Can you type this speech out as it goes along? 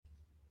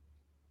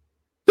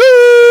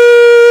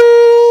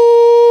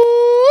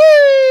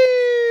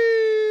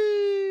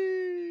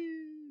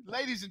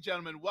Ladies and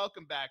gentlemen,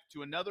 welcome back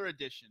to another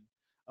edition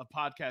of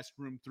Podcast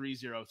Room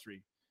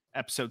 303,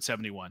 episode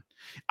 71.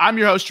 I'm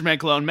your host, Jermaine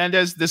Colon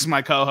Mendez. This is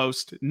my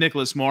co-host,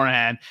 Nicholas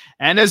Morahan.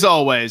 And as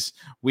always,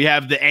 we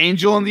have the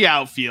angel in the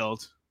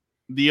outfield,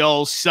 the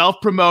old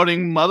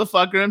self-promoting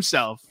motherfucker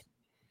himself,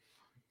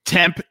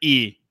 Temp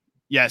E.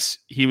 Yes,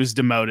 he was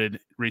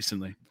demoted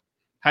recently.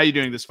 How are you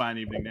doing this fine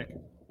evening, Nick?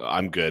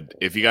 I'm good.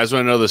 If you guys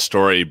want to know the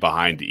story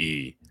behind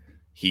E,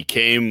 he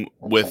came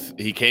with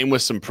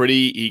some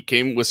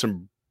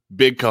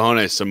big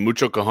cojones, some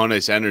mucho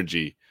cojones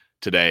energy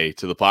today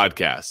to the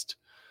podcast.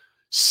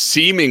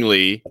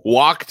 Seemingly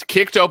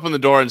kicked open the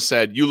door and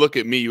said, "You look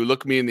at me, you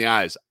look me in the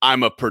eyes.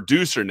 I'm a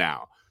producer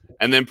now."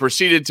 And then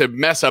proceeded to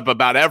mess up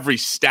about every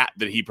stat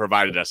that he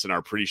provided us in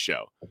our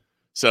pre-show.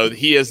 So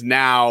he is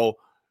now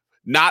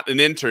not an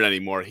intern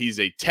anymore. He's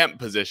a temp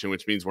position,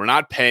 which means we're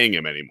not paying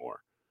him anymore.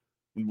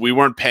 We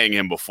weren't paying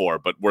him before,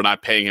 but we're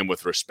not paying him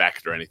with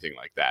respect or anything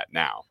like that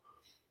now.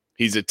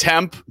 He's a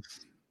temp,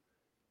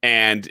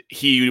 and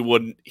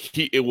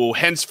it will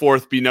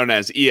henceforth be known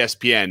as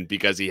ESPN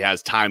because he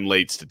has time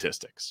late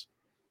statistics.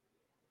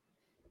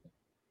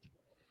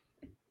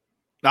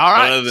 All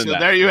right, so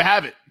there you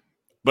have it.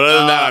 But other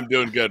than that, I'm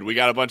doing good. We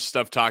got a bunch of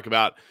stuff to talk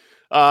about.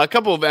 A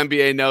couple of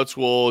NBA notes.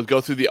 We'll go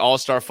through the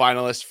All-Star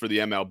finalists for the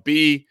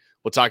MLB.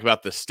 We'll talk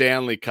about the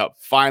Stanley Cup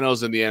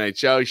Finals in the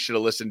NHL. You should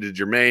have listened to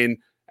Jermaine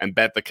and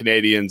bet the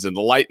Canadians and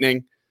the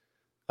Lightning.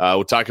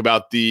 We'll talk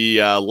about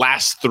the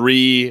last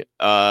three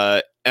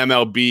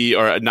MLB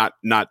or not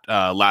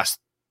MLB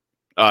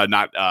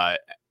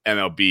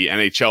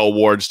NHL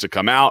awards to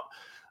come out,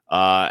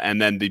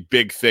 and then the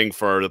big thing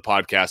for the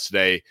podcast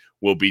today,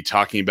 we'll be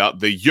talking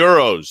about the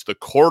Euros. The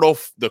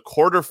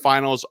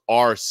quarterfinals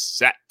are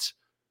set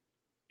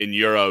in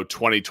Euro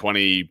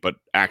 2020, but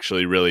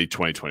actually really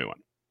 2021.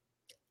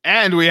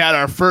 And we had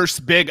our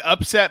first big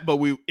upset, but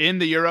in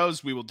the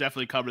Euros, we will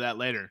definitely cover that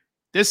later.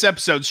 This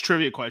episode's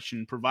trivia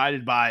question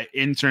provided by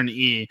Intern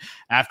E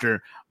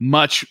after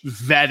much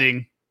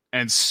vetting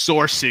and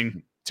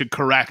sourcing to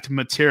correct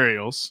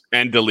materials.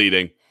 And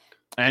deleting.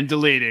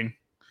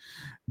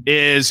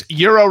 Is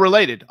Euro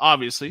related,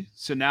 obviously.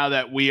 So now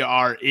that we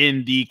are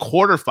in the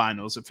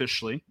quarterfinals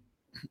officially,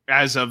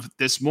 as of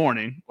this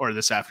morning or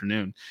this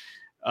afternoon,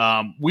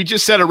 we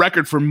just set a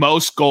record for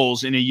most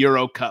goals in a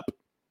Euro Cup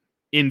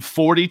in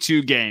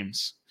 42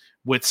 games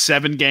with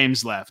 7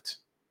 games left.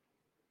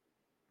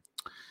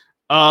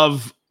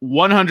 Of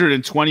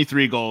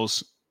 123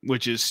 goals,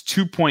 which is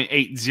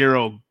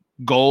 2.80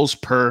 goals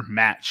per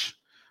match.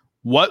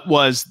 What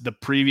was the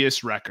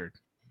previous record?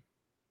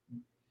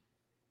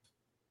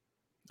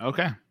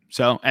 Okay.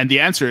 So, and the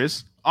answer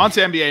is on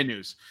to NBA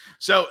news.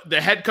 So the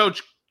head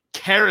coach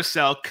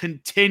carousel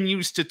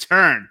continues to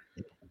turn.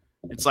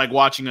 It's like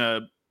watching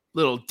a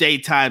little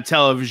daytime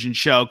television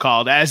show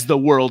called As the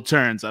World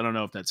Turns. I don't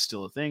know if that's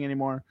still a thing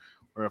anymore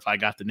or if I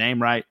got the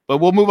name right, but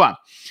we'll move on.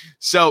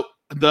 So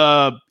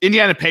the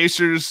Indiana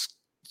Pacers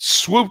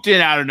swooped in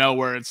out of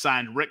nowhere and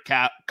signed Rick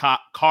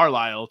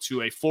Carlisle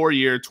to a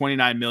 4-year,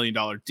 $29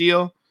 million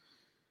deal.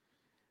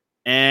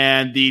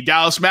 And the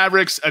Dallas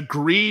Mavericks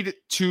agreed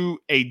to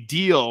a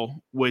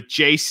deal with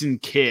Jason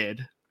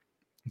Kidd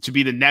to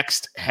be the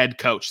next head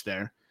coach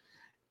there.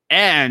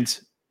 And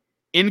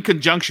in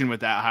conjunction with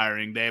that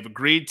hiring, they have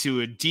agreed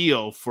to a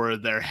deal for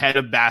their head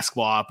of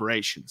basketball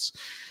operations.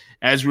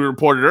 As we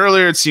reported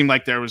earlier, it seemed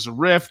like there was a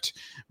rift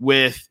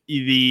with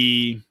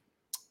the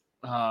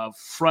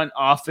front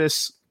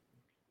office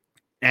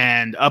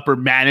and upper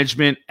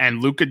management and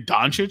Luka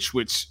Doncic,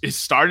 which is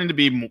starting to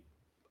be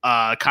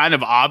kind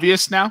of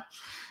obvious now.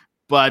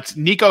 But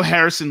Nico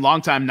Harrison,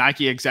 longtime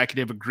Nike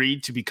executive,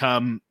 agreed to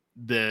become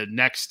the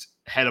next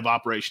head of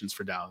operations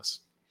for Dallas.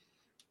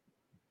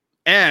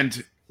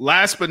 And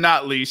last but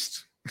not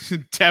least,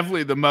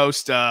 definitely the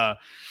most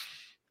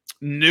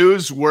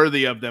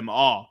newsworthy of them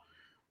all,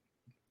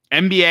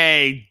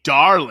 NBA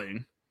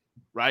darling,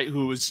 right?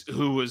 Who was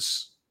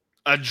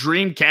a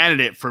dream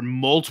candidate for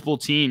multiple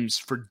teams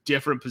for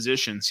different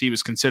positions. He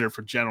was considered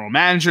for general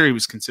manager. He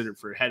was considered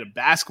for head of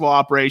basketball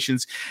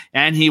operations,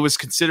 and he was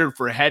considered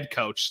for head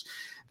coach.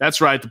 That's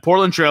right. The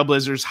Portland Trail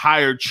Blazers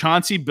hired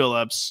Chauncey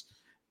Billups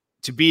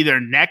to be their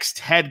next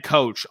head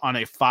coach on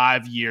a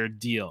 5-year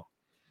deal.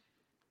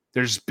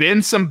 There's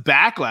been some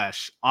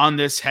backlash on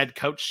this head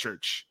coach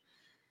search.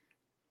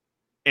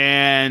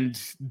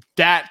 And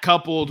that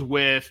coupled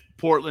with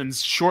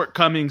Portland's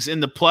shortcomings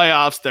in the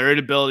playoffs, their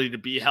inability to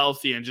be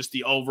healthy, and just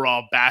the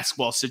overall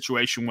basketball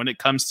situation when it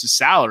comes to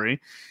salary,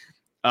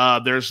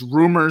 there's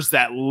rumors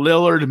that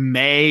Lillard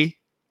may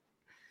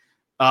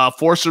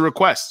force a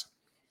request.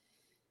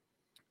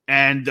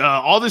 And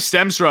all this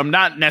stems from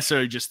not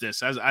necessarily just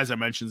this, as I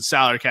mentioned, the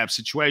salary cap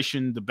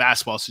situation, the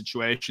basketball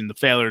situation, the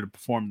failure to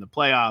perform in the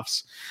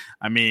playoffs.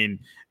 I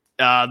mean,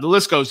 the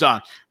list goes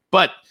on.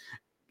 But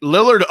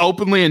Lillard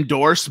openly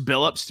endorsed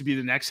Billups to be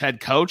the next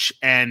head coach,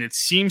 and it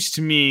seems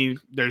to me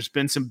there's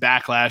been some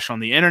backlash on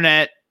the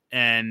internet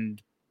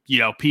and, you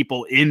know,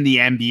 people in the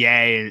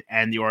NBA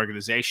and the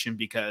organization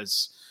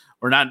because,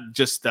 or not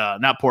just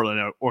not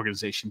Portland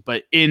organization,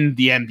 but in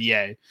the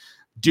NBA,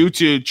 due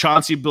to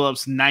Chauncey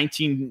Billups'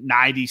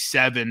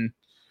 1997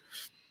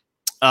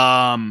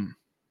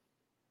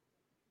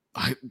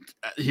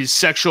 his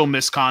sexual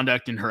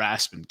misconduct and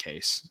harassment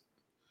case.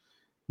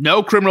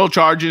 No criminal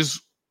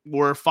charges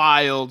were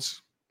filed.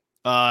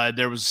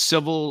 There was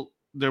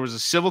a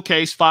civil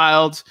case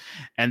filed,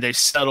 and they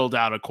settled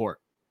out of court.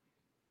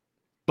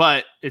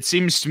 But it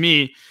seems to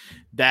me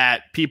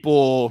that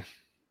people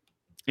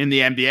in the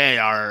NBA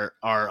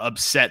are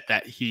upset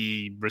that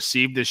he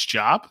received this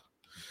job.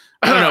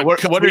 I don't know.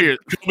 What are your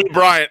Kobe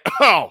Bryant?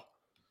 Oh.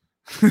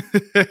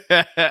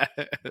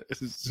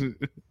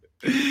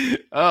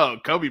 Oh,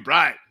 Kobe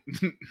Bryant.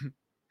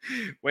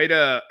 way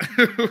to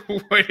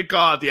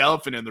call out the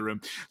elephant in the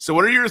room. So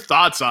what are your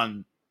thoughts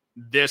on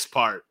this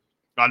part,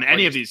 on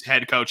any of these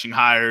head coaching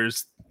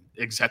hires,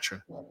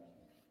 etc.?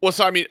 Well,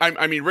 so I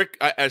mean Rick,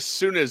 as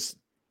soon as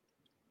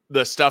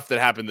the stuff that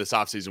happened this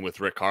offseason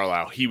with Rick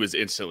Carlisle, he was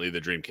instantly the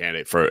dream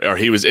candidate or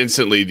he was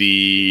instantly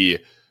the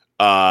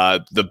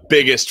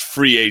biggest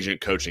free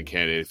agent coaching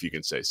candidate, if you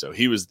can say so.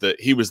 He was the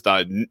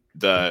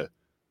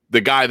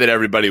guy that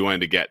everybody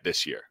wanted to get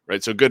this year,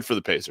 right? So good for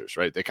the Pacers,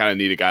 right? They kind of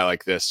need a guy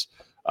like this.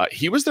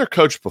 He was their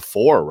coach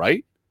before,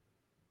 right?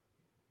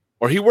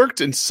 Or he worked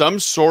in some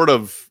sort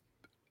of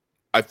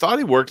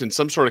capacity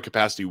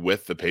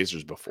with the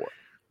Pacers before.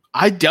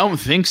 I don't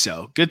think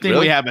so. Good thing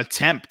Really? we have a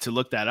temp to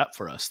look that up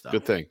for us, though.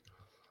 Good thing.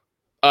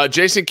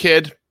 Jason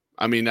Kidd,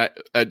 I mean,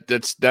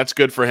 that's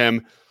good for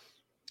him.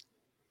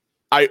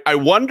 I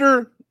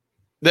wonder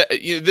that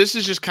this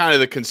is just kind of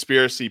the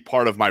conspiracy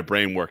part of my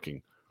brain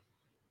working.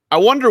 I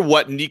wonder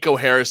what Nico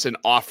Harrison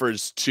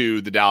offers to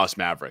the Dallas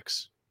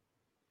Mavericks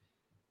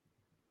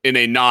in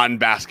a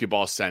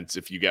non-basketball sense,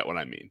 if you get what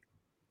I mean.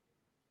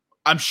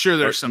 I'm sure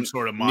there's some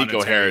sort of monetary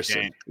Nico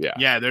Harrison. gain.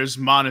 Yeah, there's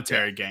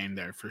monetary gain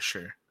there for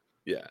sure.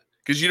 Yeah,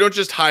 because you don't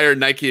just hire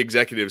Nike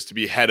executives to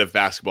be head of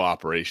basketball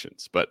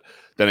operations. But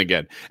then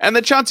again, and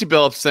the Chauncey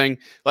Billups thing,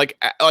 like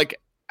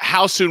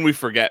how soon we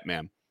forget,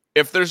 man.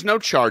 If there's no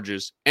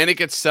charges and it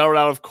gets settled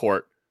out of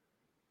court,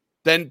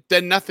 then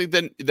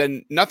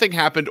nothing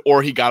happened,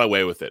 or he got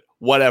away with it.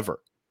 Whatever.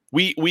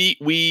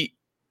 We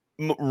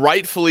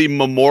rightfully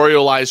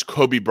memorialize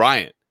Kobe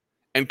Bryant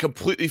and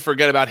completely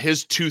forget about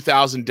his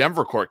 2000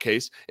 Denver court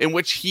case in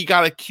which he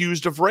got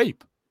accused of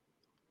rape.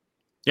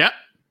 Yeah.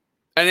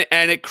 And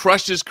it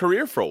crushed his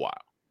career for a while.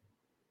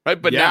 Right?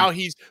 But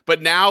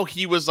now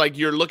he was like,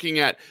 you're looking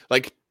at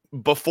like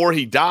before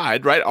he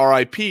died, right?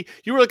 RIP,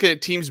 you were looking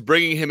at teams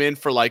bringing him in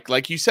for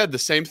like you said, the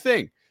same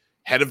thing.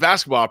 Head of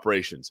basketball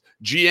operations,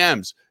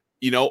 GMs,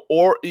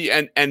 or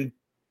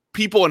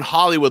people in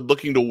Hollywood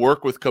looking to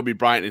work with Kobe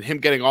Bryant, and him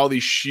getting all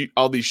these shoe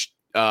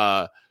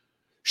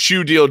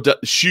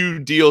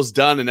deals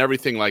done and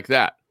everything like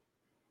that.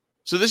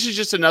 So this is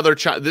just another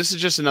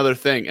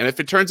thing. And if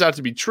it turns out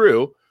to be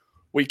true,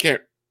 we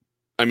can't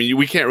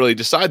really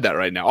decide that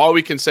right now. All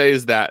we can say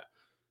is that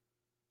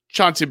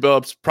Chauncey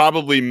Billups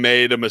probably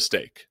made a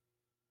mistake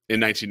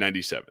in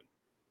 1997.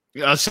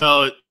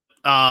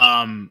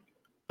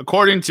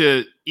 According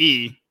to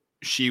E,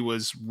 she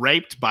was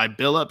raped by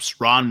Billups,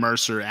 Ron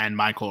Mercer, and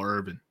Michael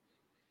Irvin.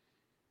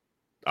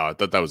 Oh, I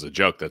thought that was a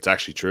joke. That's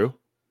actually true.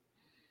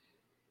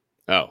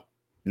 Oh,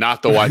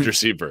 not the wide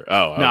receiver.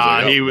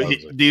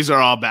 Oh, these are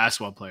all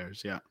basketball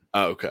players. Yeah.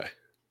 Oh, okay.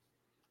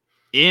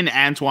 In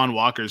Antoine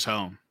Walker's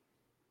home.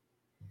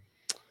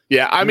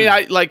 Yeah, I mean,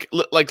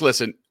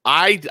 listen,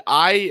 I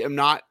am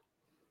not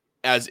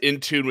as in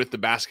tune with the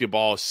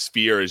basketball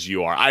sphere as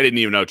you are. I didn't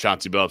even know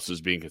Chauncey Billups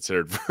was being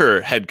considered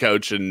for head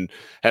coach and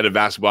head of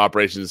basketball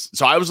operations.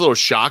 So I was a little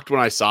shocked when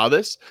I saw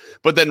this.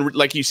 But then,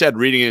 like you said,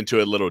 reading into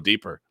it a little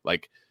deeper,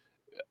 like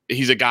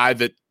he's a guy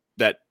that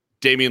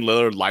Damian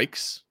Lillard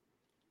likes,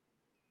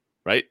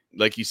 right?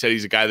 Like you said,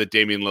 he's a guy that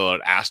Damian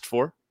Lillard asked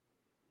for.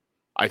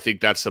 I think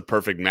that's the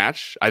perfect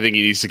match. I think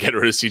he needs to get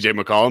rid of CJ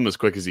McCollum as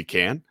quick as he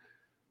can,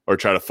 or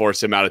try to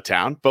force him out of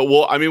town. But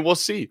we'll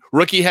see.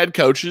 Rookie head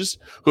coaches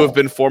who have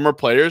been former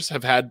players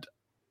have had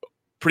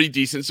pretty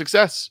decent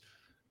success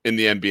in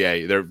the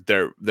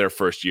NBA their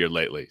first year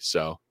lately.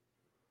 So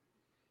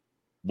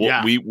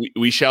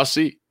we shall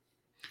see.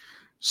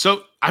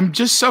 So I'm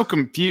just so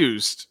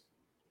confused.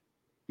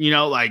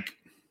 Like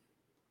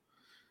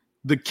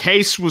the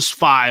case was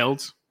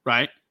filed,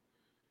 right?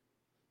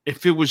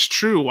 If it was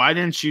true, why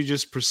didn't you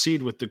just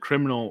proceed with the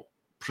criminal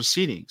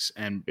proceedings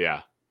and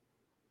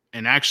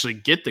actually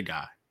get the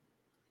guy?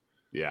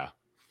 Yeah.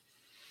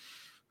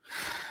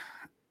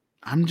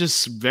 I'm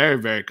just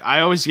I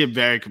always get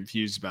very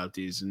confused about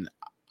these, and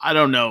I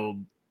don't know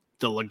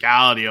the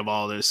legality of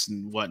all this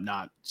and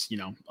whatnot.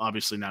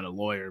 Obviously not a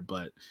lawyer,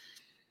 but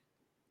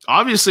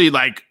obviously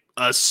like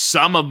a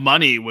sum of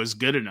money was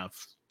good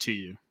enough to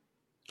you.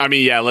 I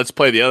mean, yeah, let's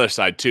play the other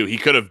side too. He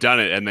could have done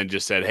it and then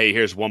just said, hey,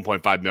 here's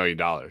 $1.5 million.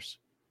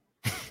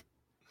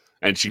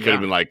 And she could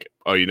have been like,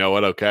 oh, you know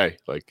what? Okay.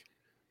 Like,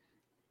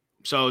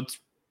 so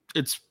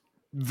it's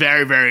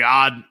very, very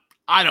odd.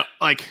 I don't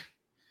like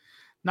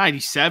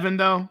 97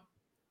 though.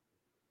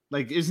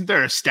 Like, isn't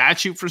there a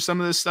statute for some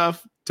of this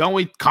stuff? Don't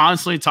we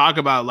constantly talk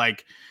about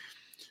like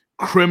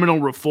criminal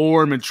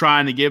reform and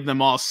trying to give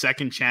them all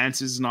second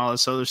chances and all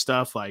this other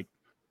stuff. Like,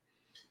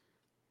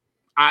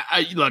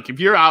 I look, if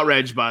you're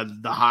outraged by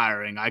the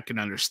hiring, I can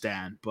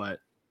understand, but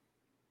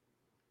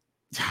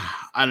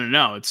I don't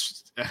know.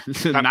 It's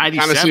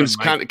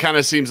 97. Kind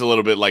of seems a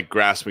little bit like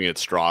grasping at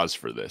straws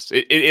for this.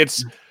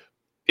 It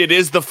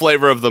is the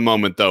flavor of the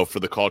moment, though,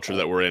 for the culture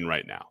that we're in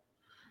right now.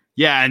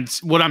 Yeah, and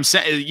what I'm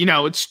saying,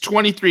 it's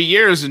 23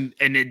 years, and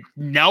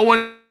no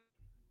one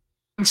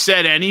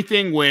said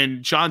anything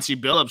when Chauncey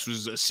Billups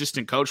was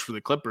assistant coach for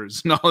the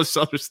Clippers and all this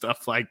other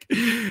stuff. Like,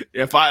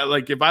 if I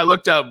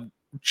looked up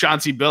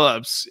Chauncey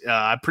Billups,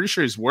 I'm pretty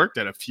sure he's worked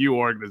at a few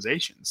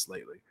organizations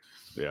lately.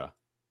 Yeah.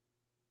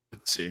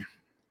 Let's see.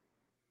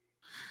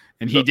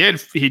 And he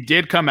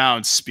did come out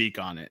and speak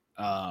on it.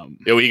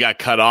 He got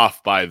cut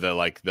off by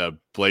the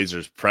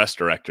Blazers press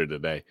director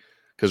today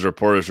because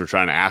reporters were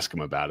trying to ask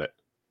him about it.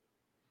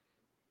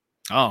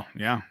 Oh,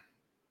 yeah.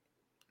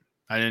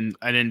 I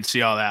didn't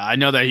see all that. I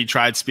know that he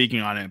tried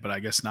speaking on it, but I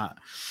guess not.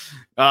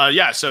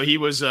 So he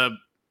was an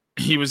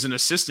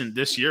assistant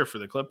this year for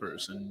the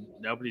Clippers, and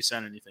nobody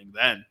said anything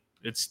then.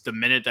 It's the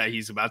minute that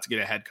he's about to get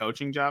a head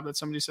coaching job that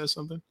somebody says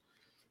something.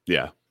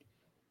 Yeah.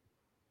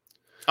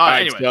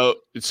 Anyway.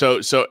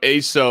 So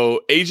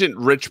agent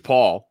Rich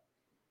Paul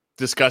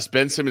discussed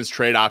Ben Simmons'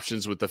 trade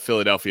options with the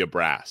Philadelphia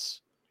Brass.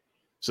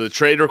 So the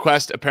trade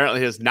request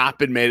apparently has not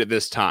been made at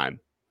this time.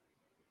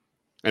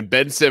 And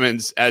Ben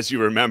Simmons, as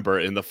you remember,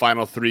 in the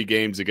final 3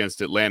 games against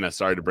Atlanta,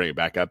 sorry to bring it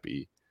back up,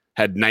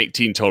 had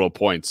 19 total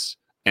points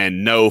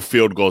and no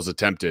field goals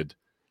attempted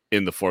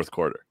in the fourth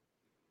quarter.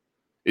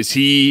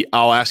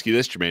 I'll ask you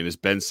this, Jermaine, is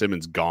Ben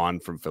Simmons gone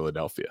from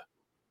Philadelphia?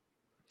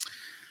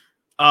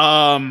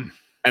 And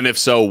if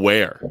so,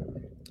 where?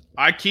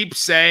 I keep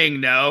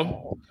saying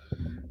no,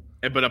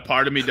 but a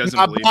part of me doesn't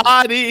believe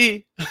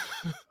body. That.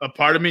 A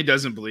part of me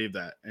doesn't believe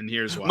that, and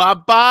here's why. My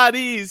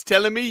body's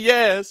telling me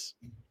yes.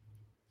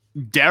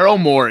 Daryl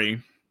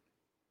Morey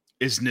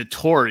is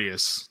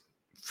notorious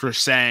for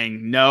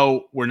saying,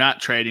 no, we're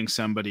not trading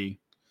somebody.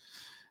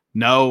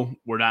 No,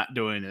 we're not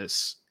doing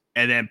this.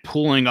 And then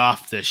pulling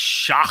off this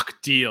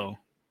shock deal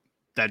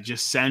that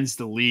just sends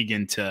the league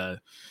into,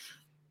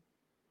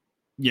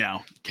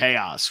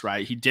 chaos,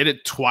 right? He did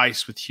it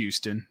twice with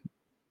Houston.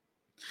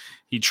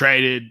 He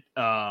traded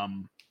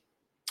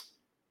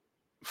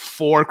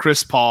for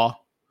Chris Paul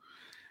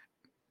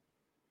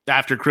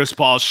after Chris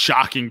Paul's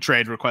shocking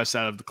trade request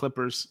out of the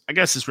Clippers. I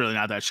guess it's really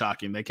not that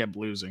shocking. They kept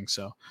losing.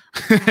 So,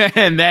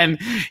 and then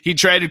he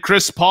traded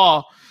Chris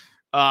Paul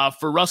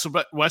for Russell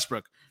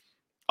Westbrook.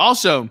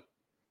 Also,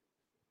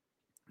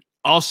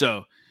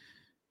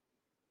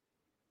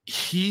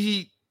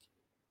 he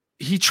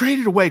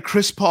traded away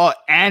Chris Paul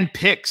and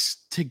picks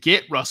to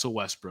get Russell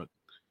Westbrook.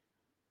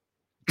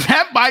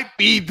 That might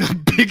be the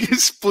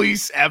biggest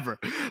fleece ever.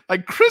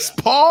 Like Chris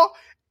Paul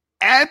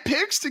and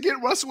picks to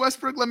get Russell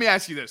Westbrook. Let me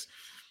ask you this.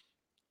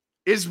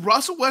 Is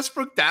Russell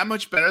Westbrook that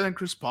much better than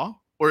Chris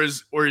Paul? Or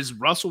is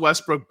Russell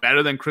Westbrook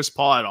better than Chris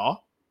Paul at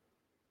all?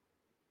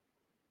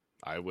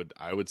 I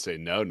would say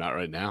no, not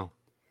right now.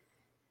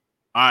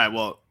 All right,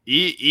 well,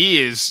 E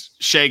is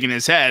shaking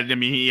his head. I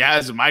mean, he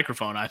has a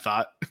microphone, I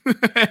thought.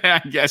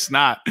 I guess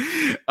not.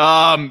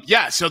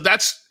 So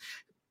that's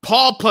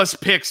Paul plus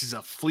picks is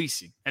a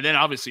fleecing. And then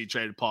obviously he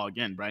traded Paul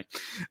again, right?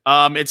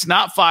 It's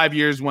not 5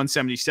 years,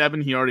 177.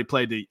 He already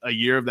played a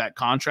year of that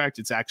contract.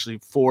 It's actually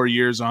 4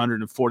 years,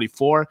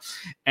 144.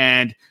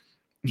 And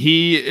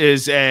he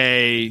is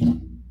a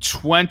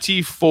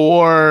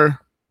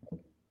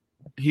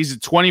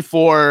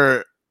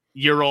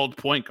 24-year-old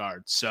point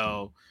guard.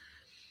 So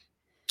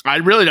I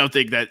really don't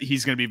think that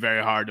he's going to be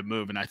very hard to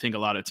move, and I think a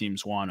lot of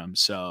teams want him.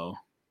 So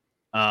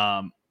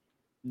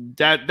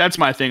that's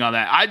my thing on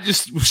that. I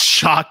just was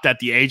shocked that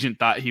the agent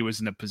thought he was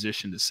in a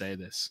position to say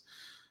this.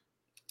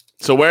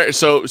 So where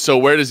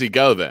does he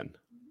go then?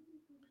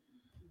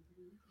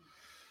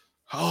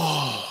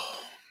 Oh,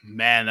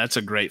 man, that's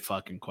a great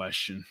fucking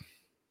question.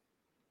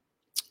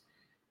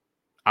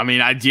 I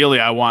mean, ideally,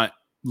 I want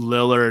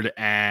Lillard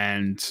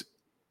and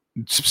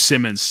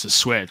Simmons to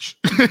switch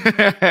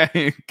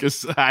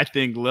because I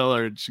think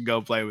Lillard should go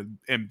play with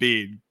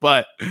Embiid,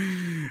 but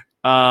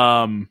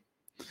I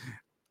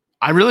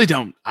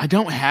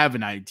don't have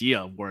an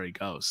idea of where he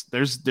goes.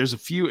 There's a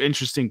few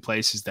interesting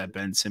places that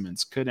Ben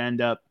Simmons could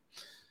end up.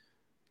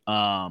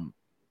 I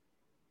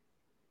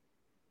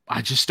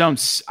just don't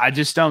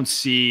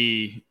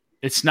see,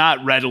 it's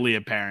not readily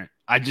apparent.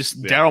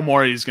 Daryl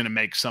Morey is going to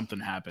make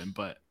something happen,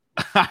 but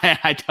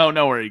I don't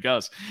know where he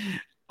goes.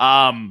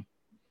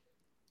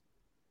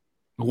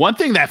 One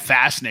thing that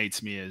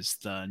fascinates me is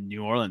the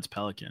New Orleans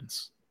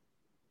Pelicans.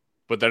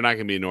 But they're not going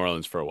to be in New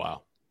Orleans for a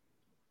while.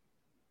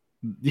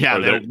 Yeah,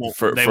 they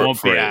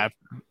won't be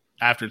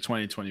after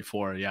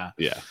 2024. Yeah.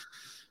 Yeah.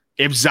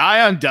 If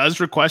Zion does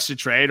request a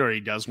trade or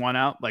he does want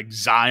out, like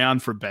Zion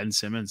for Ben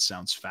Simmons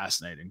sounds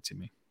fascinating to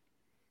me.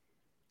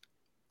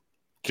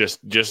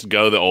 Just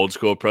go the old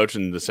school approach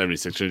and the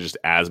 76ers just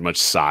as much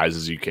size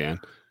as you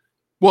can.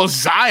 Well,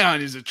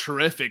 Zion is a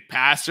terrific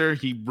passer.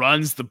 He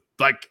runs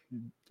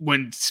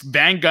when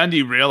Van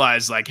Gundy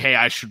realized hey,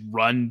 I should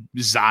run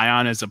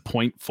Zion as a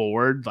point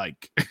forward,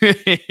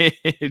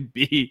 it'd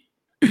be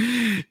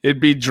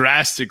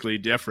drastically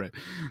different.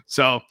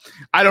 So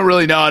I don't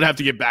really know. I'd have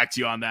to get back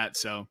to you on that.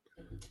 So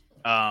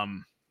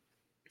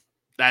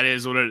that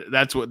is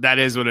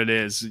what it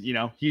is.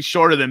 He's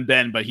shorter than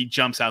Ben, but he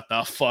jumps out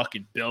the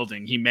fucking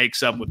building. He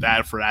makes up with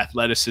that for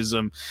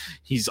athleticism.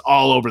 He's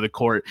all over the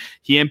court.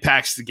 He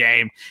impacts the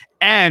game.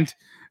 And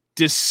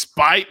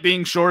despite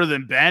being shorter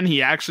than Ben,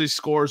 he actually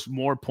scores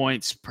more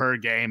points per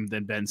game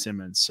than Ben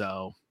Simmons.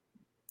 So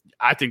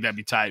I think that'd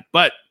be tight.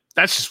 But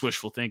that's just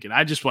wishful thinking.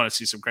 I just want to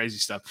see some crazy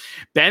stuff.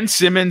 Ben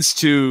Simmons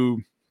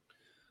to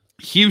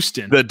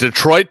Houston. The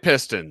Detroit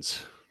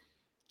Pistons.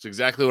 It's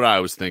exactly what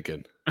I was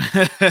thinking.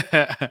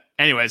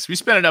 Anyways, we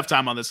spent enough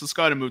time on this. Let's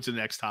go ahead and move to the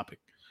next topic.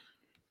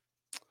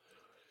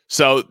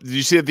 So, did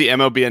you see that the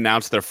MLB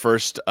announced their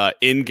first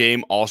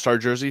in-game All-Star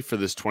jersey for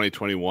this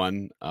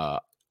 2021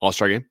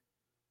 All-Star game?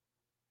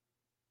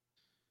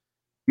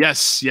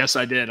 Yes,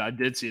 I did. I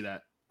did see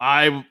that.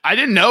 I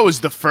didn't know it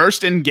was the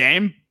first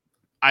in-game.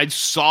 I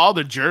saw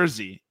the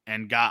jersey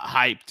and got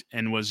hyped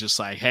and was just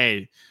like,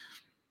 hey,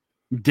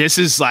 this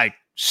is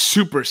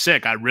super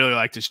sick. I really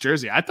like this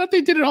jersey. I thought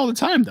they did it all the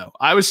time, though.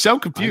 I was so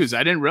confused.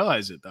 I didn't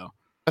realize it, though.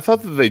 I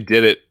thought that they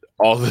did it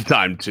all the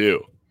time,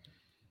 too.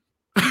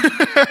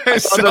 I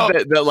thought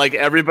that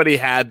everybody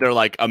had their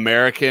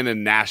American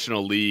and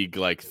National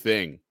League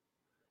thing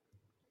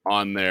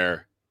on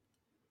their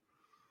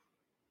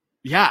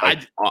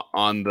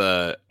on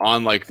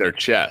their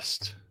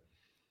chest.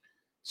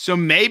 So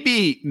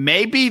maybe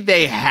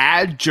they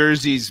had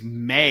jerseys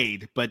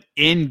made, but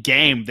in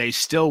game they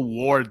still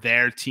wore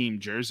their team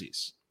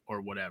jerseys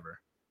or whatever.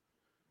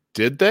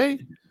 Did they?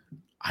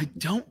 I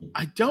don't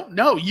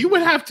know. You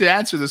would have to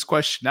answer this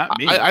question, not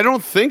me. I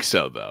don't think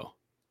so though.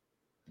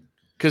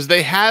 Because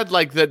they had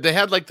the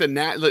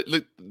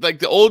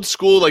old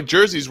school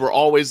jerseys were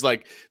always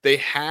they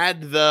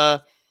had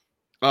the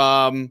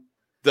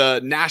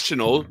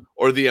National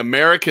or the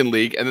American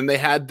League, and then they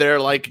had their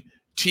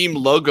team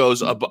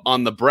logos up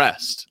on the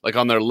breast,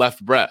 on their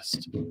left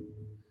breast.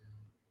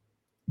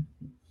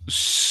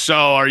 So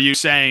are you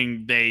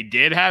saying they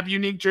did have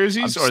unique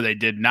jerseys or they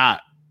did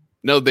not?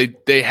 No,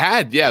 they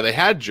had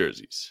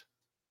jerseys.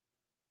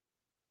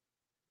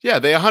 Yeah,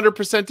 they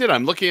 100% did.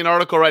 I'm looking at an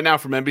article right now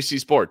from NBC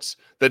Sports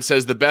that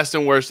says the best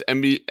and worst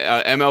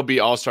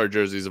MLB All-Star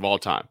jerseys of all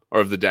time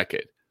or of the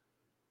decade.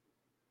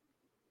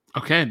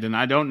 Okay, then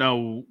I don't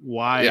know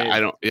why. I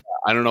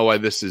don't know why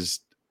this is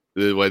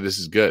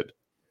good.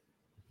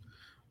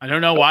 I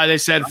don't know why they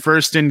said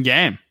first in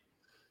game.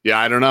 Yeah,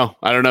 I don't know.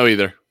 I don't know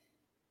either.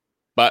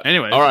 But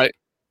anyway, all right.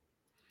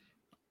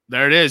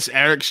 There it is.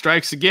 Eric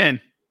strikes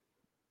again.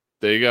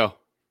 There you go.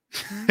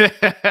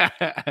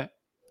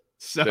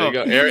 So there you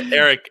go.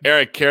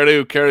 Eric, care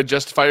to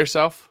justify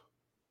yourself?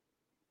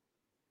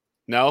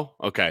 No?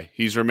 Okay.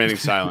 He's remaining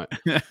silent.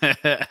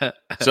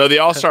 So the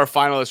All-Star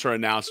finalists are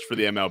announced for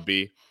the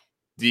MLB.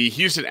 The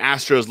Houston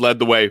Astros led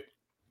the way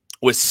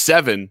with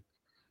 7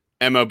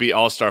 MLB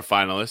All-Star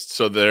finalists.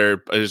 So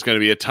there's going to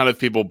be a ton of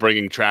people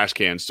bringing trash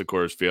cans to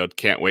Coors Field.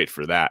 Can't wait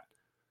for that.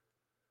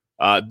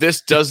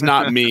 This does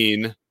not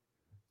mean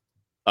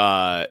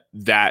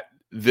that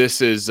this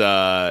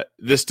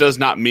does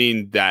not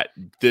mean that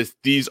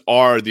these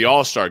are the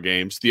All-Star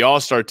games. The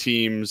All-Star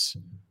teams,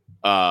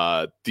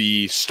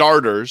 the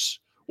starters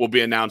will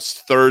be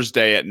announced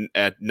Thursday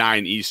at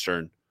 9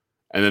 Eastern,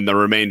 and then the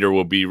remainder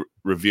will be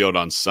revealed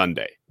on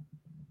Sunday.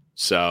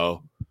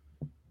 So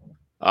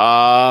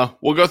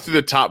we'll go through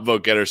the top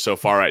vote getters so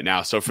far right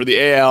now. So for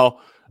the AL,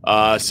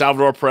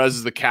 Salvador Perez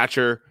is the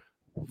catcher.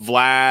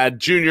 Vlad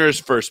Jr. is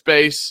first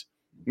base.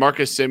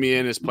 Marcus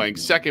Semien is playing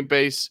second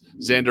base.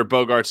 Xander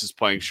Bogaerts is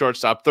playing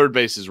shortstop. Third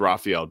base is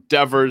Rafael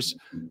Devers.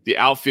 The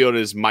outfield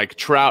is Mike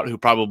Trout, who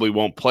probably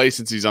won't play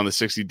since he's on the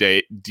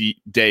 60-day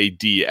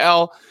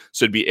DL.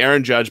 So it'd be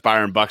Aaron Judge,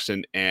 Byron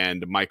Buxton,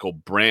 and Michael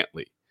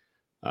Brantley.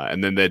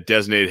 And then the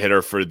designated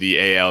hitter for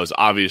the AL is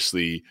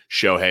obviously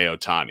Shohei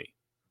Ohtani.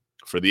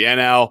 For the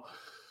NL,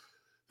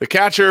 the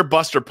catcher,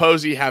 Buster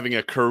Posey, having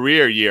a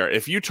career year.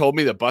 If you told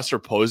me that Buster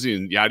Posey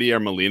and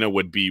Yadier Molina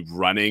would be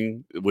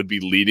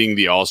leading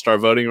the All-Star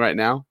voting right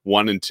now,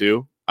 1 and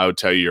 2, I would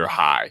tell you you're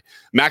high.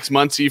 Max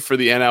Muncy for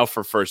the NL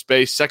for first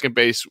base. Second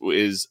base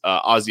is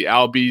Ozzie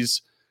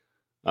Albies.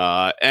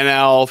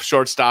 NL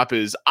shortstop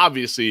is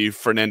obviously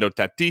Fernando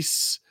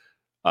Tatis.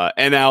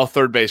 NL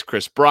third base,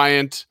 Chris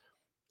Bryant.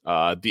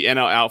 The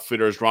NL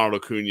outfitters,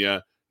 Ronald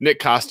Acuna, Nick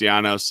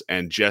Castellanos,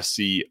 and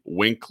Jesse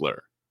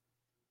Winkler.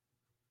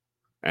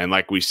 And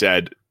like we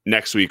said,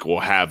 next week we'll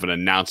have an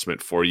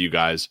announcement for you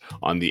guys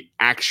on the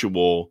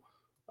actual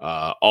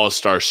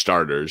All-Star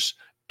starters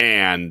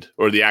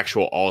or the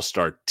actual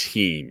All-Star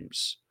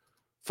teams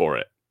for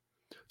it.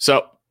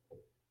 So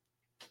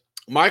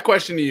my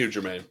question to you,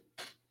 Jermaine,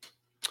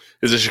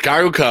 is the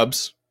Chicago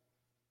Cubs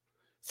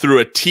threw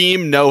a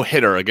team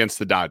no-hitter against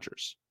the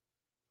Dodgers.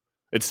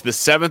 It's the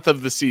 7th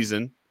of the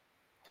season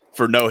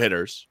for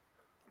no-hitters.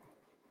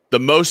 the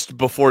most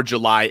before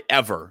July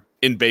ever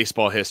in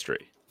baseball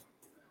history.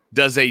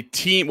 Does a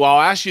team, well,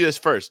 I'll ask you this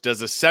first.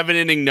 Does a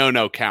 7-inning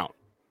no-no count?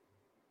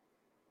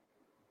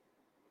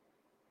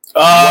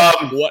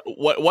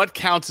 What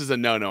counts as a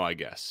no-no, I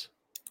guess?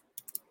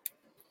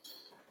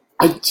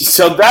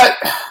 So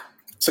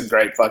that's a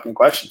great fucking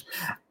question.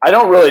 I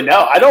don't really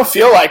know. I don't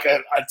feel like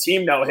a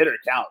team no-hitter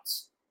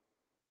counts.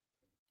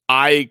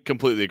 I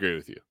completely agree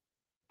with you.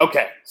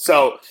 Okay,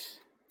 so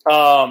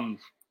that's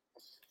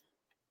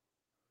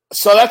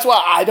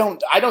why I don't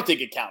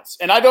think it counts.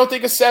 And I don't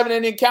think a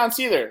 7-inning counts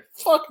either.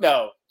 Fuck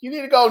no. You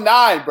need to go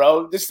 9,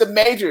 bro. This is the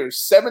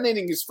majors. 7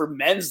 inning is for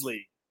men's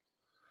league.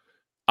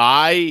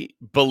 I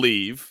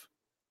believe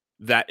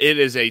that it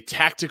is a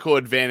tactical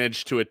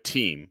advantage to a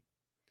team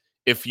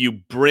if you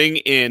bring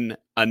in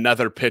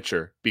another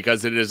pitcher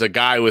because it is a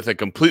guy with a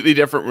completely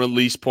different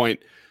release point,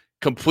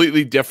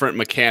 completely different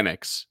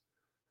mechanics,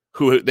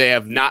 who they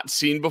have not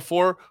seen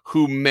before,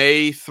 who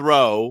may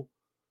throw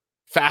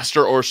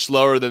faster or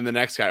slower than the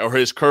next guy, or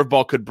his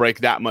curveball could break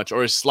that much,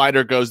 or his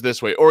slider goes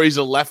this way, or he's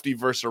a lefty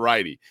versus a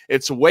righty.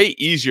 It's way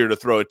easier to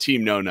throw a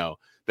team no-no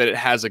that it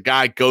has a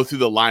guy go through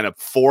the lineup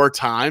 4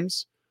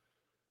 times,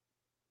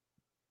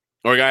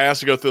 or a guy has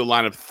to go through the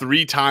lineup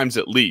 3 times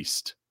at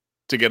least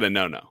to get a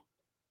no-no.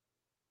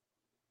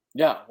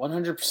 Yeah,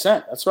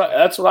 100%. That's what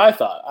I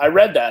thought. I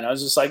read that and I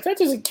was just like, that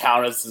doesn't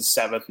count as the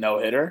 7th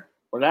no-hitter.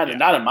 Or not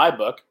in my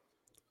book.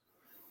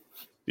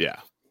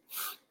 Yeah.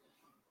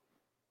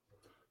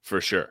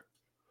 For sure.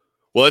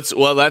 Well,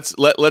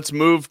 let's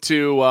move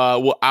to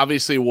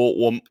obviously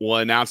we'll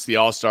announce the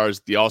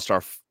All-Stars, the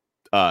All-Star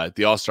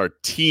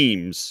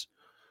teams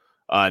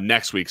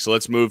next week. So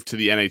let's move to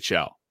the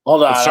NHL.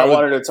 Hold on, I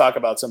wanted to talk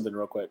about something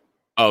real quick.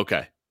 Oh,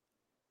 okay.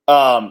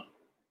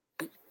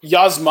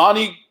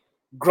 Yasmani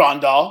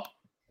Grandal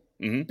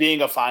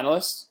being a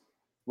finalist.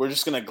 We're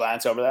just gonna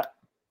glance over that.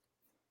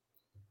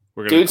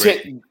 Dude's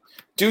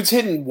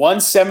hitting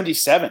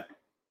 177.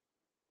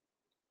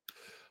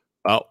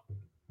 Oh.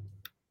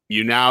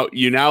 You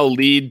now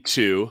lead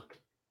to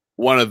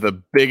one of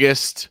the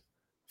biggest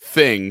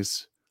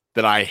things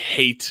that I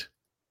hate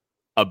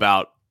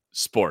about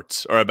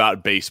sports or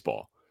about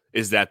baseball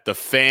is that the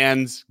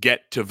fans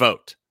get to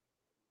vote.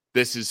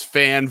 This is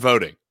fan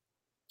voting.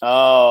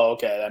 Oh,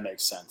 okay. That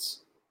makes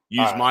sense.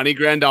 Yasmani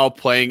Grandal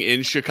playing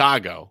in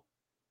Chicago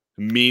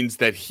means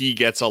that he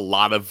gets a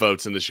lot of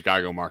votes in the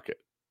Chicago market.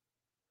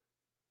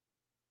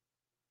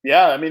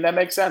 Yeah, I mean, that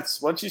makes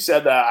sense. Once you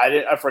said that,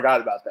 I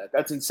forgot about that.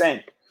 That's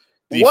insane.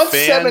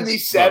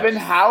 177?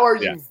 How are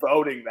you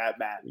voting that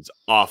man? It's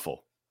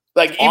awful.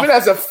 Like, even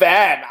as a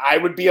fan, I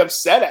would be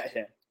upset at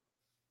him.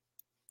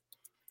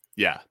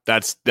 Yeah,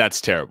 that's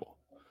terrible.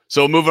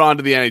 So moving on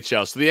to the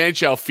NHL. So the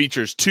NHL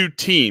features 2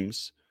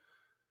 teams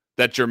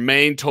that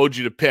Jermaine told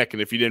you to pick,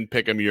 and if you didn't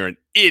pick them, you're an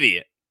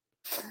idiot.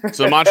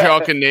 So the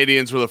Montreal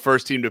Canadiens were the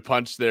first team to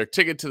punch their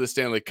ticket to the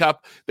Stanley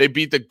Cup. They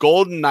beat the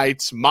Golden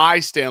Knights, my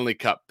Stanley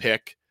Cup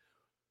pick,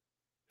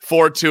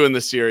 4-2 in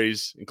the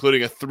series,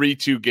 including a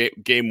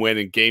 3-2 game win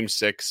in Game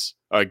 6,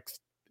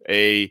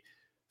 a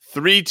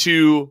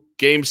 3-2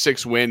 Game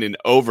 6 win in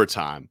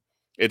overtime.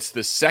 It's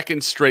the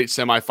second straight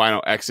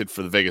semifinal exit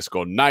for the Vegas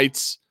Golden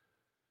Knights,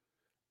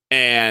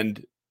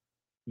 and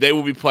they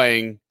will be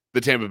playing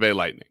the Tampa Bay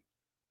Lightning.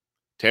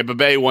 Tampa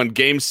Bay won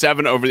Game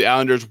 7 over the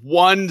Islanders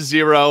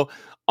 1-0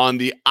 on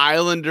the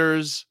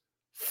Islanders'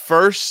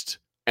 first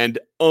and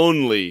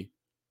only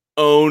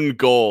own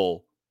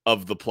goal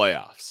of the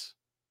playoffs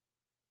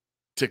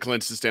to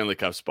clinch the Stanley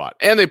Cup spot.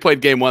 And they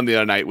played Game 1 the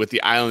other night with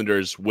the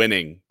Islanders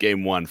winning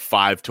Game 1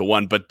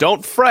 5-1. But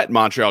don't fret,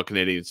 Montreal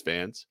Canadiens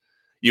fans.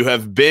 You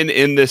have been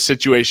in this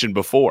situation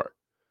before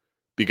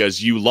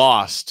because you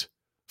lost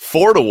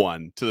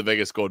 4-1 to the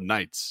Vegas Golden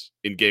Knights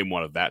in Game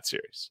 1 of that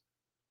series.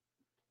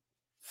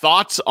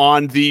 Thoughts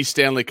on the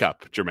Stanley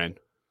Cup, Jermaine?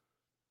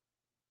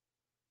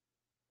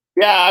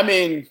 Yeah, I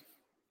mean,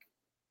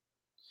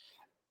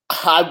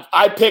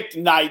 I picked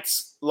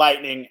Knights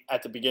Lightning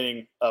at the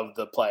beginning of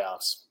the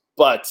playoffs.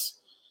 But,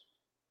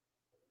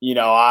 you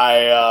know,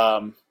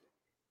 I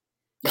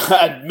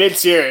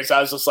mid-series, I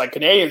was just like,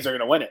 Canadians are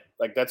going to win it.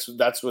 Like that's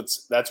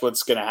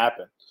what's going to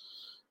happen.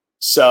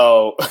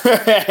 So,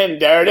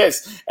 and there it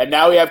is. And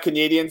now we have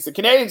Canadians. The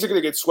Canadians are going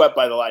to get swept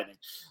by the Lightning.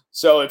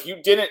 So if you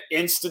didn't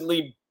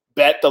instantly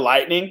bet the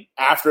Lightning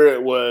after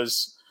it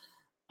was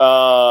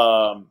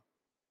after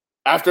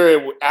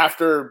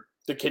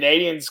the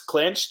Canadians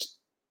clinched,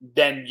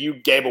 then you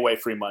gave away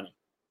free money.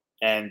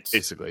 And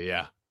basically,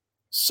 yeah.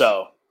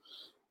 So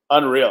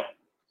unreal.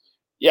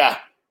 Yeah.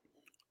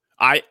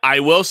 I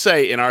will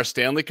say in our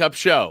Stanley Cup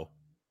show,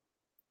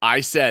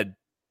 I said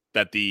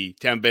that the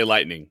Tampa Bay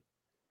Lightning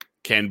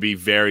can be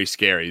very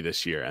scary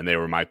this year, and they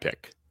were my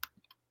pick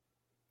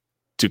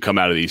to come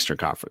out of the Eastern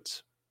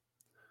Conference.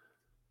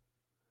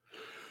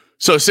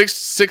 So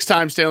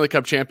six-time Stanley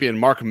Cup champion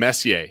Mark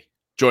Messier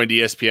joined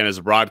ESPN as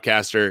a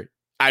broadcaster.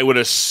 I would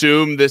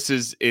assume this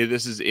is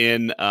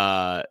in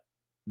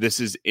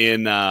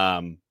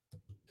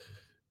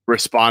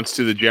response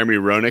to the Jeremy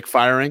Roenick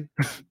firing.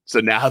 So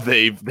now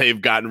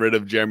they've gotten rid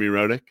of Jeremy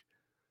Roenick.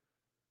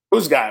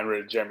 Who's gotten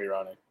rid of Jeremy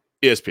Roenick?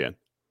 ESPN.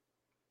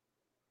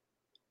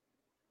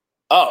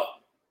 Oh,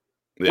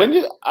 Yeah. when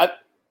did I?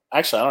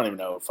 Actually, I don't even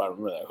know if I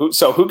remember that.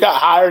 Who got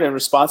hired in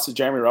response to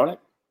Jeremy Roenick?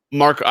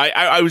 Mark,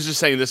 I was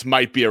just saying this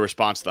might be a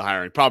response to the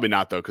hiring. Probably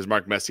not though, because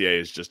Mark Messier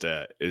is just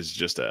a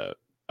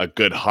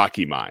good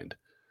hockey mind,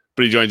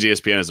 but he joins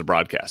ESPN as a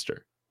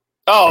broadcaster.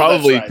 Oh,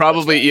 probably that's right.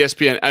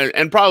 ESPN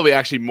and probably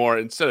actually more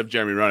instead of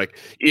Jeremy Roenick,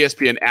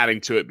 ESPN adding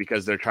to it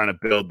because they're trying to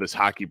build this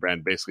hockey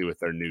brand basically with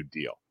their new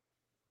deal.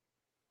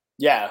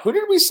 Yeah, who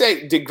did we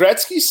say? Did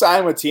Gretzky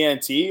sign with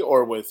TNT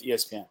or with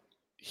ESPN?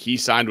 He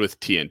signed with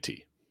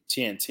TNT.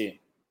 TNT.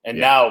 And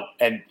Yeah. now,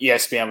 and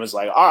ESPN was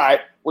like, all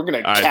right, we're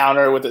going to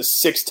counter with a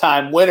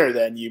 6-time winner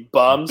then, you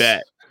bums.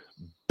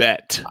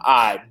 Bet.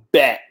 I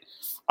bet.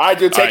 All right,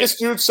 dude, take us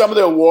through some of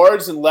the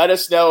awards and let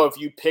us know if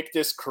you picked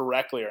this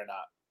correctly or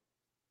not.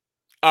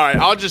 All right,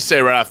 I'll just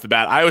say right off the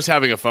bat, I was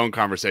having a phone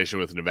conversation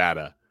with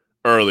Nevada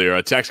earlier,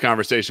 a text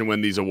conversation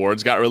when these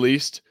awards got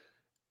released.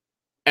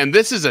 And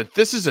this is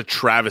a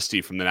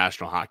travesty from the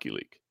National Hockey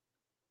League.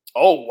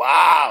 Oh,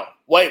 wow.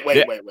 Wait.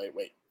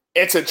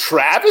 It's a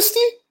travesty?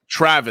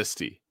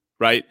 Travesty,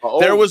 right? Oh.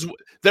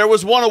 There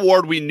was one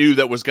award we knew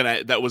that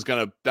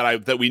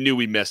we knew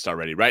we missed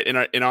already, right?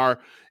 In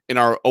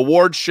our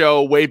award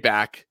show way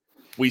back,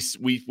 we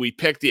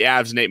picked the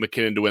Avs Nate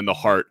McKinnon to win the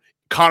Hart.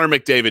 Connor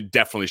McDavid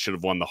definitely should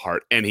have won the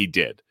Hart, and he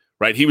did,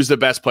 right? He was the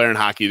best player in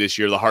hockey this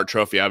year. The Hart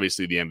Trophy,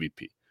 obviously the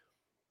MVP,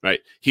 right?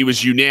 He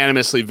was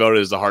unanimously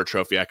voted as the Hart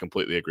Trophy. I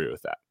completely agree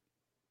with that.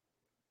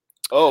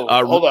 Oh,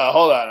 hold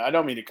on. I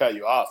don't mean to cut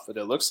you off, but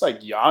it looks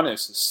like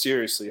Giannis is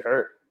seriously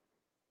hurt.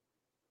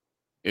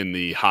 In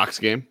the Hawks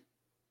game?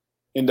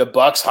 In the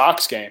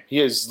Bucks-Hawks game. He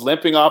is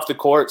limping off the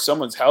court.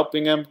 Someone's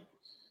helping him.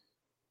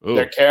 Ooh.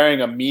 They're carrying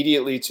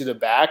immediately to the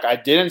back. I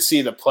didn't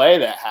see the play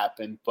that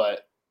happened,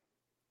 but...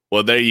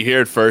 Well, there you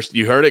hear it first.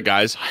 You heard it,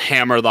 guys.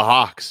 Hammer the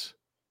Hawks.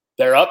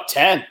 They're up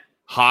 10.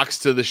 Hawks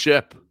to the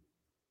ship.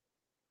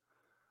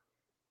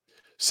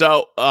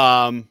 So,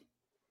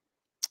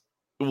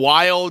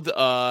 wild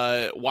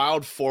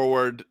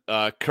forward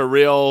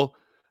Kirill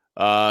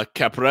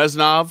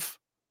Kaprizov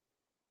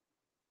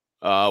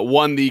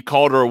won the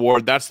Calder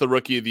Award. That's the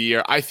Rookie of the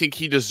Year. I think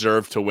he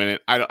deserved to win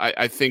it.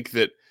 I think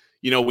that,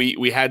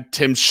 we had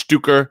Tim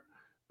Stuker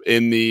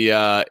in the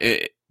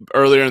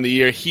earlier in the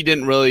year. He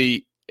didn't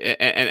really,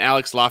 and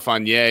Alex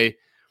Lafreniere,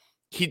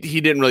 he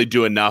didn't really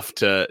do enough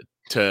to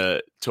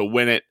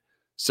win it.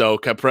 So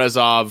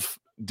Kaprizov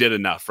did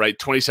enough, right?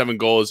 27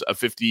 goals, a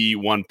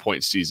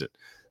 51-point season.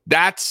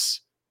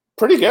 That's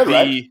pretty good,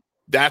 right?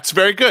 That's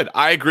very good.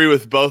 I agree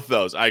with both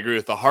those. I agree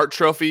with the Hart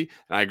Trophy,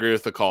 and I agree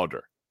with the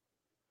Calder.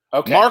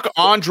 Okay.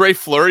 Marc-Andre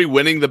Fleury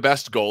winning the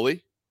best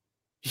goalie.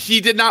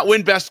 He did not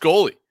win best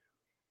goalie.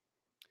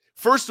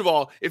 First of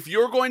all, if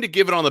you're going to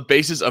give it on the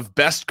basis of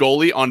best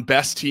goalie on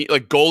best team,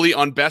 like goalie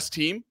on best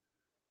team,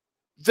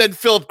 then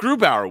Philip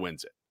Grubauer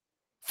wins it.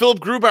 Philip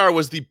Grubauer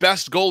was the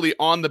best goalie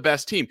on the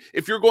best team.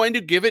 If you're going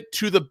to give it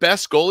to the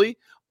best goalie,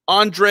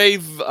 what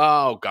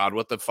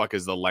the fuck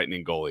is the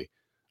Lightning goalie?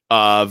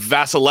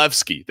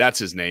 Vasilevsky. That's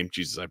his name.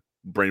 Jesus, I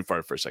brain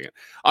farted for a second.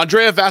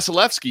 Andrea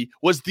Vasilevsky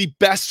was the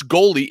best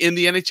goalie in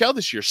the NHL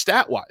this year,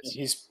 stat-wise.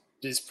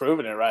 He's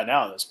proving it right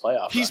now in this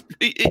playoff. He's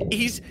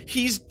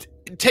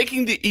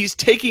taking, and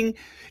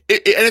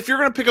if you're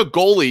going to pick a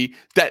goalie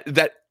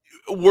that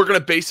we're going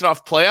to base it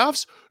off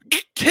playoffs,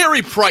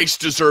 Carey Price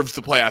deserves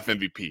the playoff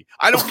MVP.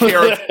 I don't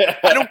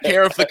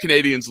care if the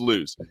Canadians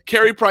lose.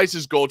 Carey Price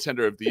is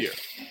goaltender of the year,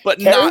 but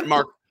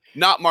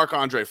not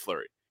Marc-Andre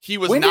Fleury. He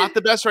was not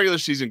the best regular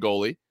season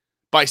goalie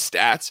by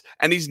stats,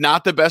 and he's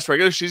not the best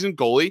regular season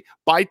goalie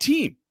by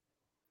team.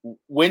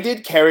 When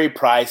did Carey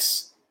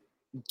Price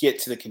get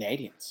to the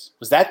Canadians?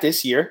 Was that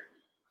this year?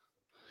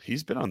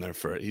 He's been on them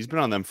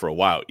for a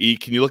while. E,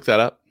 can you look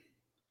that up?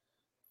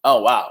 Oh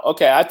wow.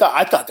 Okay, I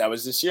thought that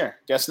was this year.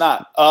 Guess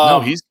not.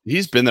 No,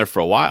 he's been there for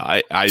a while.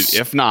 I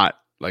if not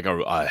like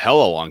a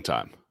hell of a long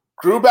time.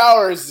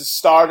 Grubauer is the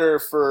starter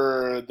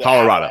for the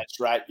Colorado, Avalanche,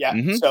 right? Yeah,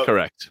 mm-hmm, so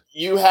correct.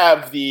 You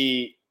have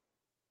the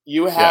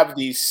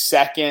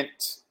second.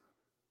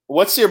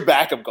 What's your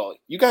backup goalie?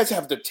 You guys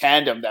have the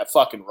tandem that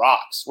fucking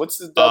rocks. What's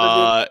the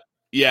other dude?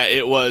 Yeah,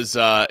 it was.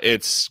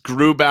 It's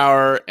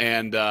Grubauer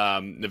and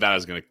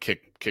Nevada's gonna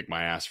kick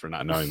my ass for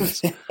not knowing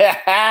this. You're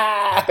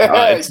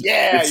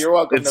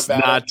welcome. It's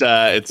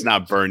Nevada. It's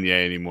not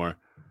Bernier anymore.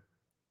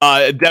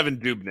 Devin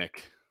Dubnyk.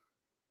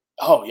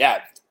 Oh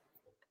yeah,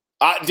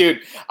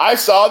 dude. I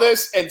saw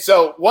this, and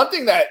so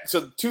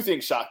two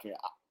things shocked me.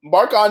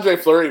 Marc-Andre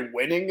Fleury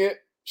winning it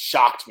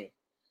shocked me.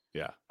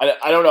 Yeah,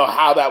 I don't know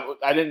how that.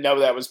 I didn't know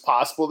that was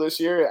possible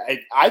this year.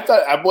 I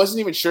thought I wasn't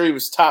even sure he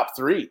was top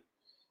 3.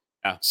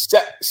 Yeah.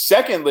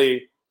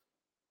 Secondly,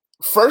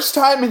 first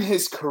time in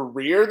his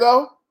career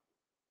though.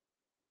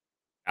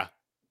 Yeah.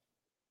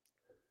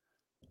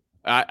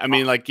 I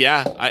mean, like,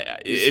 yeah.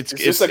 Is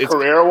this a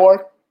career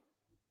award?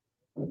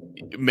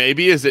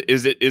 Maybe is it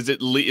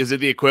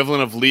the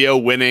equivalent of Leo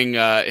winning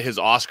his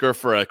Oscar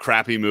for a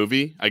crappy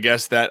movie? I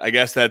guess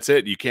that's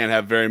it. You can't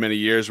have very many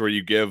years where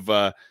you give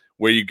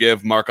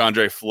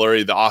Marc-Andre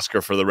Fleury the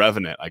Oscar for The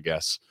Revenant, I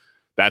guess.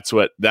 That's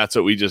what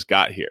we just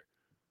got here.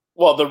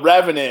 Well, The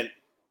Revenant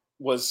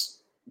was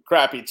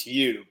crappy to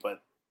you,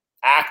 but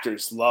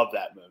actors love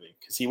that movie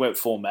because he went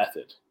full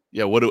method.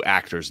 Yeah, what do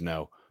actors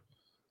know?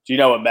 Do you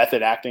know what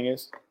method acting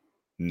is?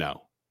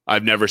 No.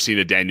 I've never seen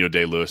a Daniel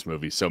Day-Lewis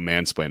movie, so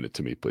mansplain it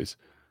to me, please.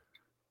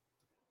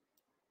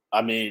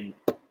 I mean,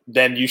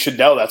 then you should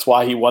know that's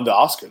why he won the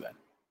Oscar then.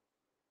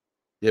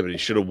 Yeah, but he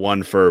should have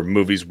won for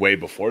movies way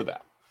before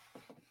that.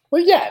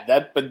 Well,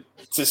 yeah, but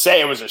to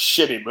say it was a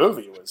shitty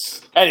movie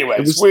was.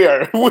 Anyways, we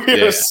are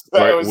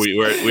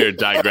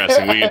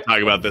digressing. We can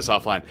talk about this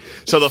offline.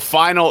 So the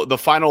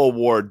final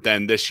award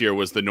then this year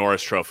was the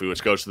Norris Trophy,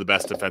 which goes to the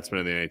best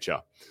defenseman in the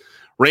NHL.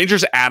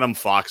 Rangers' Adam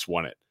Fox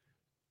won it.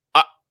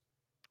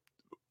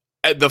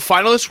 The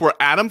finalists were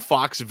Adam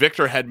Fox,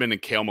 Victor Hedman,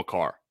 and Cale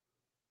Makar.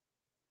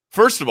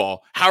 First of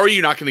all, how are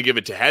you not going to give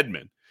it to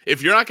Hedman?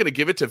 If you're not going to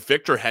give it to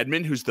Victor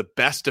Hedman, who's the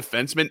best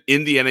defenseman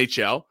in the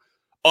NHL,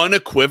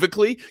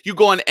 unequivocally, you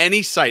go on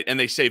any site and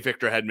they say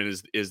Victor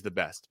Hedman is the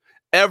best.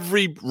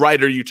 Every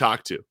writer you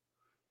talk to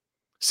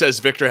says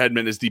Victor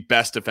Hedman is the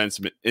best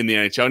defenseman in the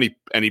NHL,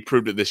 and he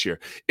proved it this year.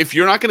 If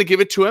you're not going to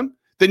give it to him,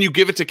 then you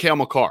give it to Cale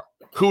Makar,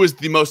 who is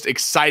the most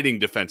exciting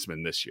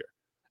defenseman this year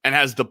and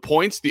has the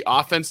points, the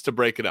offense to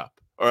break it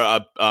up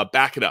or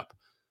back it up.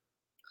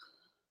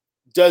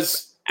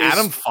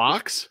 Adam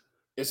Fox?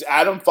 Is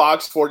Adam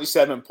Fox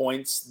 47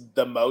 points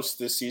the most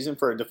this season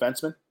for a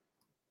defenseman?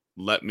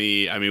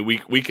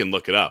 We can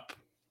look it up,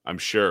 I'm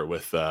sure,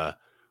 with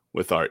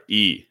our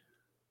E.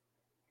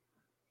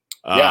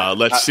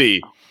 Let's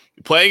see.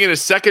 Playing in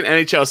his second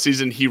NHL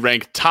season, he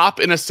ranked top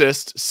in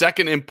assists,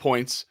 second in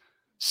points,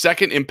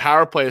 second in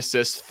power play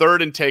assists,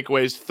 third in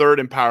takeaways, third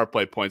in power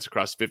play points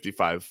across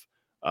 55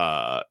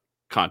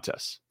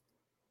 contests.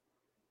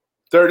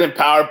 Third in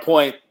power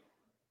play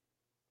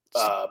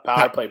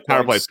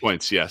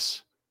points,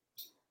 yes.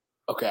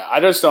 Okay, I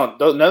just don't.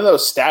 None of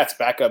those stats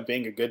back up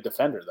being a good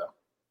defender, though.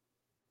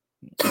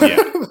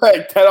 Yeah,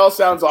 like that all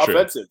sounds True.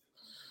 offensive.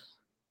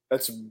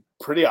 That's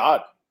pretty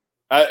odd.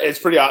 It's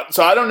pretty odd.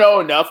 So I don't know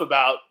enough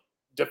about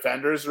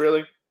defenders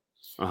really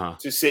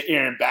to sit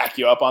here and back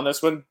you up on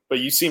this one. But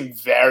you seem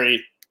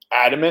very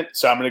adamant,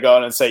 so I'm going to go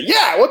in and say,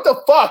 yeah. What the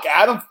fuck,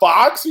 Adam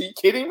Fox? Are you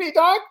kidding me,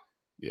 dog?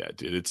 Yeah,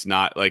 dude. It's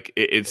not like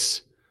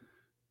it's.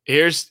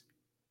 Here's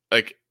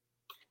like,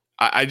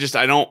 I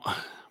don't.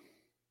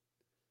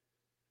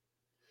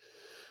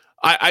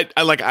 I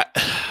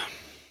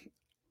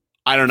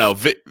don't know.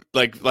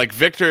 Like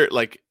Victor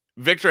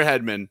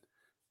Hedman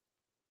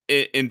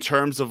in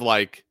terms of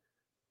like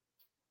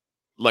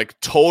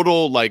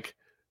total, like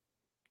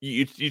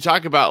you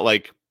talk about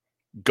like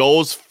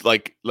goals,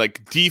 like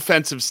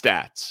defensive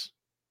stats,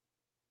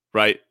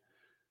 right?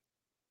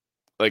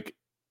 Like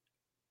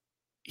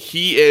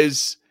he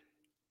is,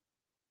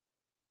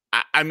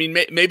 I mean,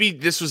 maybe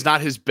this was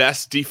not his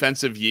best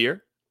defensive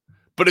year,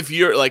 but if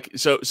you're like,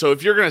 so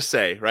if you're going to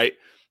say, right,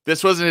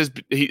 this wasn't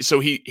his.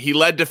 He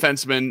led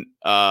defensemen.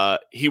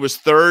 He was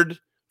third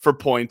for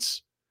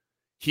points.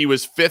 He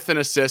was fifth in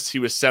assists. He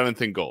was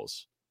seventh in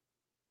goals.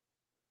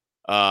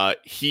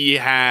 He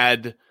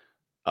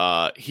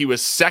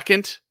was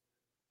second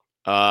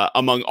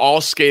among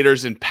all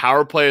skaters in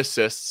power play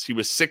assists. He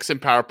was sixth in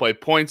power play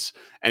points,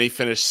 and he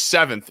finished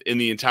seventh in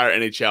the entire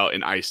NHL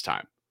in ice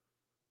time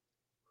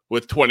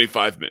with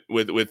 25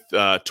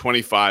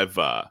 25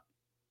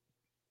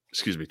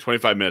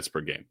 minutes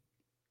per game.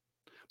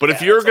 But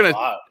if you're going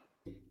to,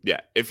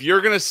 if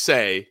you're going to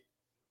say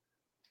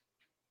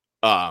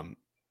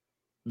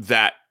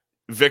that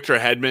Victor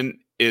Hedman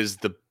is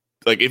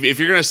if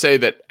you're going to say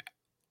that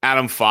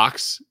Adam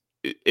Fox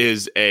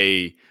is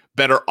a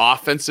better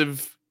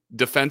offensive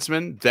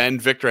defenseman than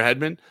Victor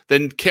Hedman,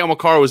 then Cale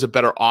Makar was a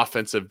better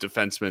offensive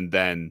defenseman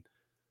than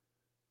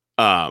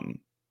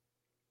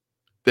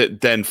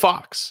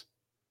Fox.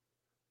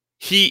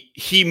 He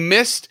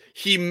missed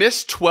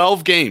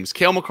 12 games.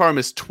 Cale Makar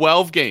missed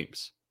 12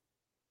 games.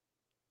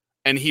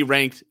 And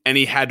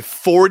he had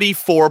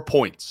 44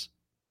 points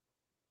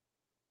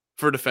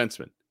for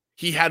defensemen.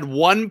 He had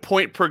 1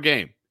 point per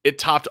game. It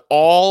topped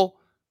all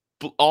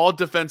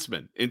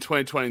defensemen in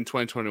 2020 and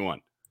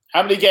 2021.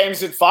 How many games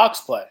did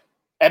Fox play?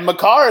 And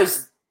Makar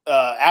is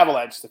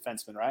Avalanche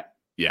defenseman, right?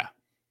 Yeah.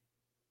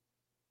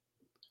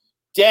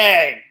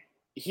 Dang.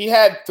 He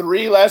had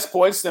 3 less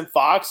points than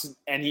Fox,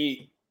 and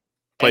he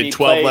played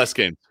 12 less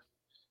games.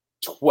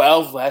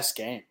 12 less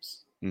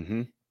games.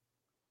 Mm-hmm.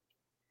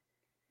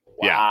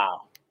 Wow. Yeah.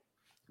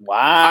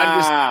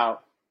 Wow.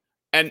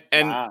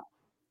 Wow.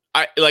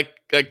 I like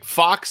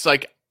Fox,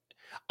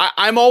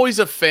 I'm always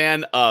a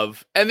fan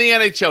of, and the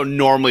NHL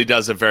normally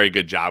does a very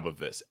good job of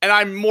this. And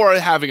I'm more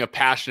having a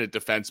passionate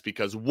defense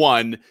because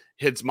 1,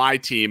 it's my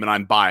team and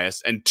I'm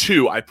biased, and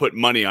 2, I put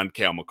money on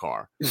Cale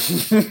Makar.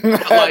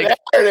 There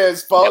it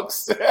is,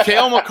 folks.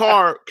 Cale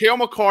Makar,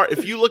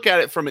 if you look at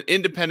it from an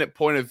independent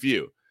point of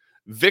view,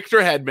 Victor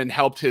Hedman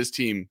helped his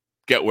team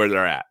get where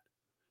they're at.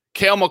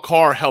 Cale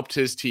Makar helped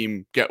his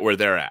team get where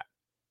they're at.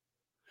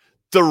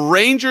 The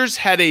Rangers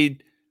had a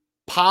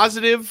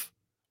positive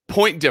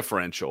point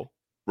differential,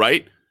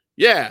 right?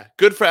 Yeah,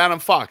 good for Adam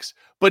Fox.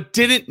 but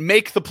didn't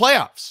make the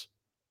playoffs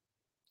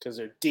because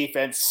their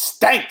defense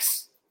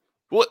stinks.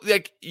 Well,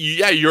 like,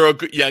 you're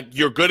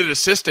good at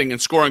assisting and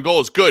scoring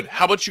goals. Good.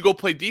 How about you go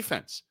play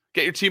defense?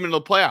 Get your team into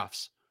the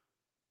playoffs.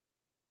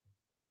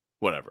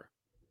 Whatever.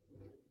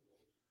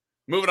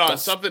 Moving on.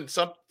 Something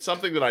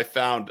that I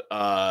found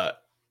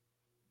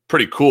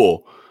pretty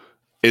cool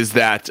is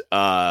that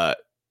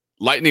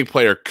Lightning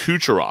player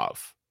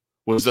Kucherov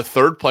was the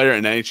third player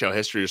in NHL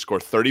history to score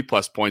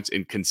 30-plus points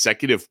in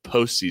consecutive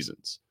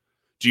postseasons.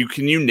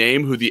 Can you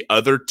name who the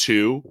other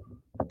two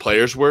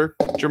players were,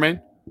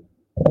 Jermaine?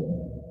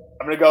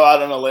 I'm going to go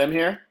out on a limb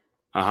here.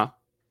 Uh-huh.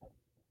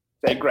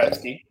 Say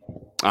Gretzky.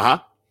 Uh-huh.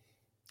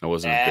 That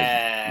wasn't a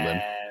big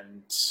limb.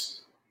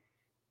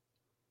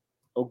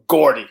 And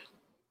Gordy.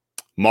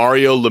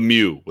 Mario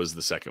Lemieux was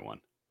the second one.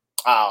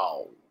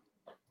 Oh.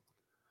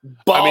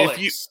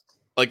 Bollocks.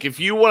 I mean, if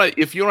you want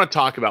to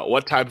talk about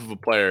what type of a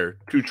player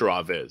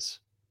Kucherov is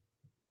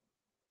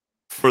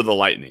for the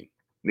Lightning,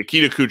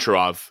 Nikita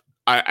Kucherov,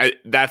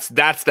 that's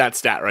that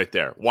stat right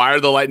there. Why are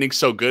the Lightning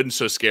so good and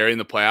so scary in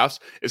the playoffs?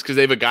 It's because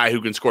they have a guy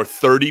who can score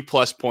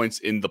 30-plus points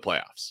in the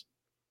playoffs.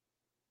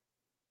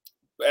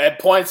 At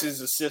points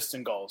is assists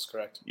and goals,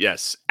 correct?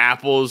 Yes.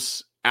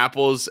 Apples,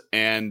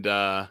 and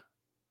what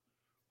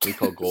do you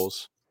call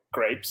goals?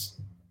 Grapes.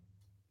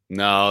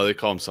 No, they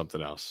call them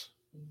something else.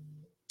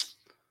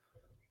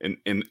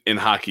 In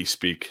hockey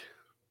speak.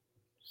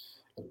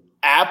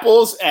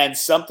 Apples and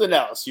something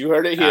else. You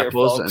heard it here,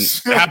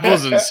 folks.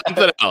 Apples and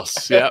something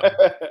else. Yep.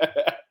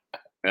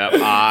 Yep.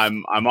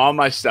 I'm on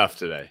my stuff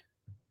today.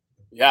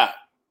 Yeah.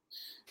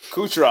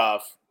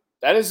 Kucherov.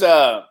 That is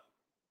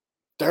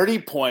 30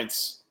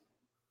 points.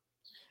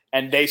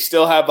 And they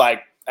still have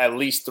like at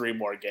least 3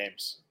 more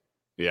games.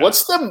 Yeah.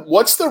 What's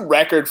the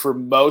record for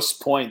most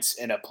points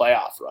in a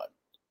playoff run?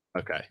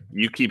 Okay.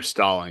 You keep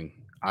stalling.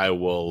 I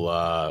will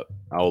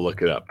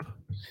look it up.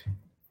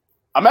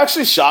 I'm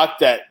actually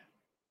shocked that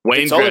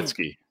Wayne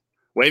Gretzky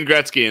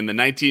in the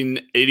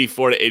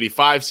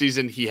 1984-85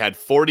 season, he had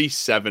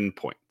 47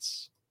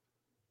 points.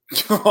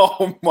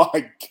 Oh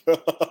my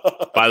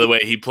God. By the way,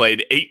 he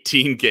played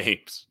 18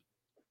 games.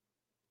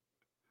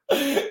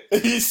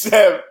 He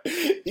said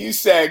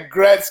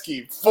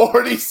Gretzky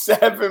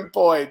 47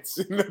 points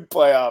in the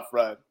playoff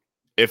run.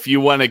 If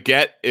you want a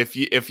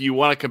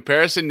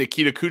comparison,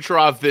 Nikita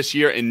Kucherov this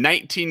year in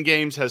 19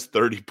 games has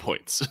 30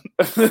 points.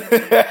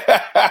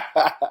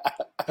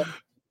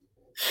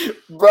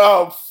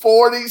 Bro,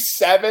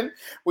 47.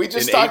 We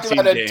just talked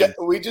about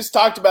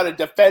a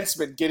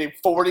defenseman getting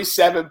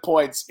 47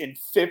 points in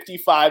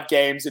 55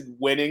 games and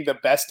winning the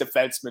best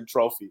defenseman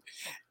trophy.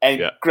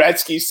 And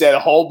Gretzky said,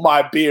 "Hold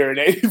my beer" in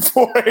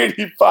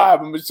 84-85. I'm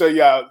going to show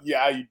you how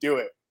you do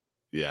it.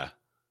 Yeah.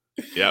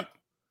 Yep.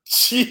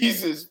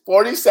 Jesus,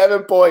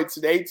 47 points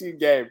in 18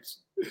 games.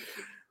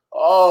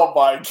 Oh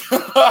my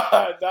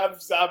God.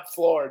 I'm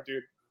floored,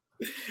 dude.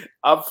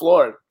 I'm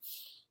floored.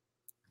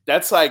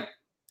 That's like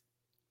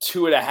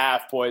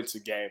 2.5 points a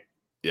game.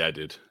 Yeah,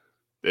 dude.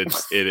 It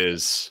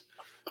is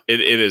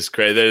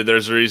crazy.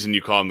 There's a reason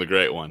you call him the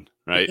great one,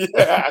 right?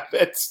 Yeah,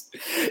 it's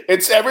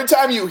every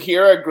time you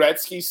hear a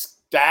Gretzky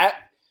stat,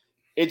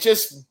 it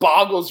just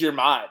boggles your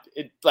mind.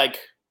 It like,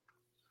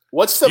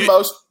 what's the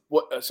most?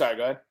 Sorry,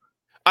 go ahead.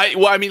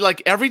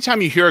 Like every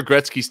time you hear a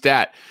Gretzky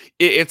stat,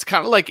 it's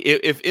kind of like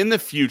if in the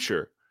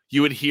future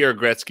you would hear a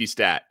Gretzky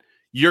stat,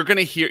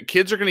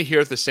 kids are gonna hear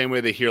it the same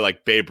way they hear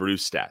like Babe Ruth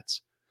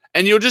stats.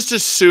 And you'll just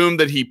assume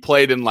that he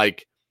played in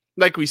like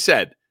we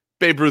said,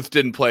 Babe Ruth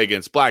didn't play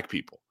against black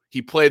people.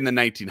 He played in the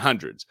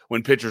 1900s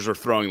when pitchers were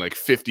throwing like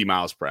 50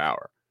 miles per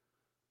hour.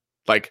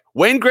 Like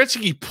Wayne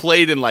Gretzky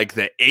played in like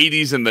the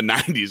 80s and the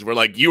 90s where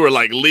like you were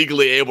like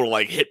legally able to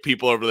like hit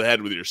people over the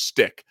head with your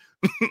stick.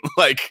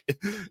 Like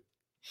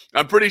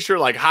I'm pretty sure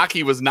like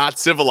hockey was not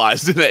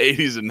civilized in the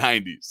 80s and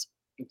 90s.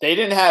 They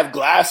didn't have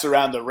glass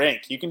around the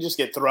rink. You can just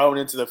get thrown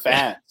into the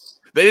fans.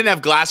 They didn't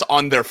have glass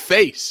on their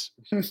face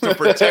to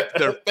protect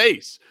their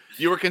face.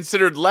 You were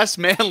considered less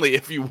manly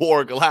if you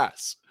wore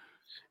glass.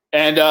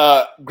 And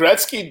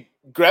Gretzky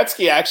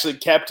actually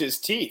kept his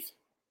teeth.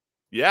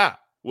 Yeah,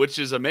 which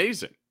is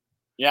amazing.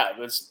 Yeah,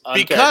 that's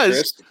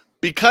uncharacteristic.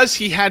 Because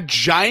he had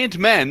giant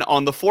men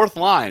on the fourth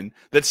line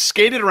that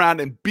skated around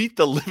and beat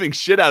the living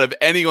shit out of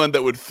anyone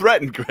that would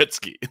threaten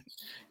Gretzky.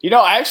 You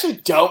know, I actually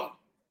don't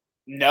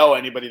know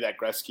anybody that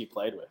Gretzky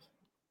played with.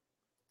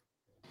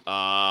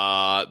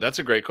 That's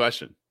a great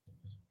question.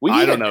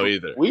 I don't know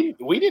either. We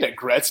need a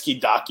Gretzky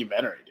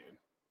documentary, dude.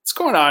 What's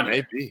going on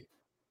here? Maybe.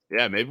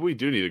 Yeah, maybe we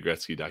do need a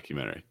Gretzky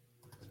documentary.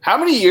 How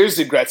many years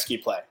did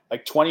Gretzky play?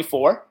 Like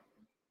 24?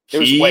 It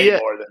was way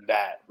more than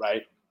that,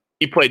 right?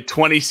 He played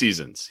 20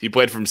 seasons. He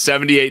played from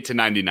 78 to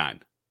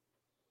 99.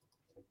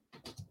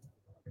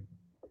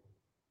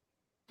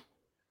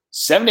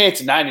 78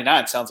 to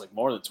 99 sounds like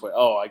more than 20.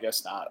 Oh, I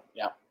guess not.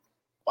 Yeah.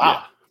 Wow.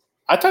 Yeah.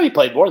 I thought he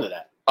played more than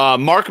that.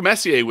 Mark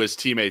Messier was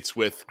teammates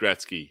with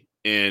Gretzky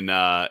in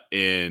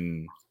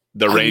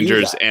the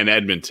Rangers and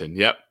Edmonton.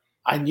 Yep.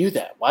 I knew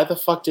that. Why the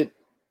fuck did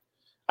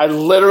I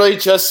literally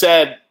just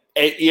said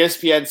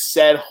ESPN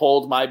said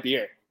hold my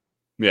beer.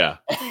 Yeah.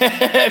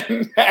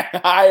 and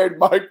hired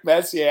Mark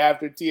Messier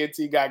after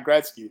TNT got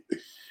Gretzky.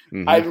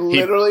 Mhm. I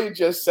literally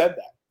just said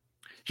that.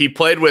 He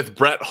played with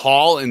Brett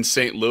Hall in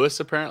St. Louis,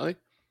 apparently.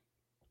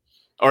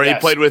 Or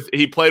Yes.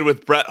 he played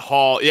with Brett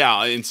Hall,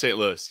 yeah, in St.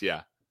 Louis,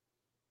 yeah.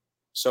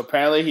 So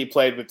apparently he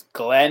played with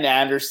Glenn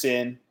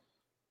Anderson,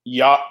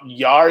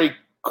 Yari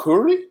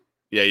Curry.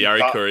 Yeah,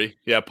 Yari Curry.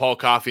 Yeah, Paul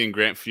Coffey and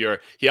Grant Fuhr.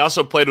 He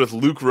also played with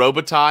Luc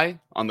Robitaille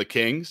on the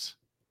Kings.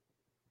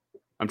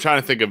 I'm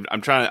trying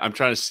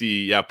to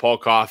see. Yeah, Paul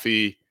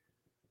Coffey,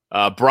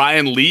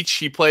 Brian Leach.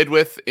 He played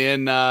with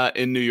in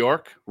New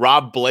York.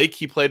 Rob Blake.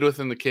 He played with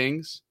in the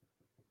Kings.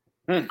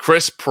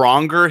 Chris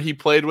Pronger. He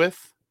played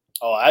with.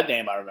 Oh, that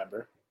name I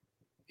remember.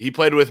 He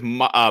played with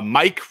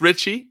Mike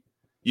Ritchie.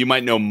 You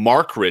might know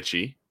Mark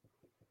Ritchie.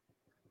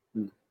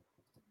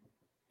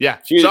 Yeah.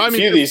 Few of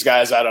these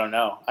guys I don't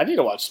know. I need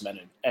to watch some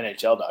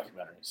NHL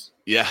documentaries.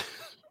 Yeah.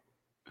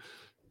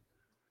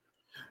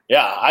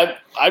 Yeah,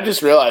 I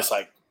just realized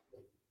like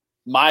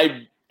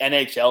my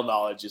NHL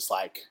knowledge is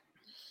like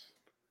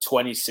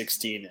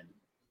 2016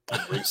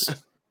 and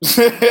recent.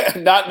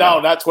 not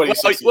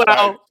 2016.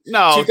 Well,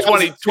 no,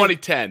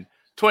 2010.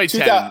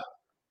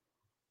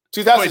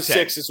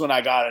 2006 is when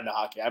I got into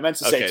hockey. I meant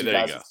to say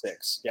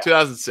 2006. Yeah.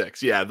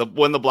 2006. Yeah,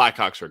 when the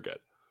Blackhawks were good.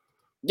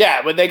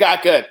 Yeah, when they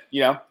got good,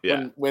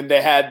 when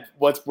they had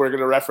what we're going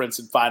to reference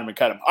and find them and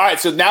cut them. All right,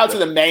 so now to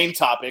the main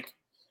topic,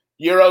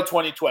 Euro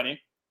 2020,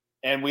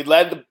 and we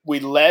led the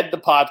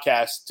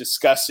podcast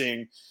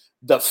discussing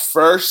the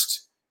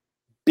first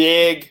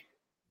big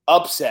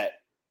upset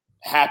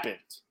happened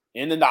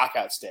in the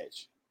knockout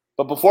stage.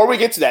 But before we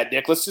get to that,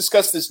 Nick, let's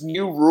discuss this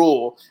new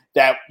rule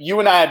that you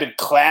and I have been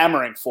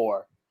clamoring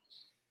for.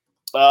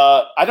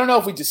 I don't know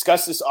if we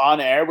discussed this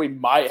on air. We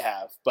might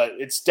have, but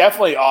it's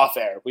definitely off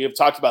air. We have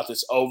talked about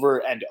this over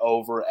and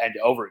over and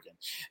over again.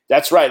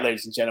 That's right,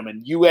 ladies and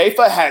gentlemen.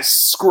 UEFA has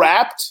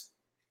scrapped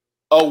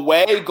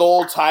away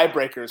goal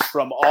tiebreakers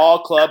from all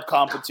club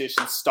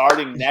competitions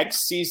starting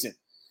next season.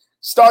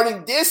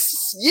 Starting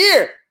this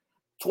year,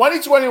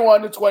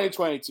 2021 to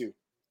 2022.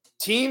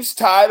 Teams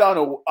tied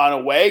on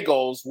away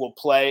goals will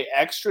play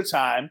extra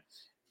time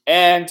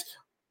and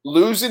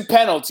lose in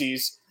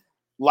penalties.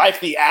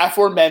 Like the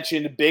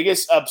aforementioned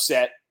biggest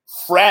upset,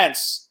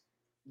 France,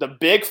 the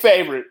big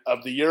favorite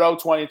of the Euro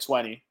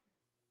 2020,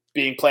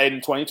 being played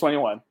in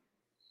 2021,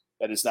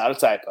 that is not a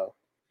typo,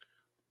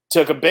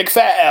 took a big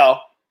fat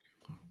L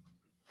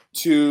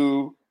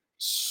to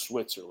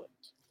Switzerland.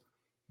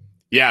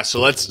 Yeah, so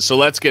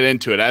let's get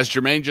into it. As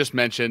Jermaine just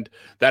mentioned,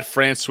 that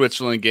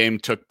France-Switzerland game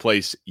took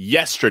place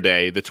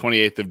yesterday, the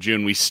 28th of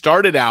June. We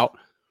started out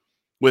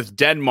with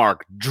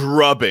Denmark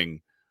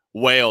drubbing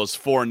Wales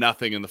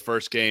 4-0 in the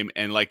first game,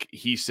 and like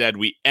he said,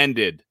 we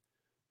ended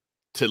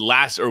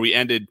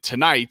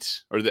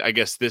tonight, or I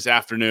guess this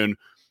afternoon,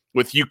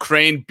 with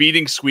Ukraine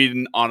beating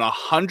Sweden on a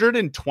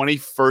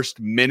 121st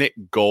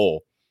minute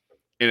goal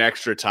in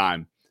extra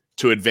time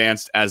to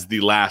advance as the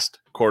last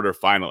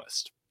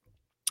quarterfinalist.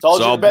 Told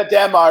you to bet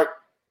Denmark.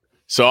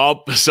 So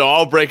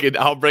I'll break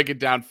it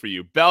down for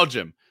you.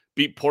 Belgium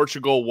beat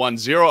Portugal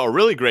 1-0, a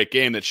really great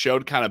game that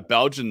showed kind of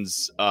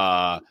Belgium's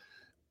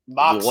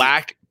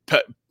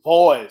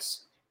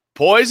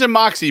poise and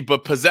moxie,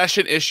 but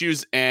possession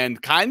issues,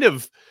 and kind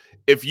of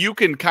if you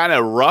can kind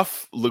of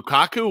rough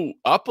Lukaku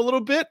up a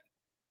little bit,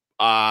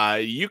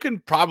 you can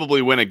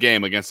probably win a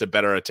game against a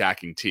better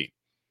attacking team.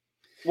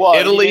 Well,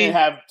 Italy he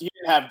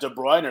didn't have De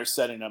Bruyne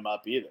setting them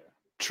up either.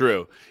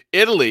 True.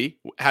 Italy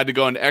had to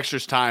go into extra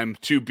time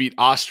to beat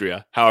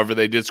Austria. However,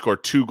 they did score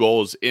 2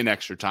 goals in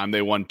extra time.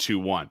 They won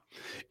 2-1.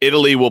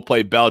 Italy will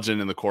play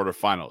Belgium in the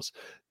quarterfinals.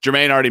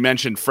 Jermaine already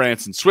mentioned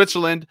France and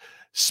Switzerland.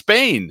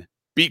 Spain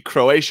beat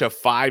Croatia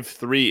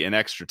 5-3 in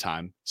extra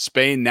time.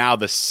 Spain now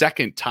the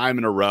second time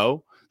in a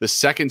row, the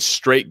second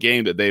straight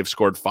game that they've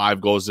scored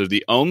 5 goals. They're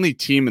the only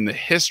team in the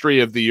history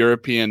of the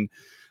European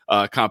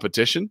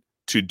competition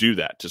to do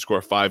that, to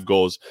score 5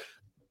 goals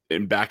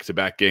in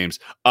back-to-back games.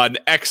 An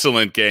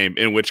excellent game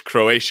in which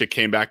Croatia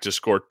came back to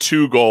score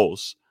 2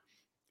 goals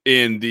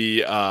in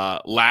the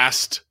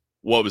last,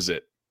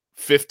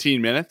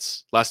 15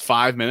 minutes? Last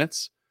 5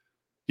 minutes?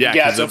 Yeah,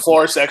 to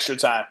force extra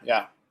time,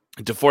 yeah.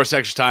 To force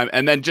extra time,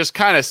 and then just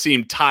kind of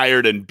seemed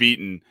tired and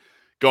beaten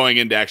going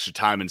into extra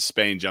time, and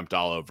Spain jumped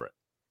all over it.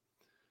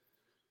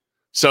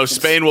 So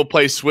Spain will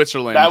play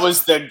Switzerland. That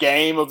was the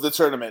game of the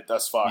tournament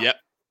thus far. Yep.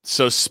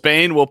 So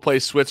Spain will play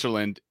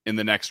Switzerland in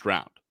the next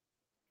round.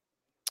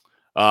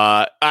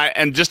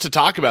 And just to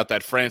talk about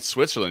that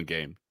France-Switzerland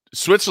game,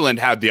 Switzerland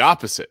had the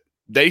opposite.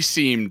 They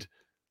seemed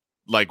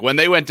like when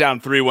they went down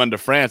 3-1 to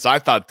France, I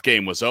thought the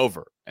game was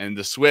over, and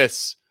the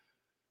Swiss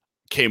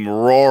came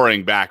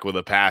roaring back with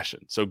a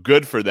passion. So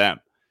good for them.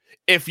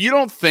 If you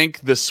don't think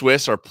the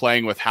Swiss are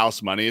playing with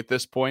house money at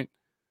this point,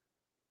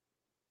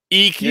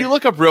 can you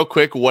look up real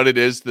quick what it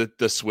is that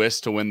the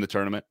Swiss to win the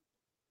tournament?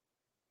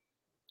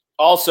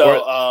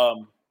 Also,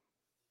 all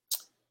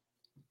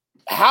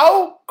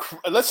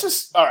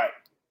right.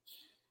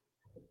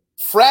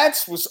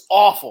 France was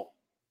awful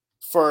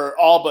for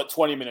all but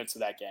 20 minutes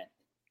of that game.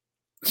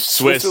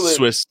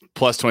 Swiss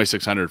plus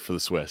 2,600 for the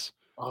Swiss.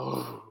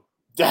 Oh,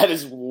 that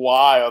is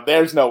wild.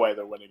 There's no way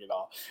they're winning it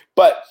all.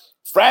 But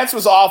France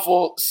was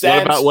awful.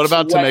 What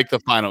about to make the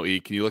final, E?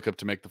 Can you look up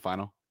to make the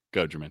final?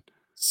 Go, Jermaine.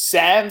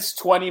 Sans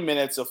 20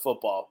 minutes of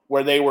football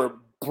where they were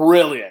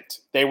brilliant.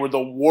 They were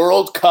the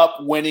World Cup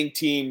winning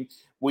team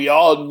we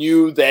all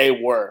knew they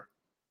were.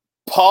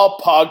 Paul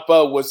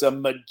Pogba was a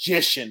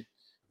magician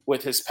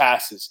with his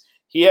passes.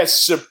 He has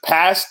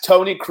surpassed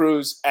Toni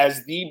Kroos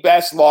as the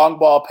best long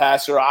ball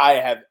passer I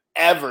have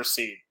ever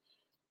seen.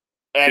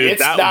 And Dude,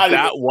 it's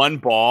that one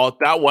ball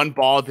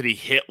that he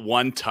hit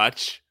one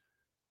touch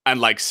and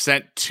like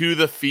sent to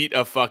the feet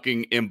of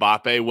fucking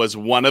Mbappe was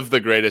one of the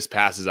greatest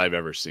passes I've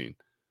ever seen.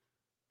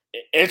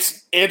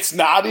 It's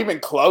not even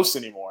close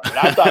anymore. And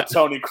I thought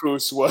Toni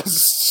Kroos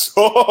was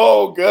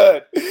so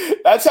good.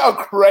 That's how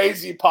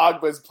crazy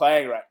Pogba is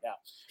playing right now.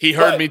 He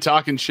heard me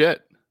talking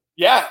shit.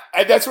 Yeah,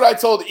 and that's what I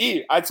told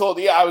E. I told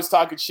E I was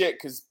talking shit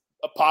because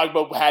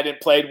Pogba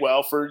hadn't played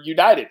well for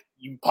United.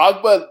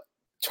 Pogba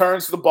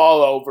turns the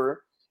ball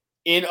over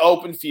in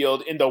open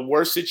field in the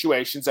worst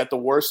situations at the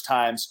worst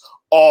times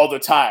all the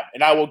time.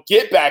 And I will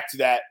get back to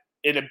that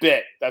in a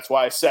bit. That's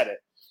why I said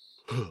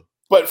it.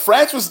 But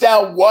France was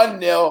down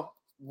 1-0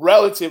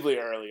 relatively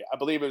early. I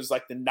believe it was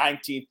like the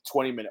 19th,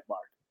 20-minute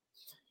mark.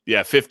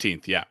 Yeah,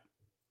 15th, yeah.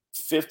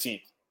 15th.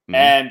 Mm-hmm.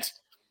 And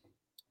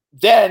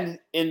then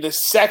in the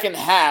second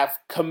half,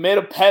 commit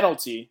a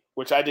penalty,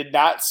 which I did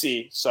not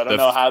see. So I don't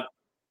know how.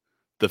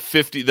 The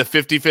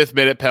 55th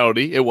minute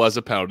penalty. It was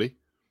a penalty.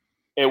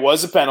 It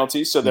was a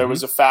penalty. So there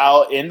was a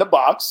foul in the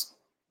box.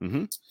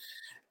 Mm-hmm.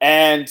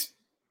 And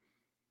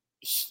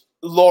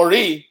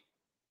Lloris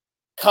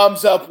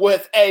comes up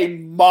with a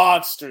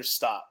monster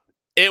stop.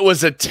 It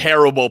was a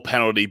terrible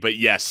penalty, but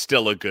yes,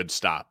 still a good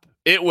stop.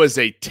 It was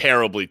a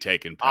terribly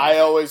taken penalty. I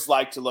always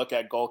like to look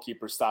at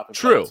goalkeeper stopping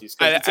penalties.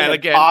 It's an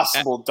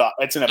impossible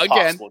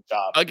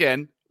job.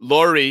 Again,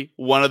 Lloris,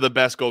 one of the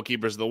best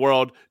goalkeepers in the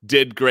world,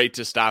 did great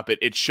to stop it.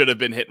 It should have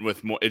been hit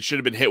with more. It should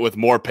have been hit with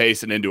more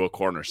pace and into a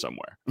corner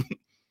somewhere.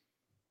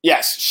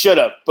 Yes, should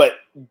have, but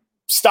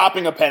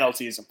stopping a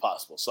penalty is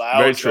impossible. So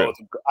I always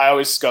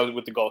go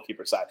with the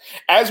goalkeeper side.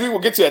 As we will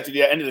get to at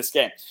the end of this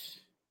game.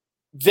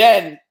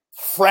 Then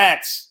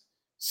France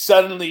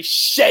suddenly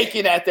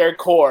shaken at their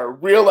core,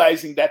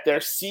 realizing that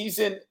their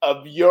season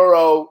of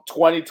Euro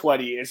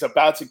 2020 is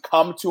about to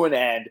come to an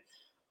end.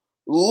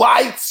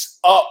 Lights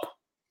up,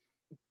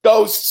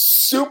 goes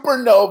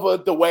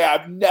supernova the way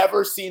I've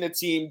never seen a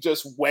team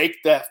just wake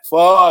the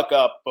fuck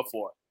up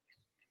before,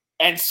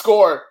 and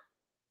score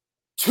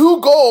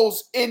 2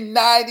 goals in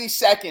 90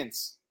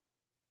 seconds.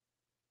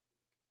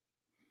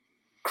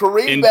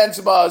 Karim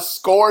Benzema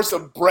scores a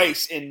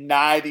brace in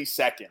 90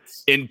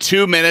 seconds. In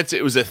 2 minutes,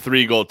 it was a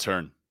 3-goal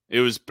turn. It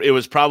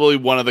was probably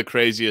one of the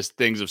craziest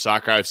things of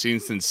soccer I've seen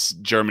since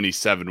Germany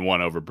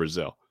 7-1 over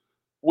Brazil.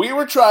 We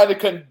were trying to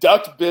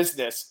conduct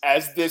business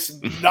as this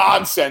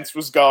nonsense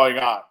was going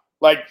on.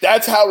 Like,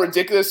 that's how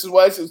ridiculous it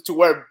was, to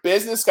where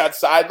business got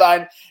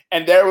sidelined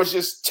and there was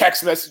just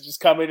text messages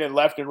coming in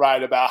left and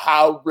right about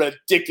how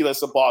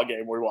ridiculous a ball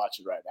game we're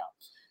watching right now.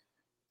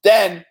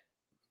 Then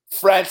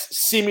France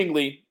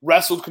seemingly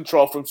wrestled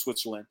control from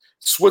Switzerland.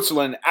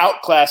 Switzerland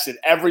outclassed at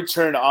every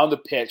turn on the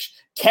pitch,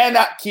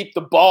 cannot keep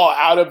the ball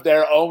out of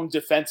their own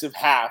defensive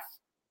half.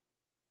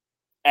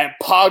 And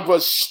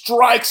Pogba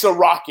strikes a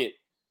rocket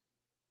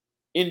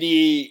in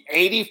the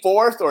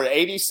 84th or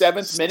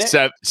 87th minute?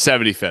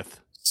 75th.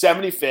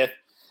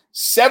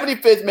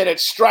 75th minute,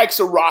 strikes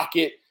a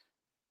rocket,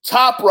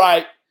 top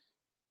right,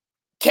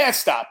 can't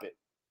stop it.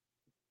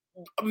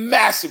 A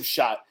massive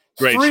shot.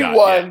 Great 3-1, shot,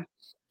 yeah.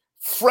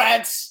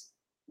 France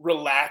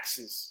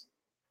relaxes.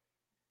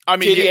 I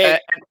mean,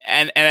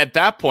 and at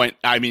that point,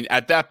 I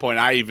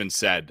even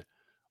said,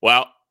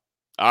 well,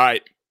 all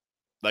right.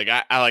 Like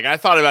I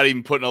thought about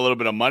even putting a little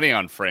bit of money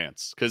on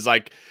France, because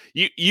like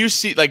you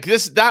see, like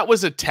that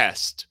was a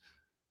test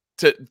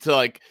to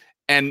like,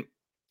 and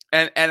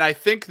I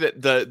think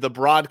that the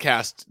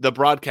broadcast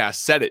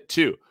said it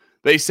too.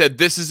 They said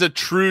this is a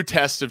true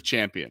test of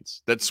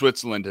champions that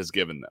Switzerland has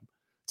given them.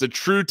 It's a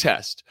true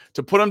test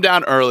to put them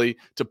down early,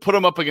 to put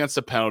them up against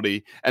a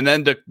penalty, and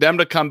then them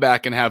to come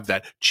back and have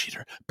that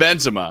cheater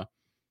Benzema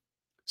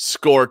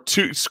score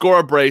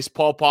a brace.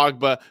 Paul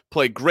Pogba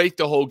play great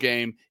the whole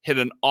game, hit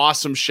an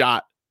awesome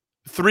shot.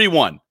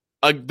 3-1.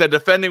 The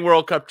defending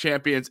World Cup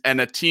champions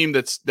and a team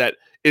that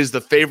is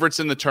the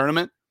favorites in the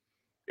tournament.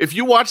 If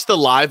you watch the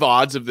live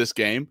odds of this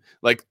game,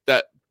 like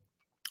that,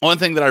 one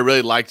thing that I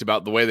really liked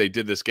about the way they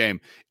did this game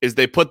is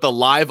they put the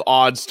live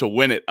odds to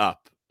win it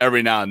up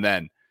every now and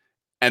then.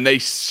 And they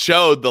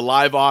showed the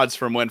live odds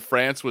from when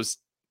France was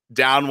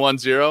down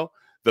 1-0,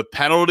 the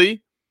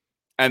penalty,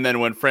 and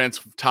then when France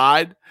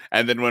tied,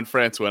 and then when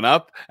France went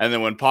up, and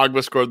then when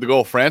Pogba scored the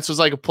goal. France was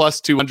like a plus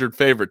 200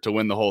 favorite to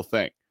win the whole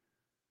thing.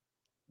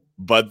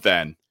 But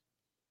then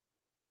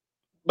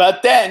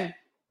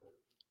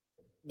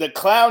the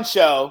clown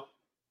show,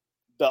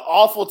 the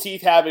awful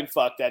teeth-having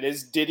fuck that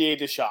is Didier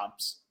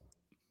Deschamps,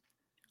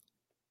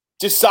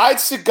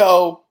 decides to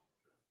go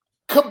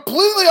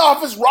completely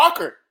off his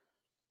rocker.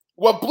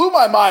 what blew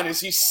my mind is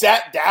he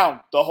sat down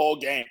the whole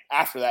game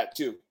after that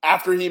too.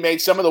 After he made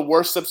some of the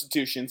worst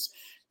substitutions,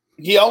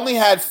 he only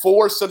had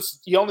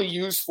he only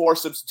used 4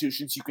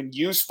 substitutions. You can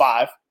use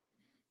 5.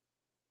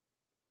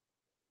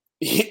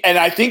 And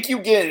I think you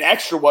get an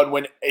extra one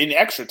when in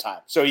extra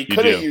time. So he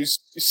could have used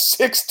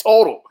 6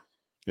 total.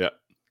 Yeah.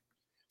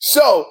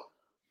 So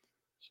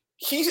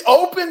he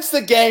opens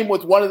the game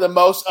with one of the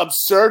most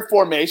absurd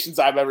formations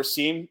I've ever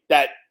seen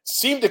that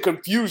seemed to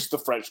confuse the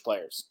French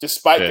players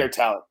despite their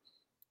talent.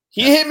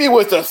 He hit me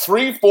with a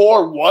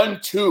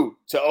 3-4-1-2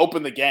 to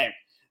open the game.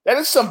 That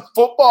is some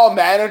football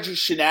manager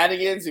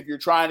shenanigans if you're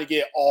trying to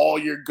get all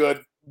your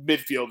good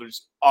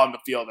midfielders on the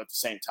field at the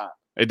same time.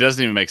 It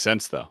doesn't even make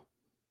sense, though.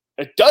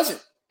 It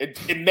doesn't.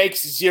 It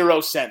makes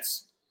 0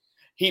 sense.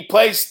 He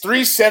plays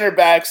 3 center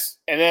backs,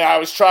 and then I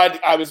was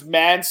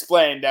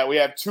mansplained that we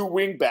have 2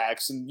 wing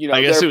backs, and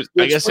I guess it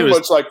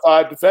was like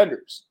 5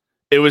 defenders.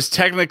 It was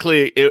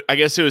technically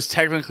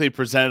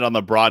presented on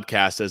the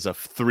broadcast as a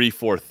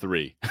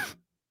 3-4-3.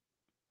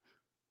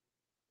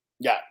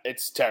 Yeah,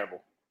 it's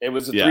terrible. It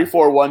was a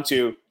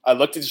 3-4-1-2. I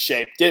looked at the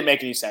shape, didn't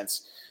make any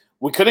sense.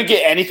 We couldn't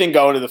get anything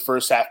going in the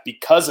first half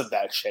because of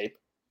that shape.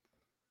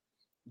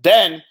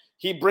 Then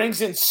he brings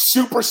in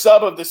super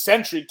sub of the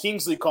century,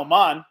 Kingsley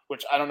Coman,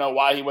 which I don't know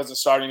why he wasn't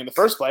starting in the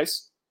first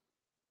place.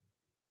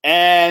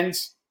 And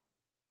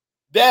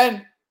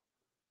then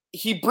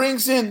he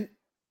brings in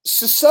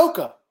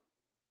Sissoko.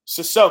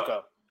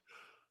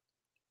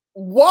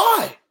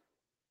 Why?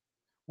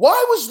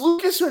 Why was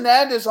Lucas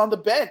Hernandez on the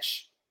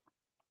bench?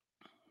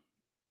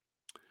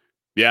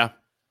 Yeah.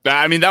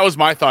 I mean, that was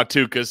my thought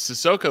too, because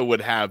Sissoko would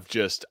have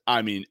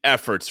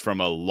efforts from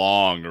a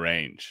long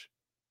range.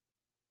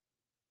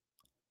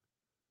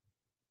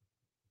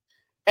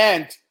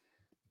 And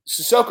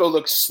Sissoko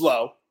looked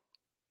slow.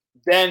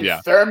 Then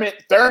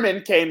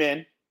Thurman came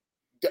in,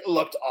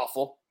 looked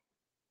awful.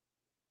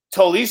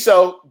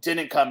 Tolisso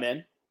didn't come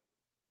in.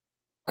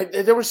 Like,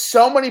 there were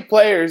so many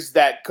players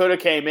that could have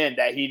came in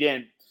that he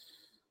didn't.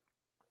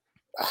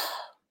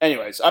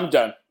 Anyways, I'm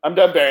done. I'm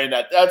done burying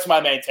that. That's my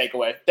main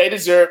takeaway. They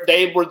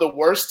were the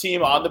worst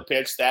team on the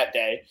pitch that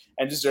day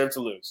and deserved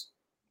to lose.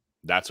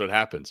 That's what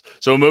happens.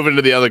 So moving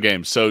to the other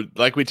games. So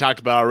like we talked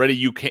about already,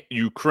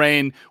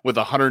 Ukraine with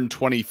a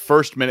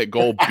 121st minute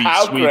goal beat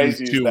Sweden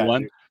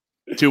 2-1.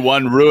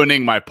 2-1,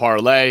 ruining my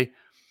parlay.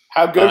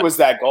 How good was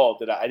that goal?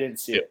 I didn't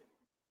see it.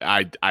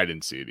 I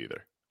didn't see it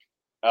either.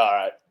 All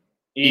right.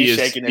 He's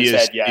shaking his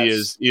head,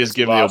 yes. He is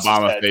giving the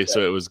Obama face,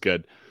 so it was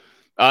good.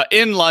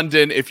 In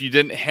London, if you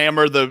didn't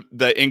hammer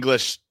the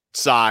English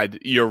side,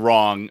 you're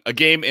wrong. A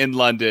game in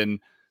London.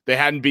 They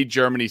hadn't beat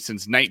Germany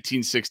since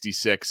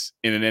 1966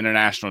 in an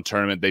international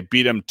tournament. They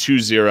beat them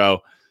 2-0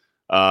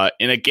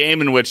 in a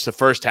game in which the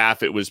first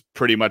half, it was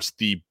pretty much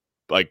the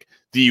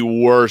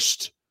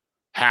worst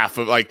half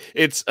of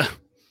it's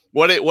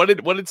what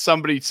did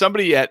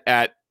somebody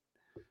at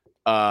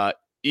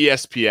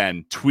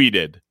ESPN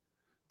tweeted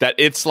that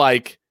it's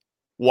like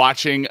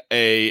watching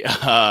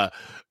a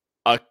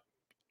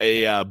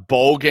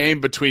bowl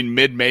game between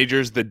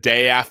mid-majors the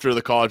day after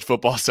the college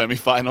football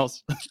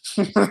semifinals.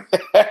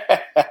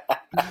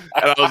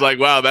 And I was like,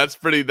 wow, that's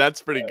pretty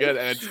good.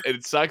 And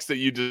it sucks that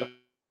you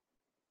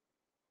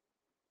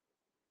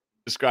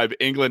describe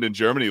England and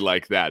Germany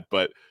like that,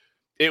 but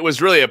it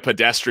was really a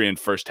pedestrian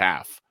first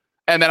half.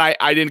 And then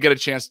I didn't get a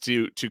chance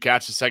to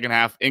catch the second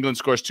half. England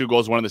scores 2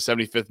 goals, one in the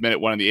 75th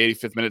minute, one in the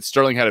 85th minute.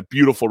 Sterling had a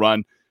beautiful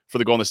run for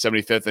the goal in the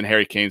 75th, and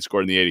Harry Kane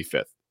scored in the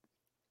 85th.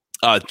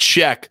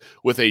 Czech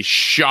with a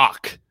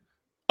shock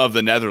of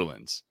the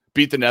Netherlands.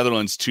 Beat the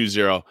Netherlands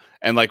 2-0.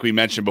 And like we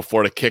mentioned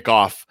before, to kick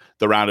off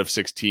the round of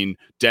 16,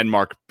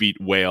 Denmark beat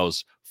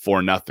Wales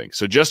 4-0.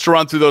 So just to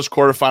run through those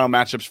quarterfinal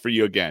matchups for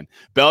you again.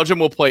 Belgium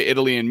will play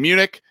Italy in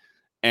Munich,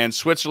 and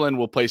Switzerland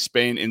will play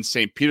Spain in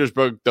St.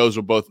 Petersburg. Those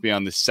will both be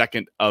on the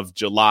 2nd of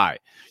July.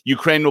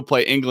 Ukraine will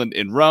play England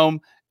in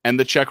Rome, and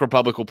the Czech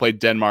Republic will play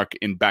Denmark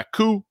in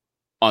Baku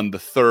on the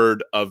 3rd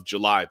of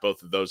July,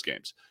 both of those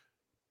games.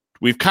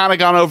 We've kind of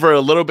gone over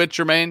a little bit,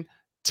 Jermaine.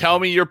 Tell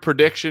me your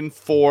prediction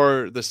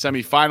for the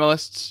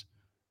semifinalists,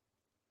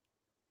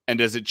 and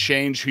does it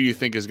change who you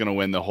think is going to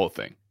win the whole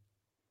thing?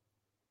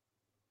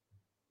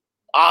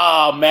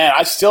 Oh man,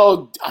 I'm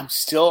still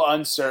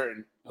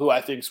uncertain who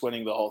I think is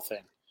winning the whole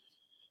thing.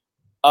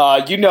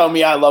 You know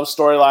me, I love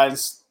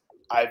storylines.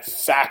 I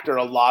factor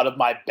a lot of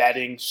my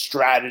betting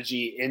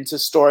strategy into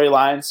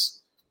storylines.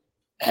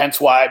 Hence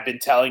why I've been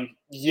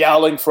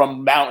yelling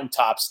from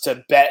mountaintops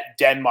to bet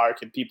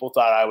Denmark, and people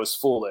thought I was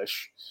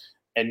foolish.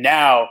 And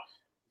now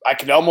I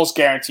can almost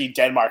guarantee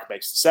Denmark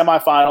makes the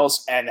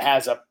semifinals and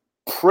has a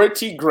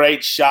pretty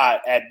great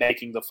shot at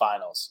making the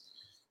finals.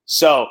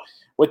 So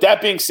with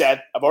that being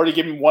said, I've already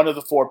given one of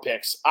the 4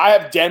 picks. I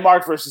have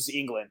Denmark versus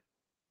England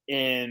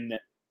in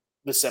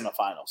the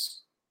semifinals.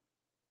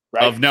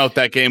 Right? Of note,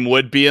 that game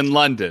would be in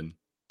London.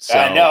 So.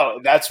 I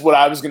know. That's what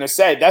I was going to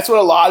say. That's what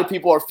a lot of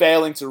people are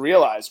failing to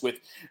realize with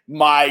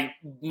my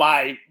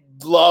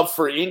love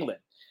for England.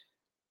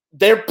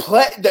 The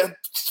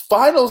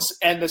finals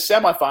and the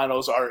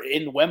semifinals are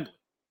in Wembley.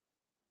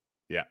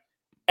 Yeah.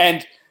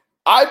 And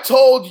I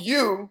told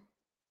you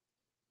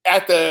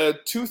at the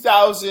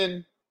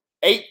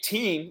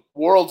 2018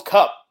 World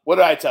Cup. What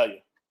did I tell you?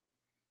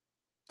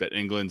 That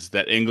England's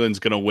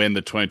going to win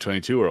the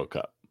 2022 World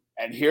Cup.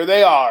 And here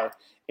they are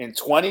in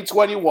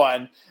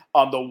 2021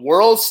 on the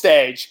world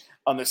stage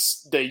on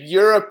the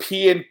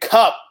European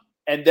Cup,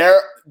 and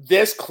they're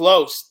this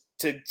close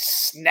to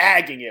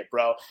snagging it,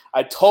 bro.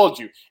 I told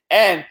you.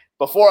 And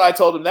before I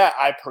told him that,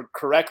 I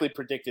correctly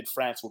predicted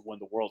France would win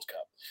the World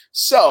Cup.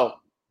 So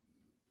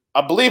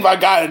I believe I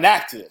got a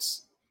knack to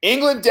this.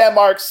 England,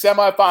 Denmark,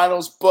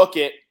 semifinals, book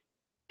it.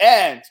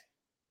 And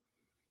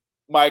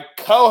my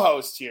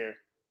co-host here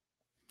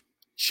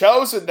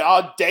chose an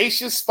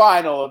audacious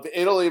final of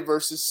Italy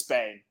versus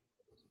Spain.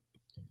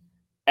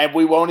 And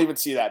we won't even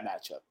see that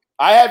matchup.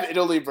 I have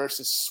Italy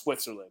versus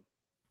Switzerland.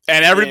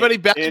 And everybody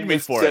bagged me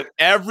for it.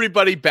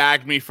 Everybody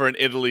bagged me for an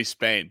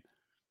Italy-Spain.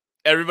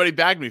 Everybody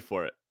bagged me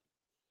for it.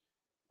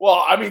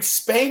 Well, I mean,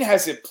 Spain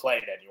hasn't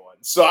played anyone,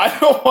 so I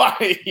don't want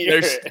to hear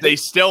it. They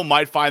still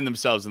might find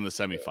themselves in the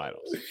semifinals.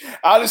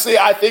 Honestly,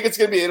 I think it's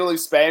going to be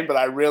Italy-Spain, but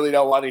I really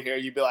don't want to hear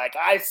you be like,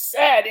 I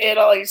said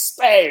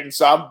Italy-Spain,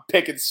 so I'm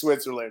picking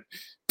Switzerland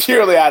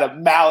purely out of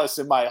malice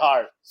in my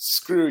heart.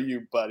 Screw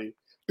you, buddy.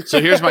 So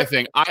here's my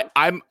thing.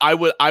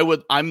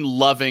 I'm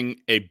loving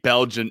a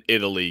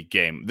Belgian-Italy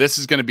game. This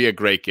is going to be a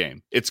great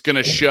game. It's going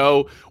to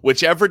show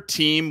whichever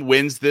team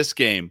wins this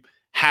game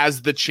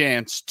has the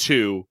chance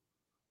to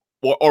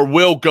or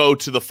will go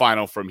to the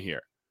final from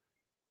here.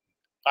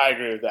 I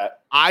agree with that.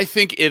 I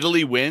think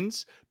Italy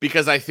wins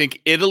because I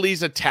think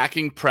Italy's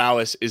attacking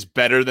prowess is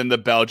better than the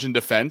Belgian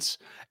defense.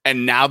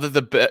 And now that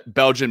the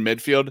Belgian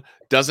midfield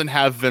doesn't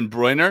have De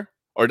Bruyne,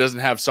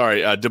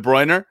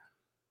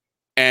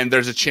 and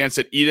there's a chance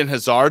that Eden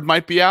Hazard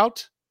might be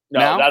out. No,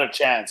 now? Not a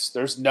chance.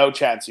 There's no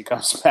chance he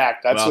comes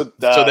back. That's so what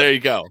there you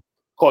go.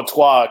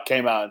 Courtois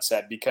came out and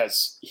said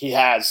because he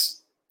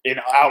has an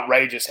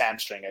outrageous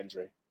hamstring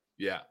injury.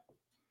 Yeah.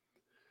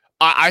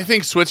 I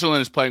think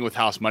Switzerland is playing with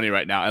house money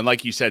right now. And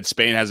like you said,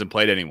 Spain hasn't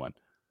played anyone.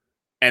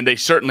 And they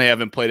certainly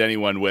haven't played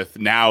anyone with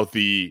now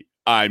the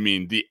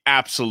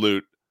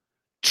absolute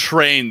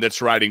train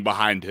that's riding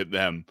behind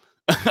them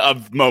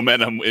of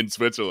momentum in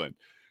Switzerland.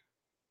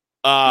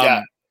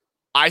 I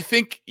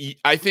think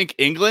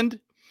England,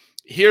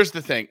 here's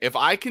the thing. If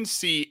I can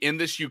see in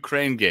this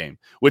Ukraine game,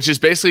 which is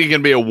basically going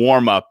to be a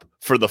warm-up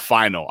for the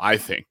final, I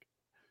think,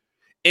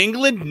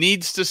 England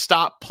needs to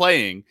stop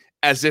playing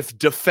as if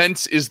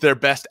defense is their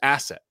best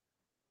asset.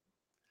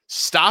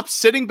 Stop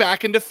sitting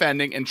back and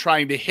defending and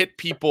trying to hit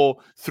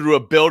people through a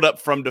build-up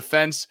from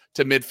defense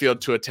to midfield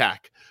to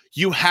attack.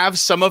 You have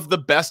some of the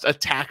best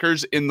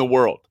attackers in the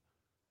world.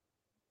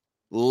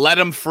 Let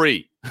them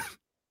free.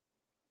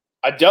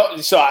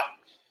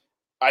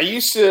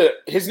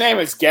 His name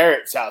is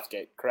Gareth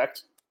Southgate,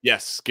 correct?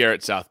 Yes,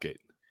 Gareth Southgate.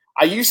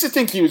 I used to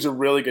think he was a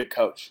really good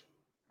coach.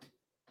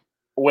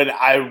 When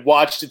I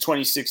watched the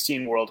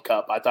 2016 World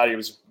Cup, I thought he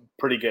was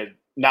pretty good.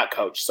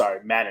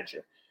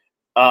 Manager.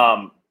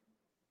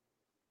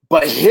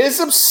 But his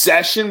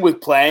obsession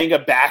with playing a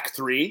back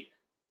three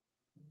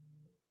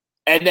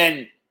and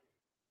then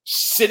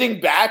sitting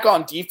back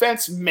on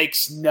defense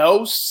makes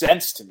no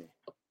sense to me.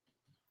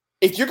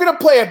 If you're going to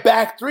play a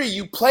back three,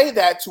 you play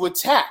that to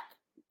attack.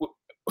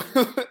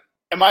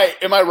 Am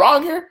I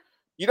wrong here?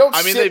 You don't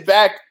sit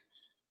back.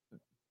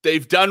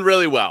 They've done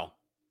really well,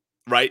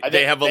 right?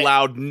 They have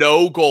allowed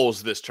no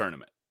goals this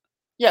tournament.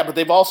 Yeah, but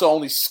they've also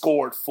only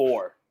scored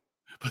 4.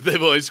 But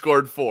they've only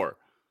scored 4.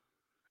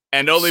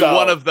 And only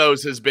one of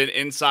those has been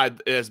in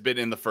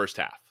the first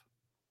half.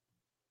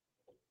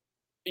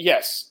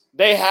 Yes,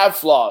 they have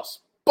flaws,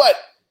 but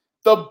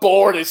the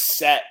board is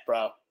set,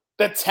 bro.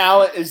 The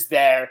talent is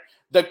there.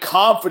 The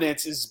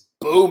confidence is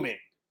booming.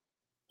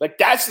 Like,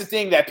 that's the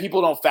thing that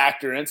people don't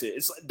factor into.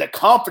 It's the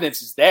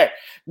confidence is there.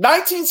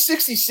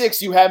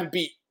 1966, you haven't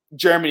beat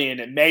Germany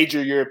in a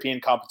major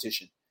European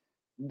competition.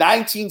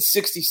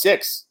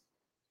 1966.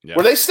 Yeah.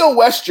 Were they still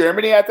West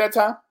Germany at that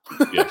time?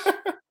 Yes.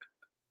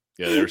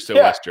 Yeah, they were still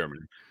West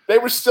Germany. They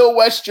were still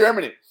West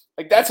Germany.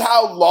 Like, that's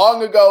how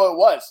long ago it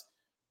was.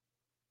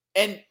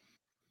 And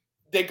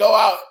they go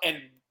out and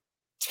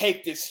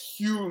take this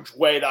huge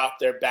weight off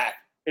their back.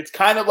 It's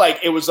kind of like,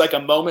 it was like a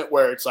moment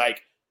where it's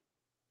like,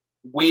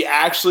 we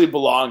actually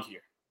belong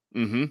here.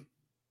 Mm-hmm.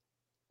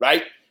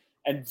 Right?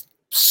 And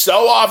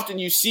so often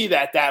you see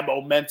that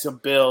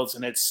momentum builds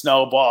and it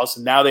snowballs,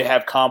 and now they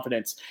have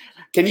confidence.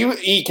 Can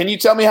you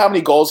tell me how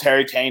many goals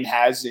Harry Kane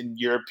has in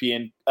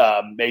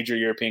major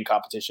European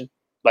competition,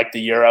 like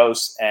the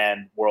Euros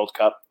and World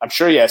Cup? I'm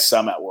sure he has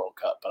some at World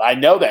Cup, but I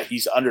know that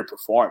he's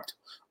underperformed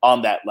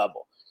on that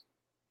level.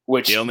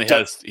 Which he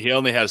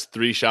only has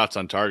 3 shots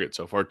on target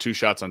so far, 2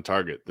 shots on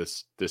target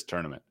this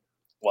tournament.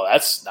 Well,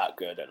 that's not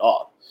good at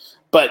all.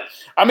 But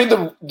I mean,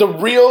 the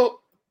real.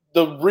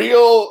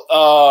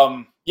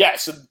 So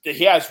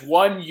he has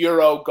 1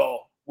 Euro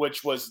goal,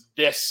 which was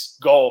this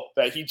goal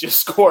that he just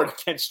scored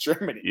against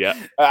Germany. Yeah.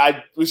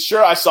 I was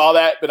sure I saw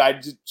that, but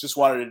I just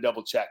wanted to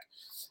double check.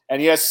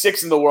 And he has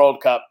 6 in the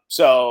World Cup.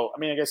 So, I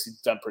mean, I guess he's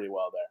done pretty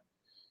well there.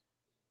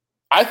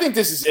 I think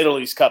this is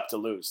Italy's cup to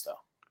lose, though.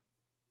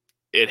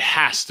 It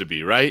has to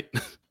be, right?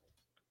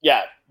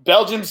 Yeah.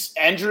 Belgium's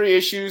injury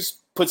issues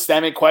puts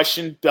them in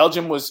question.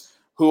 Belgium was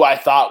who I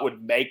thought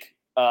would make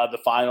the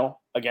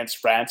final against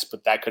France,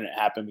 but that couldn't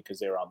happen because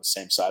they were on the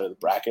same side of the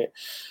bracket.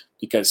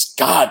 Because,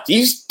 God,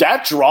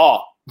 that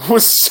draw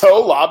was so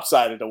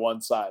lopsided to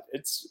one side.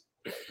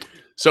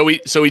 So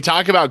we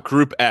talk about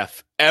Group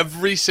F.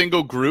 Every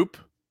single group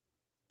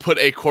put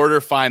a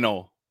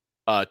quarterfinal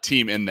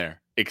team in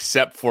there,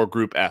 except for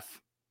Group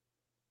F.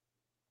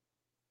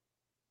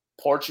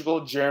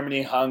 Portugal,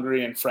 Germany,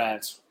 Hungary, and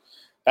France.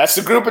 That's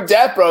the group of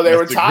death, bro. They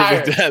were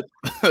tired.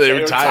 They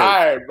were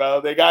tired, bro.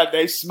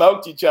 They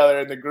smoked each other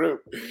in the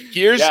group.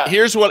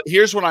 Here's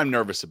what I'm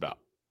nervous about.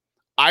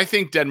 I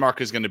think Denmark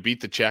is going to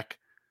beat the Czech.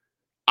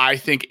 I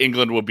think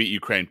England will beat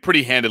Ukraine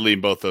pretty handily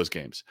in both those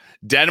games.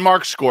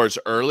 Denmark scores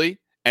early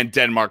and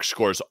Denmark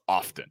scores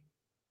often.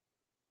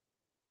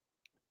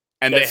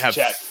 And they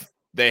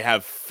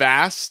have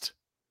fast.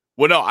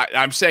 Well, no,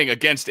 I'm saying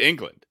against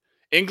England.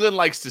 England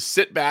likes to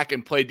sit back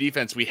and play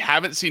defense. We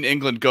haven't seen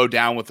England go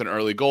down with an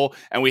early goal,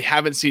 and we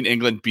haven't seen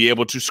England be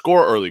able to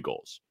score early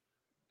goals.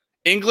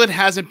 England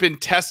hasn't been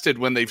tested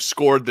when they've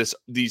scored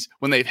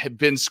when they've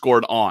been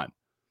scored on.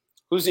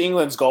 Who's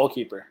England's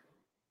goalkeeper?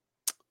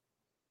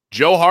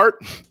 Joe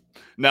Hart?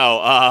 No.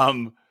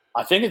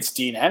 I think it's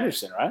Dean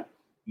Henderson, right?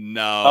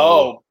 No.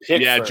 Oh,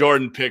 Pickford. Yeah,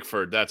 Jordan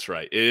Pickford. That's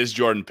right. It is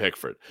Jordan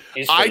Pickford.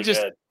 He's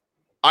good.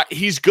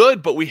 He's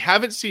good, but we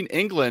haven't seen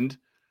England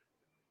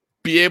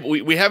be able.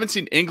 We haven't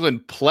seen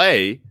England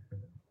play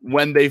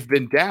when they've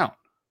been down.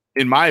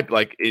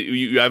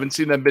 You haven't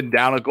seen them been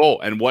down a goal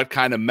and what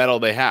kind of mettle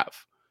they have.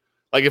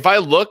 Like if I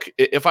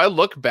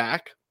look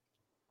back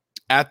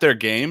at their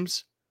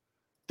games,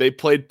 they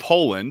played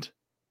Poland.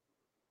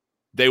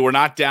 They were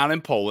not down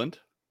in Poland.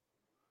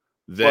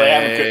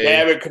 They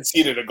haven't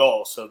conceded a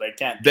goal, so they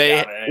can't.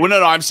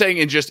 No. I'm saying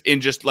in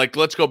just like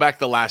let's go back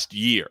the last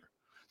year.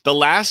 The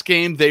last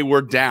game they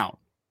were down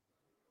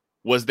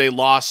was they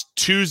lost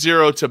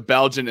 2-0 to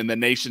Belgium in the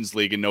Nations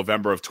League in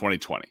November of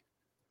 2020.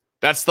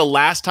 That's the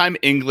last time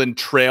England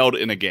trailed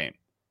in a game.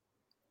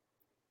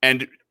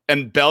 And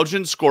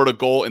Belgium scored a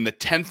goal in the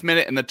 10th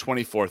minute and the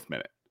 24th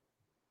minute.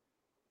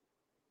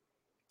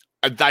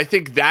 I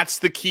think that's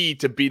the key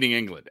to beating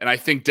England. And I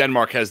think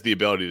Denmark has the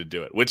ability to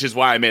do it, which is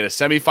why I made a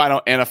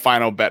semifinal and a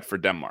final bet for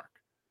Denmark.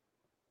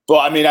 Well,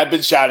 I mean, I've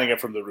been shouting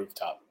it from the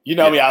rooftop. You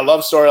know me, I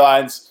love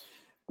storylines.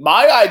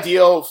 My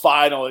ideal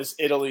final is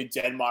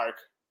Italy-Denmark.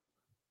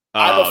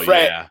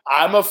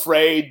 I'm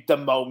afraid the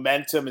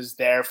momentum is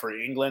there for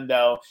England,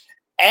 though.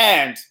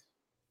 And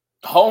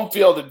home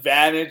field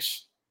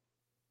advantage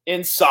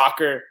in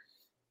soccer.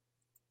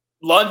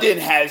 London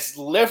has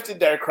lifted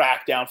their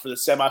crackdown for the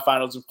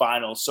semifinals and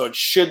finals, so it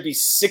should be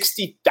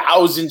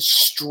 60,000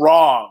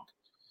 strong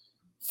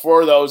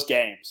for those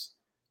games.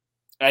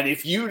 And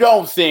if you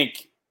don't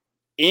think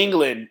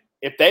England,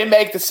 if they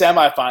make the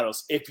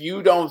semifinals, if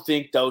you don't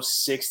think those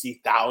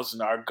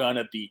 60,000 are going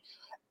to be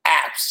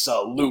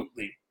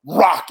absolutely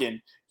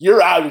rocking,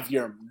 you're out of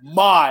your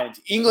mind.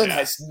 England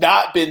has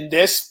not been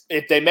this.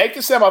 If they make the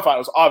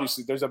semifinals,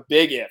 obviously there's a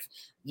big if.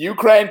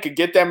 Ukraine could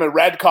get them a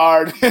red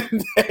card,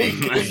 and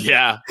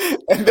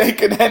they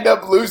can end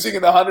up losing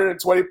in the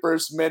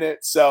 121st minute.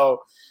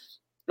 So,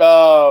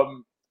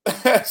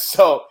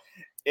 so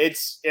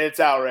it's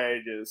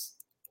outrageous.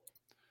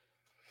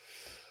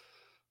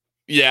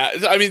 Yeah,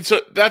 I mean,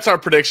 so that's our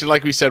prediction.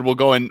 Like we said, we'll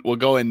go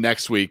in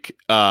next week,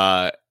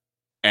 and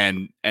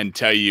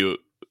tell you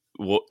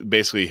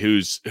basically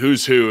who's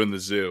who in the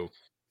zoo.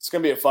 It's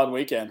going to be a fun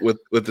weekend. With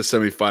the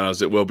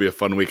semifinals, it will be a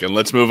fun weekend.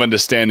 Let's move on to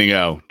Standing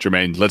O.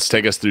 Jermaine, let's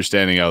take us through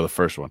Standing O, the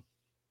first one.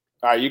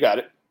 All right, you got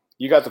it.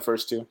 You got the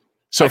first two.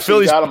 So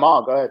Phillies got them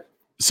all. Go ahead.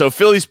 So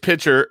Phillies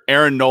pitcher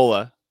Aaron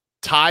Nola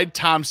tied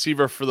Tom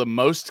Seaver for the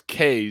most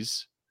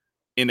Ks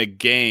in a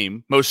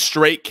game, most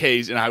straight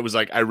Ks. And I was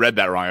like, I read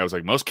that wrong. I was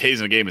like, most Ks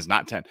in a game is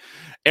not 10.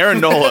 Aaron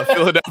Nola,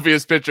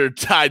 Philadelphia's pitcher,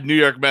 tied New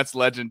York Mets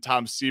legend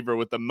Tom Seaver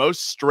with the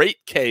most straight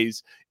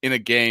Ks in a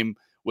game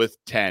with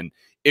 10.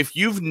 If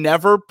you've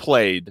never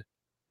played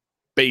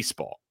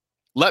baseball,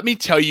 let me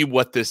tell you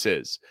what this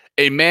is.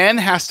 A man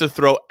has to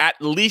throw at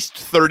least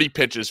 30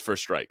 pitches for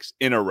strikes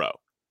in a row.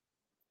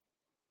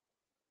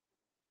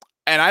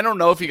 And I don't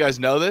know if you guys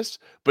know this,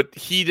 but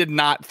he did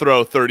not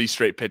throw 30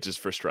 straight pitches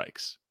for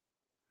strikes.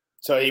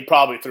 So he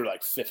probably threw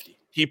like 50.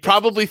 He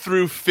probably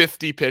threw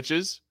 50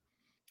 pitches.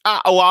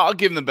 I'll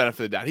give him the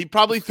benefit of the doubt. He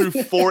probably threw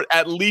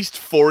at least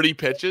 40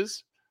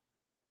 pitches.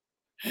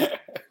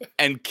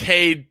 And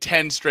K'd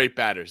 10 straight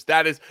batters.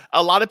 That is,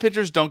 a lot of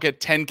pitchers don't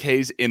get 10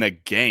 Ks in a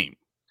game.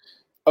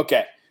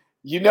 Okay.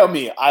 You know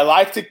me. I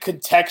like to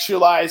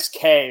contextualize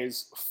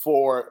Ks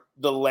for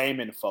the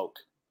layman folk.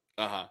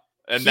 Uh-huh.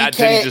 And that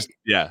didn't just,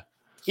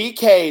 He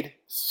K'd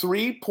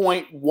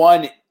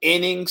 3.1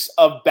 innings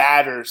of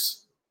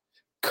batters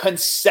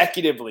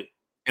consecutively.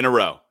 In a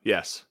row,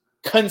 yes.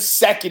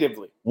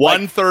 Consecutively.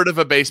 One third of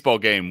a baseball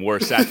game were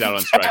sat down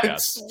on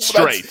strikeouts.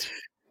 Straight.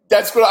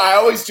 That's what I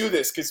always do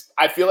this because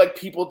I feel like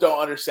people don't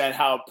understand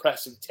how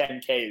impressive 10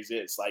 Ks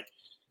is. Like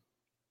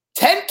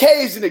 10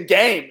 Ks in a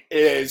game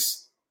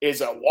is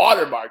a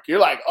watermark. You're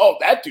like, oh,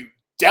 that dude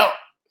dealt.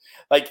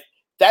 Like,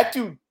 that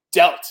dude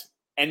dealt.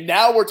 And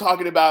now we're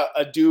talking about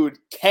a dude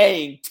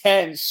K'ing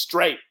 10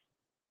 straight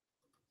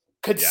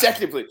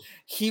consecutively. Yeah.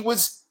 He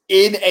was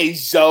in a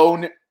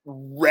zone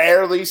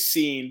rarely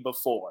seen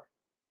before.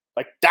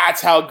 Like,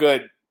 that's how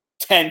good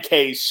 10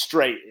 Ks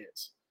straight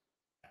is.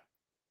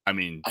 I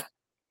mean,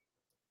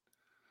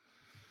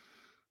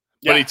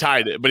 but he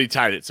tied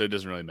it, so it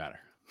doesn't really matter.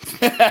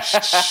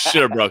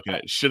 Should have broken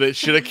it. Should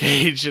have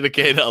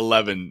K'd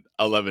 11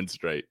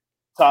 straight.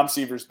 Tom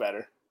Seaver's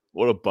better.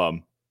 What a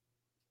bum.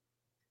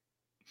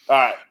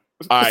 All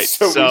right.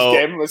 So we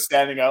gave him a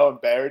standing O and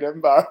buried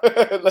him.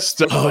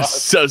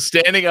 So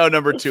standing O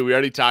number 2, we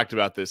already talked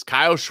about this.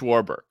 Kyle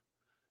Schwarber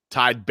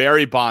tied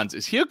Barry Bonds.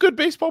 Is he a good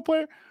baseball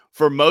player?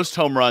 For most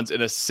home runs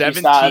in a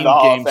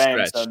 17-game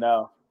stretch. So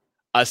no.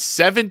 A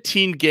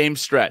 17-game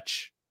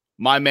stretch.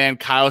 My man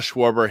Kyle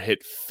Schwarber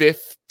hit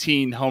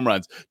 15 home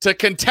runs. To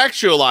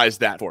contextualize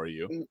that for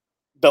you,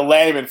 the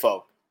layman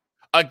folk.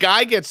 A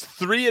guy gets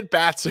 3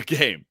 at-bats a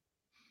game.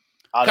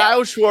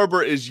 Kyle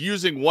Schwarber is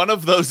using one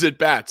of those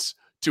at-bats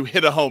to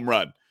hit a home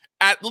run.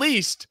 At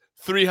least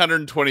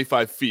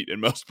 325 feet in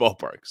most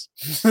ballparks.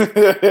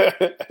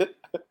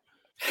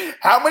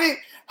 How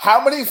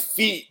many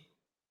feet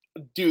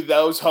do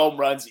those home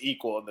runs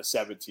equal in the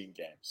 17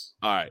 games?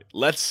 All right,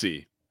 let's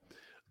see.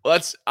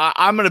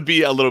 I'm going to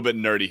be a little bit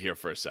nerdy here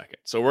for a second.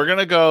 So we're going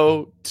to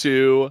go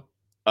to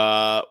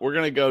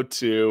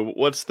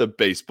what's the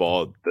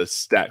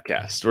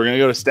StatCast. We're going to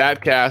go to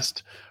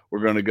StatCast.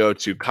 We're going to go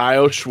to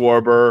Kyle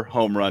Schwarber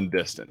home run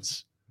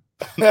distance.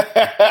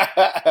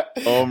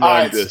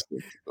 Distance.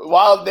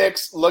 While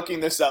Nick's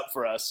looking this up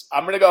for us,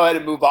 I'm going to go ahead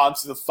and move on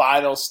to the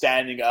final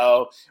standing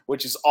O,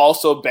 which is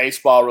also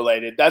baseball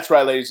related. That's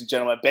right, ladies and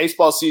gentlemen.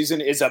 Baseball season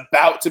is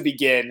about to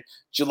begin.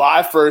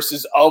 July 1st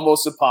is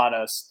almost upon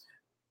us.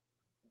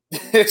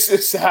 This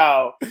is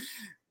how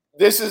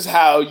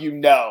you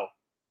know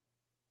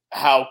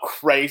how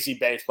crazy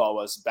baseball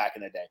was back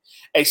in the day.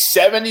 A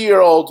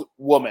 70-year-old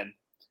woman,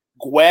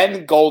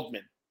 Gwen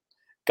Goldman,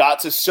 got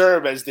to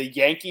serve as the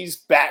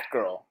Yankees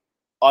Batgirl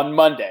on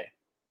Monday,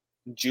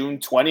 June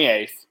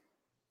 28th,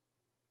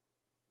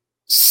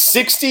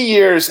 60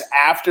 years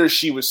after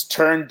she was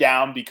turned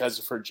down because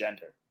of her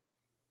gender.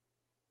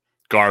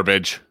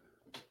 Garbage.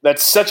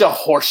 That's such a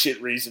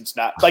horseshit reason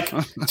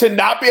to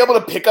not be able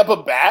to pick up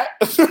a bat.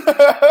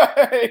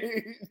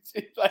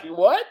 Like,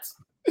 what?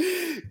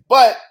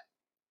 But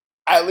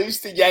at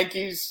least the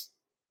Yankees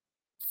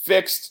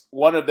fixed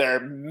one of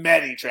their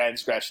many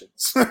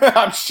transgressions.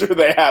 I'm sure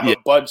they have a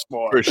bunch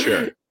more. For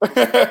sure.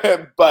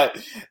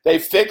 But they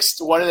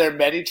fixed one of their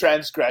many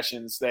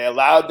transgressions. They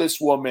allowed this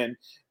woman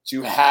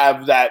to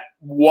have that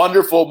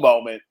wonderful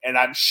moment, and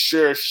I'm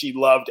sure she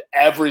loved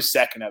every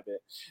second of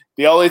it.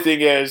 The only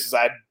thing is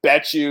I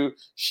bet you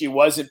she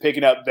wasn't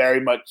picking up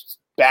very much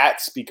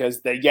bats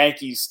because the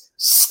Yankees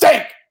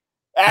stink.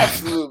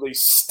 Absolutely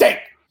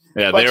stink.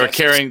 Yeah, they're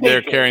carrying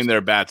their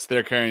bats.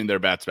 They're carrying their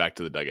bats back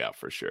to the dugout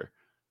for sure.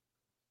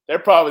 They're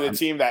probably the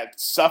team that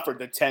suffered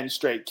the 10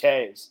 straight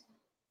Ks.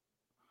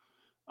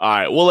 All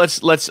right. Well,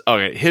 let's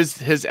okay.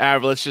 His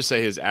average. Let's just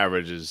say his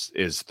average is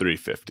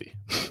 350.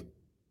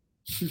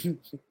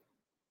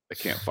 I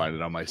can't find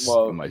it on my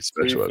special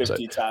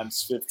website.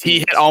 Times 15. He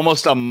hit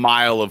almost a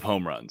mile of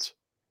home runs.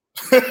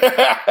 Kyle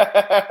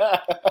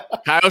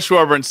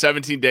Schwarber in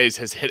 17 days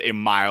has hit a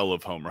mile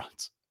of home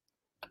runs.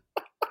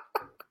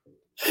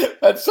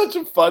 That's such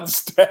a fun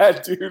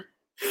stat, dude.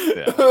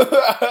 Yeah.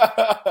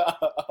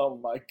 Oh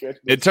my goodness.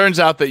 It turns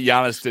out that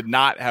Giannis did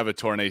not have a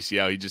torn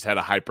ACL. He just had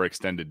a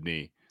hyperextended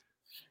knee.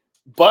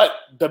 But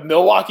the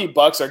Milwaukee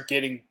Bucks are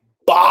getting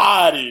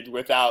bodied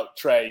without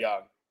Trae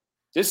Young.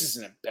 This is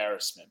an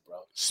embarrassment, bro.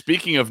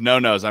 Speaking of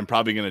no-nos, I'm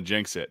probably going to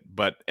jinx it,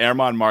 but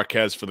Herman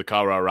Marquez for the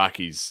Colorado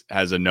Rockies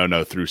has a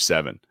no-no through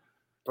 7.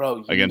 Bro,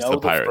 you against know the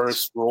Pirates.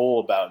 First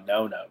rule about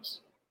no-nos.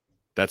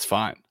 That's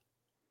fine.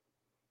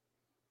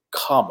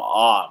 Come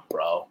on,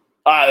 bro. All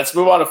right, let's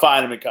move on to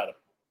find him and cut him.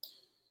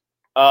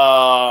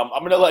 I'm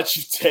going to let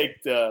you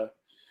take the...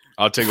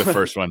 I'll take the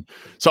first one.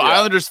 So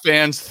Islanders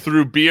fans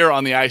threw beer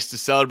on the ice to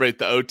celebrate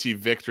the OT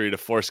victory to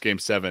force Game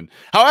 7.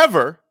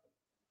 However,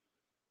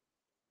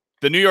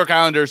 the New York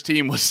Islanders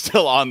team was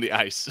still on the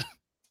ice.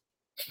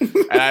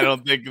 And I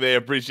don't think they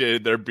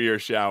appreciated their beer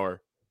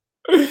shower.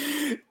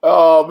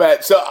 Oh,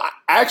 man. So,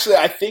 actually,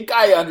 I think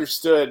I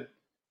understood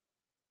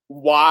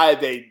why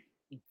they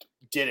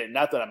did it.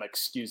 Not that I'm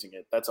excusing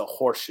it. That's a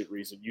horseshit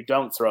reason. You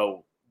don't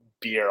throw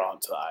beer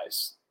onto the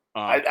ice.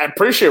 I'm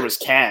pretty sure it was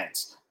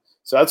cans.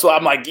 So that's why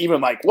I'm like,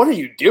 what are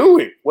you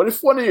doing? What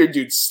if one of your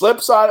dudes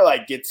slips on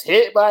it, gets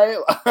hit by it?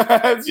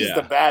 It's just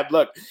a bad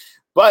look.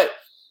 But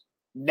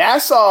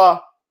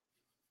Nassau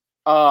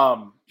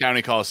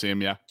County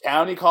Coliseum,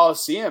 County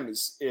Coliseum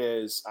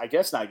is I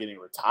guess not getting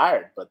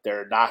retired, but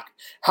they're not.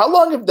 How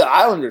long have the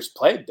Islanders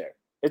played there?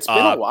 It's been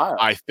a while.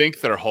 I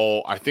think their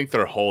whole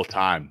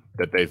time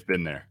that they've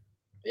been there.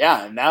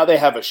 Yeah, and now they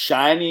have a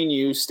shiny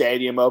new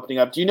stadium opening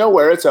up. Do you know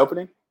where it's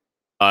opening?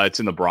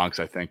 It's in the Bronx,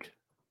 I think.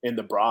 in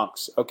the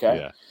Bronx. Okay.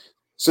 Yeah.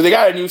 So they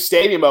got a new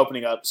stadium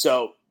opening up.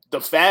 So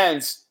the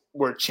fans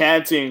were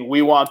chanting,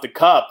 "We want the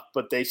cup,"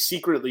 but they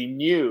secretly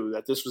knew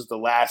that this was the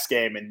last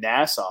game in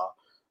Nassau.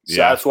 So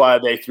that's why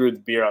they threw the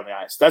beer on the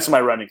ice. That's my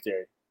running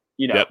theory.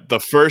 You know, Yep.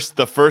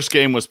 The first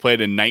game was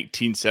played in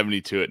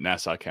 1972 at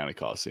Nassau County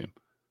Coliseum.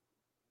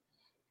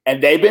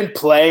 And they've been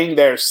playing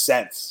there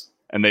since.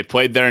 And they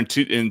played there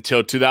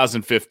until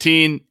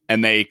 2015,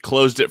 and they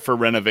closed it for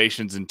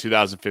renovations in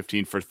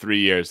 2015 for 3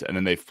 years, and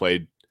then they've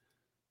played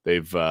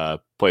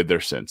there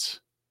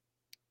since.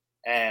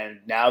 And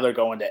now they're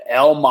going to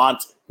Elmont,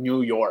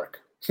 New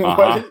York.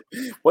 Uh-huh.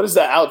 What is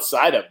that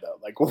outside of though?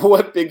 Like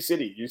what big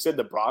city? You said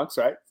the Bronx,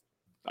 right?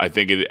 I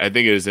think it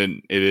is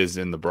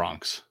in the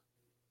Bronx.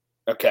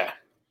 Okay.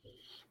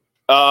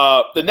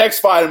 The next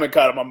Spider-Man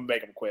cut, I'm gonna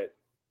make him quit.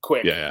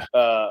 Quick. Yeah.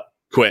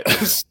 Quit.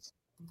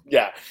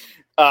 Yeah.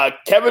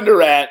 Kevin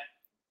Durant,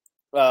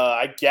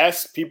 I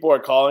guess people are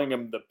calling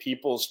him the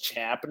people's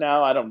champ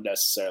now. I don't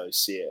necessarily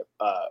see it.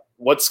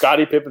 What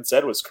Scottie Pippen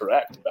said was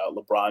correct about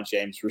LeBron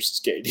James versus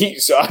KD,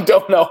 so I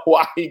don't know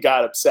why he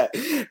got upset.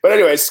 But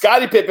anyway,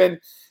 Scottie Pippen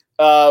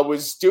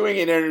was doing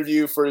an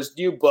interview for his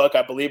new book.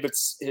 I believe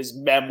it's his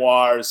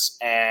memoirs,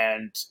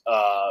 and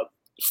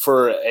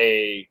for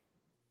an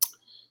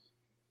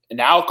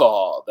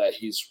alcohol that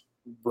he's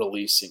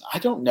releasing. I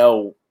don't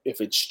know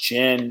if it's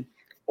gin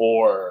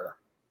or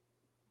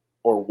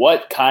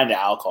what kind of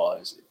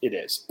alcohol it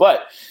is.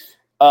 But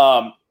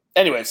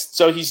anyways,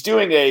 so he's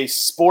doing a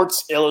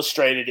Sports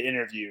Illustrated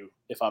interview,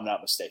 if I'm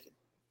not mistaken.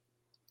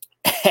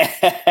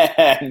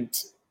 And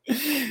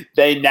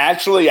they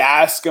naturally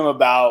ask him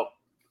about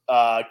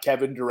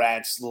Kevin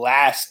Durant's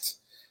last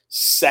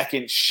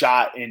second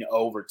shot in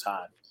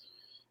overtime.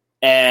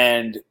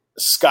 And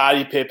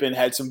Scottie Pippen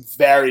had some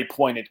very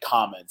pointed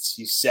comments.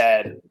 He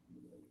said,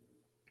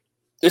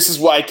 "This is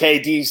why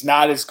KD's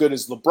not as good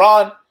as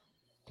LeBron.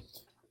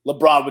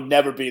 LeBron would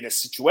never be in a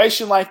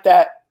situation like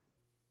that.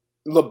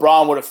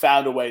 LeBron would have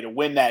found a way to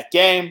win that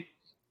game.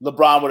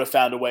 LeBron would have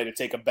found a way to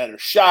take a better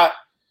shot.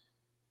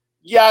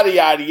 Yada,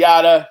 yada,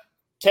 yada.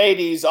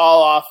 KD's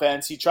all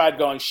offense. He tried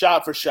going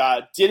shot for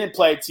shot. Didn't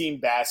play team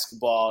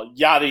basketball.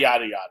 Yada,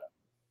 yada, yada."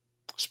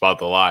 Spot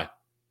the lie.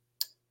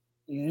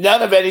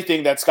 None of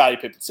anything that Scottie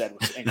Pippen said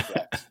was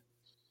incorrect.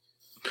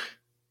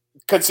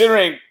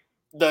 Considering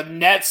the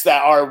Nets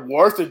that are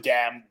worth a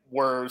damn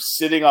were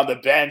sitting on the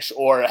bench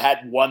or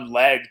had one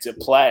leg to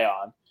play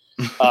on.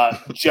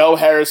 Joe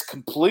Harris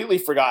completely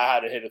forgot how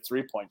to hit a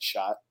three-point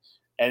shot.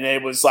 And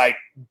it was like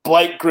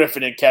Blake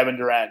Griffin and Kevin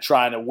Durant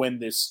trying to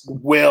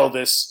will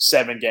this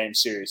 7-game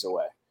series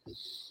away.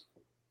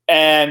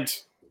 And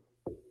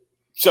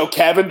so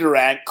Kevin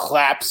Durant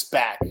claps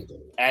back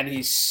and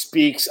he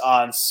speaks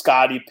on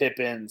Scottie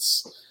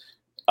Pippen's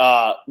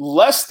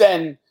less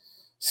than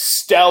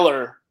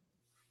stellar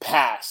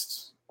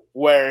past,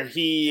 where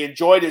he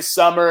enjoyed his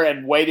summer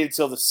and waited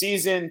till the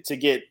season to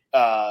get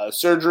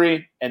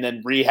surgery and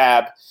then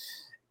rehab,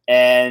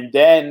 and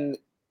then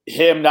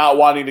him not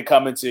wanting to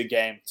come into a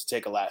game to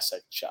take a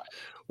last-second shot.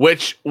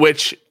 Which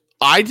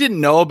I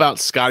didn't know about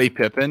Scottie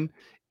Pippen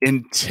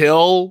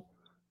until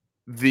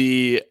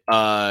the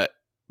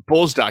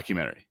Bulls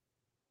documentary.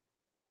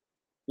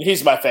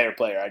 He's my favorite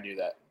player. I knew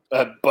that,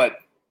 but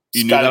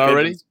you knew that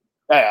already.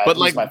 Yeah, but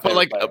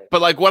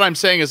what I'm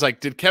saying is, like,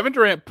 did Kevin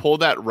Durant pull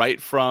that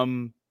right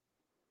from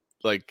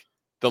like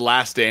The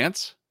Last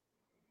Dance?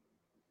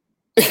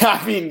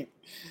 I mean,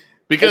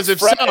 because if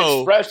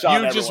so,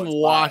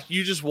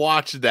 you just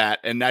watched that,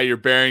 and now you're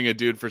burying a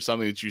dude for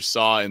something that you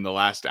saw in the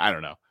last. I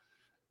don't know.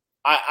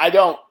 I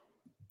don't.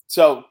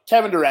 So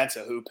Kevin Durant's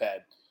a hoop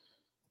head,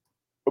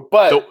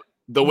 but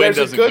the win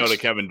doesn't go to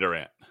Kevin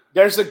Durant.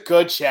 There's a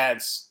good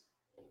chance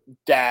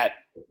that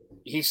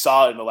he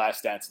saw it in The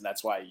Last Dance, and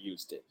that's why he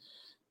used it.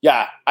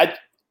 Yeah,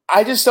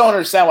 I just don't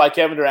understand why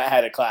Kevin Durant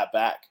had to clap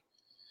back.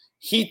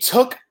 He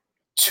took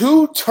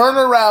 2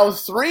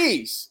 turnaround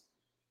threes,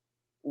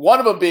 one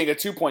of them being a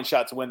 2-point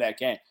shot to win that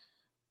game.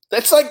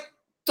 That's like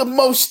the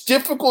most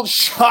difficult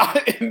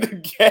shot in the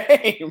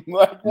game.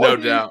 Like, what no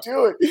doubt.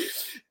 You doing?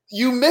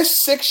 You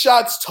missed 6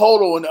 shots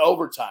total in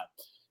overtime.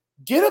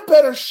 Get a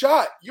better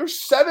shot. You're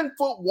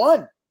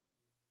 7'1".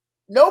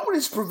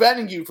 Nobody's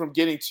preventing you from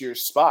getting to your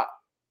spot.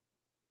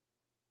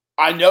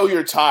 I know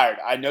you're tired.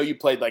 I know you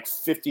played like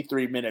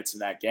 53 minutes in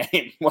that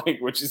game,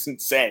 which is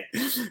insane.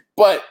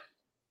 But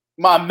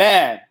my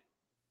man,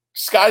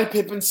 Scottie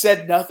Pippen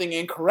said nothing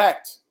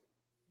incorrect.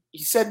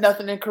 He said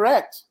nothing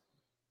incorrect.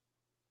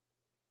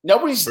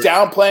 Nobody's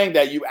downplaying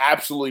that you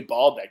absolutely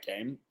balled that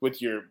game with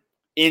your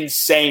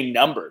insane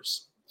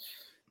numbers.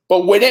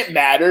 But when it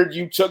mattered,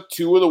 you took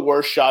 2 of the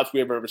worst shots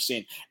we've ever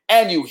seen.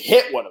 And you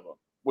hit one of them,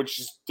 which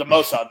is the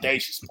most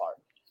audacious part.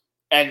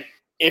 And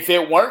if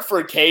it weren't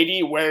for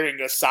KD wearing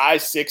a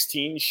size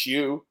 16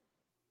 shoe,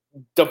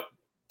 the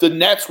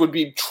Nets would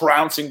be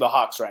trouncing the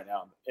Hawks right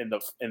now in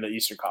the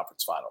Eastern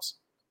Conference Finals.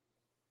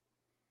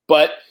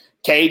 But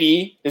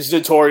KD is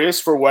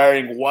notorious for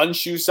wearing one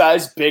shoe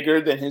size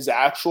bigger than his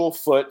actual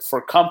foot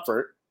for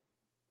comfort.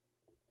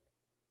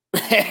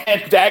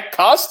 And that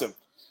cost him.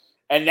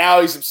 And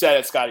now he's upset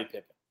at Scottie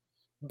Pippen.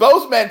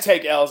 Both men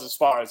take L's as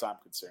far as I'm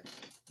concerned.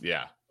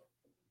 Yeah.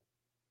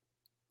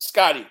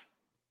 Scottie,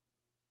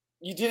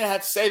 you didn't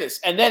have to say this.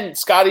 And then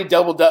Scottie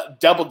doubled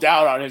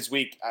down on his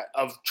week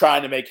of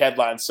trying to make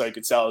headlines so he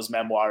could sell his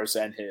memoirs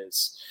and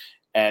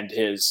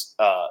his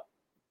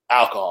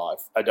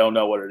alcohol. I don't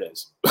know what it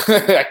is.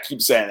 I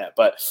keep saying that.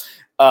 But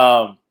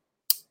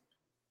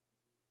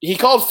he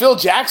called Phil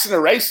Jackson a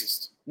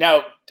racist.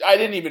 Now, I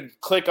didn't even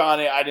click on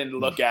it. I didn't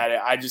look at it.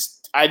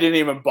 I didn't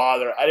even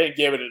bother. I didn't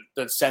give it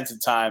the sense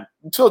of time.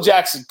 Phil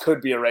Jackson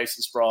could be a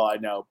racist for all I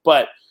know.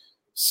 But,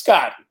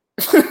 Scottie,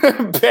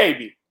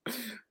 baby,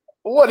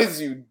 what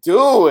is you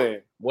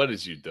doing? What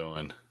is you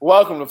doing?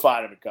 Welcome to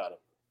Find Him and Cut Him.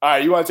 All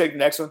right, you want to take the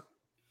next one?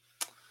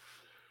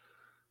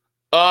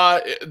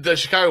 The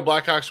Chicago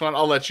Blackhawks one,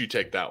 I'll let you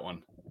take that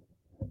one.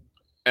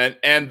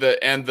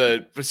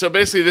 So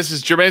basically this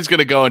is Jermaine's going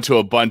to go into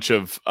a bunch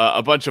of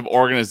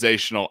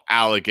organizational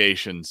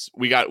allegations.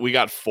 We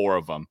got 4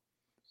 of them.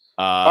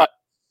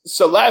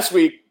 So last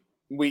week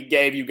we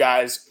gave you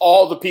guys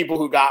all the people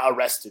who got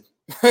arrested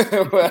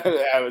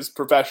as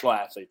professional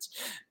athletes.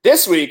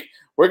 This week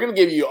we're going to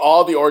give you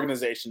all the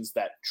organizations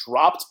that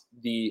dropped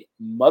the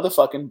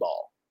motherfucking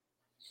ball.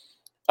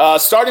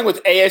 Starting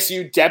with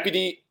ASU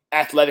Deputy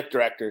Athletic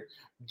Director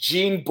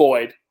Jean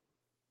Boyd.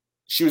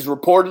 She was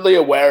reportedly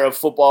aware of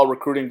football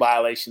recruiting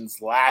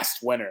violations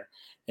last winter,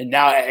 and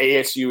now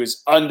ASU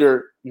is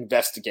under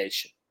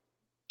investigation.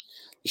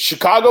 The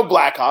Chicago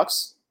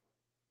Blackhawks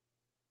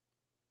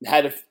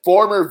had a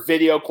former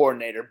video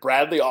coordinator,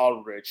 Bradley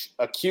Aldrich,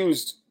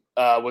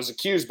 was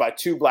accused by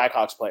 2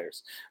 Blackhawks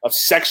players of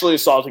sexually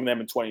assaulting them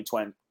in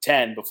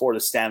 2010 before the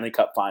Stanley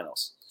Cup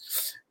Finals.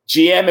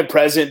 GM and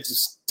president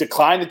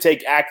declined to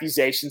take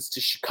accusations to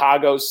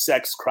Chicago's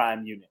sex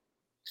crime unit.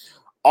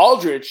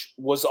 Aldrich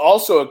was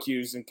also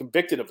accused and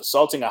convicted of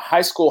assaulting a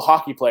high school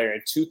hockey player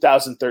in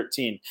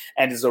 2013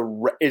 and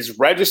is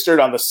registered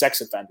on the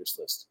sex offenders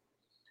list.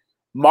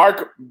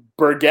 Mark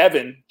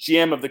Bergevin,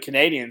 GM of the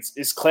Canadiens,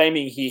 is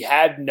claiming he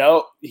had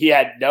no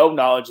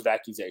knowledge of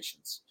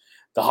accusations.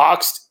 The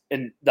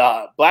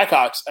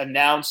Blackhawks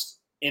announced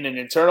in an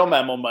internal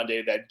memo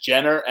Monday that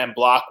Jenner and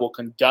Block will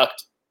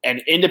conduct an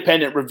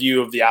independent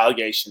review of the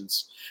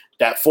allegations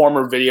that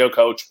former video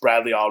coach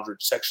Bradley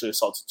Aldrich sexually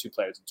assaulted 2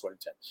 players in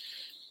 2010.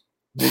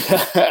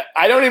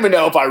 I don't even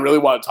know if I really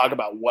want to talk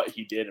about what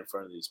he did in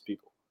front of these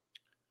people.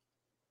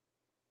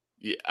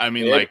 Yeah, I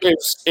mean,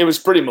 it was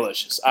pretty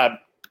malicious. I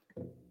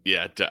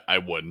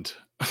wouldn't.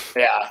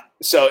 Yeah.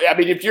 So, I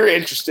mean, if you're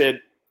interested,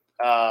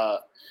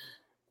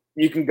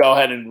 you can go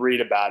ahead and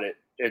read about it.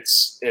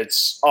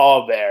 It's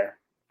all there.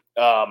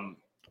 Go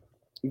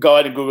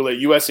ahead and Google it.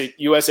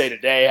 USA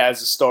Today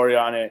has a story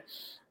on it.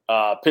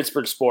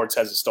 Pittsburgh Sports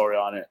has a story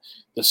on it.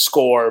 The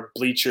Score,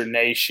 Bleacher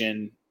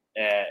Nation,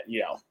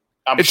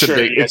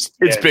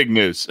 it's big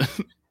news.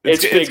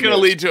 it's going to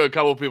lead to a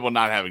couple people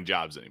not having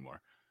jobs anymore.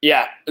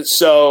 Yeah.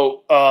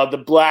 So the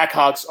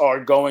Blackhawks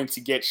are going to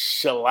get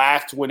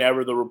shellacked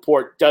whenever the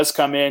report does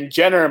come in.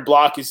 Jenner and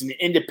Block is an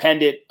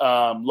independent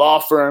law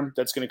firm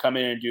that's going to come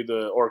in and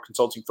or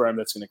consulting firm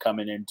that's going to come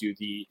in and do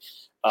the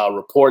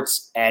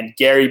reports. And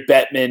Gary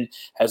Bettman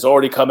has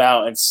already come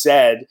out and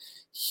said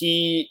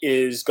he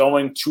is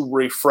going to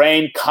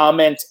refrain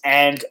comment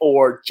and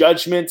or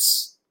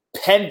judgments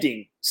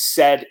pending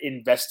said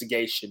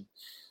investigation.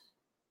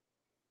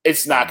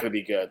 It's not going to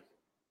be good.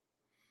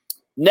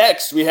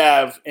 Next, we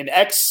have an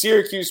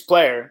ex-Syracuse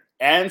player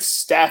and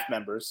staff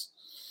members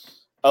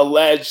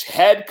allege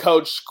head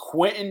coach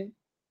Quentin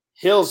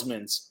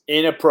Hillsman's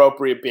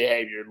inappropriate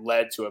behavior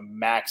led to a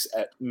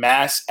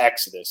mass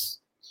exodus.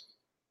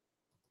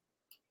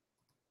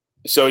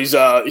 So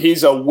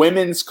he's a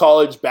women's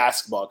college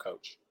basketball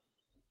coach,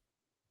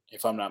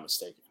 if I'm not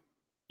mistaken.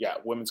 Yeah,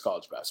 women's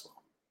college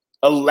basketball.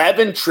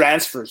 11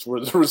 transfers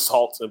were the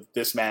result of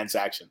this man's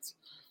actions.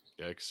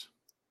 Yikes.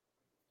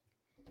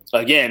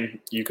 Again,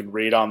 you can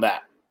read on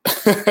that.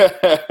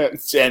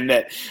 And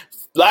then,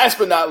 last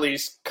but not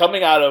least,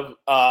 coming out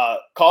of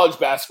college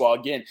basketball,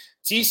 again,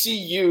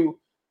 TCU's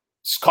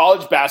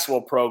college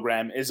basketball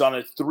program is on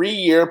a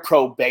 3-year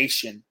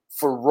probation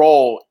for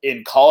role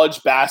in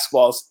college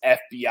basketball's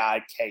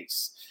FBI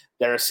case.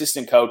 Their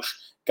assistant coach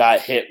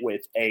got hit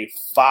with a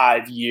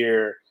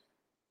 5-year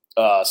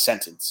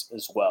sentence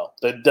as well.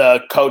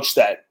 The coach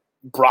that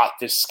brought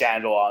this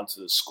scandal onto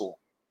the school.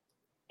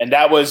 And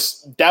that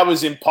was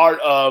in part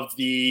of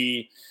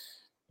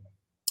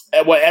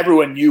what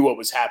everyone knew what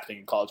was happening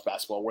in college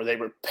basketball, where they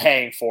were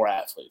paying for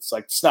athletes.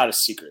 Like, it's not a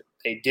secret.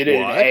 They did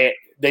it.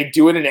 They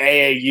do it in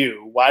AAU.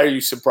 Why are you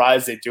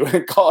surprised they do it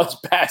in college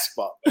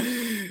basketball?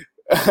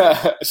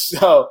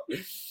 So,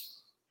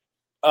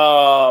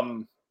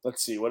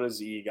 let's see. What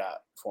does E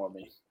got for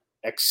me?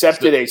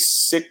 Accepted a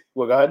sick.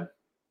 Well, go ahead.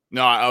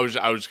 No, I was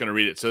going to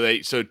read it.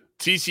 So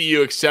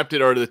TCU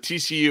accepted, or the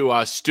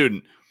TCU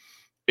student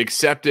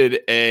accepted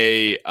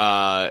a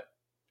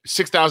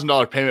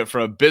 $6,000 payment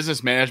from a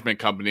business management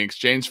company in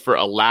exchange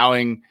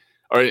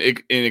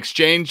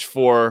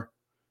for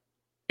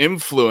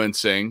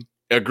influencing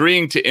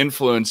agreeing to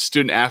influence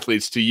student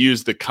athletes to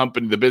use the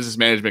business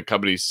management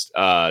company's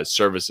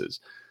services.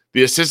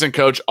 The assistant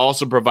coach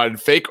also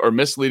provided fake or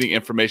misleading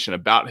information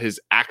about his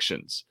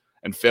actions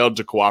and failed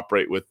to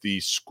cooperate with the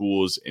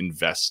school's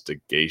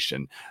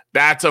investigation.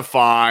 That's a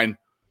fine.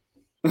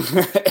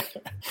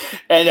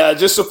 And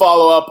just to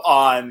follow up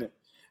on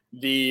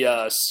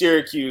the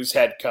Syracuse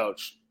head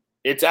coach,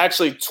 it's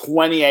actually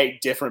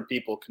 28 different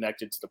people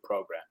connected to the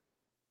program.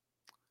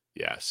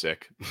 Yeah,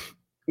 sick.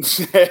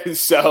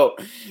 So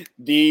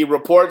the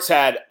reports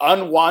had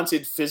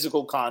unwanted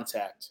physical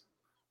contact,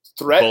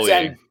 threats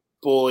and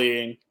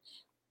bullying,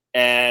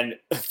 and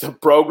the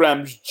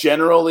program's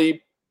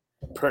generally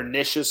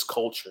pernicious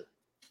culture.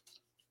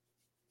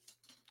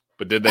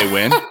 But did they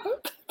win?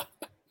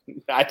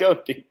 I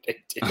don't think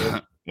they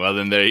did. Well,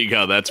 then there you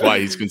go. That's why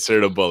he's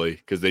considered a bully,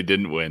 because they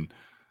didn't win.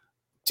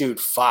 Dude,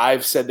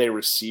 5 said they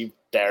received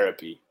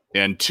therapy.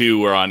 And 2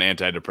 were on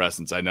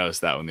antidepressants. I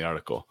noticed that in the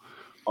article.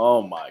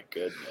 Oh, my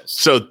goodness.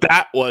 So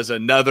that was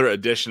another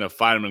edition of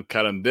Find 'em and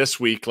Cut 'em this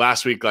week.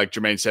 Last week, like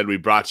Jermaine said, we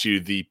brought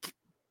you the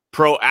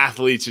pro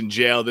athletes in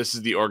jail. This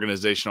is the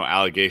organizational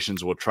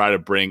allegations. We'll try to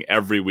bring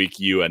every week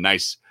you a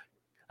nice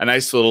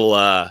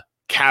little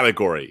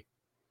category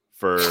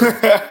for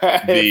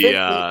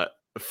the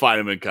Find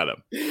 'em and Cut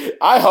 'em.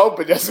 I hope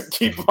it doesn't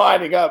keep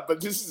lining up, but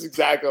this is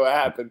exactly what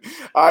happened.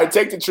 All right,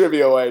 take the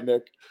trivia away,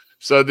 Nick.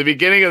 So at the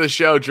beginning of the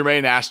show,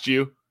 Jermaine asked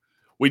you,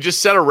 we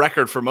just set a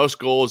record for most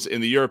goals in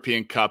the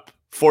European Cup,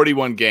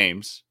 41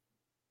 games,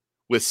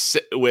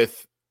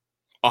 with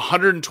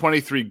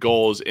 123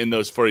 goals in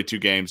those 42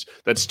 games.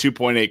 That's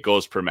 2.8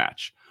 goals per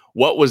match.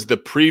 What was the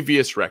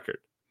previous record?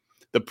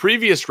 The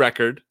previous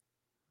record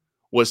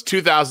was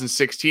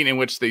 2016, in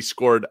which they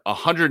scored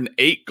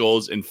 108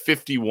 goals in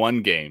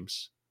 51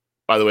 games.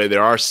 By the way,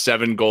 there are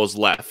 7 goals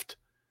left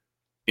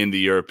in the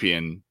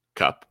European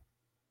Cup.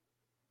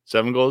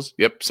 7 goals?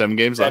 Yep, 7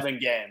 games left. 7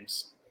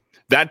 games.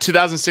 That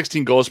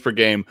 2016 goals per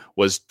game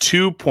was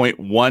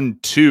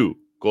 2.12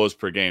 goals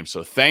per game.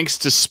 So thanks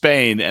to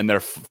Spain and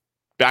their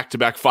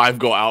back-to-back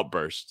 5-goal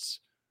outbursts,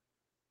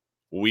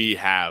 we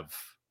have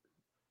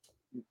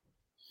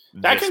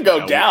that can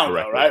go down,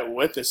 though, right?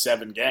 With the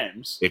 7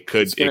 games, it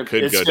could go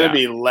down. It's going to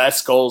be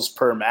less goals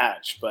per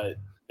match, but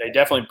they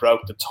definitely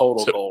broke the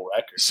total goal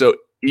record. So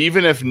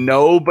even if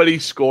nobody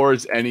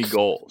scores any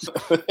goals,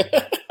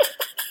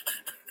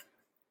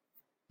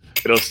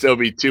 it'll still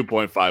be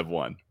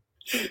 2.51.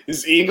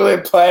 Is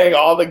England playing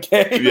all the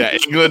games? Yeah,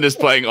 England is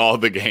playing all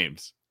the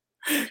games.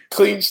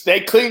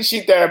 They clean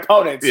sheet their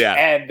opponents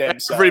and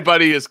themselves.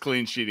 Everybody is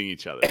clean sheeting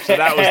each other. So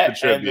that was the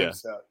trivia.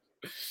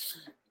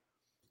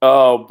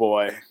 Oh,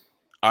 boy.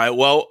 All right.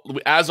 Well,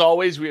 as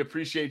always, we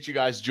appreciate you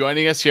guys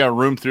joining us here on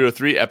Room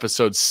 303,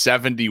 episode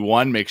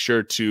 71. Make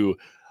sure to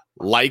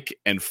like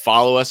and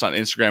follow us on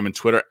Instagram and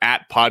Twitter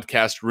at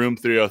Podcast Room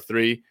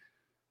 303.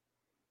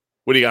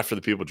 What do you got for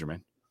the people, Jermaine?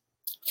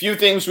 Few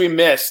things we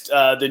missed.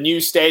 The new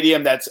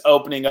stadium that's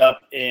opening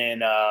up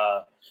in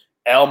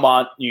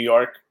Elmont, New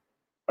York.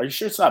 Are you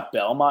sure it's not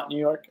Belmont, New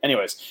York?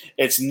 Anyways,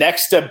 it's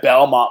next to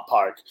Belmont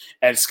Park.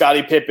 And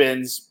Scottie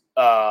Pippen's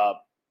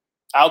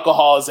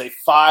alcohol is a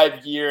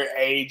 5-year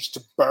aged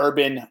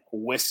bourbon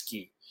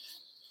whiskey.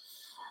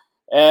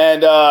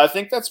 And I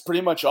think that's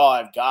pretty much all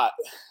I've got.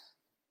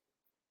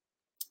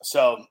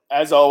 So,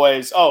 as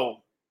always,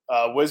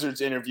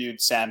 Wizards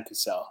interviewed Sam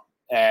Cassell.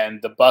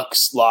 And the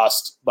Bucks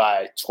lost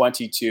by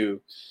 22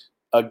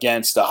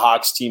 against the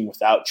Hawks team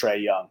without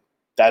Trae Young.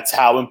 That's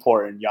how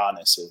important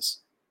Giannis is.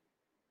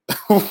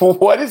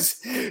 What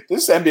is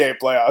this NBA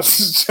playoffs?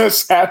 Is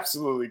just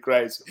absolutely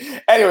crazy.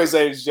 Anyways,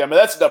 ladies and gentlemen,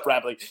 that's enough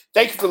rambling.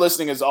 Thank you for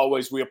listening as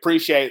always. We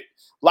appreciate it.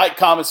 Like,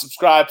 comment,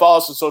 subscribe. Follow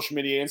us on social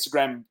media,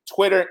 Instagram,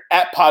 Twitter,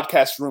 at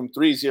Podcast Room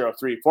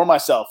 303. For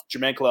myself,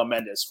 Jermaine Khalil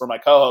Mendez. For my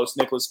co-host,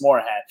 Nicholas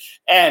Moorhan.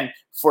 And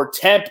for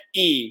Temp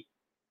E,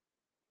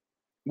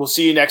 we'll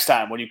see you next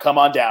time when you come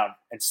on down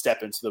and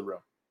step into the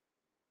room.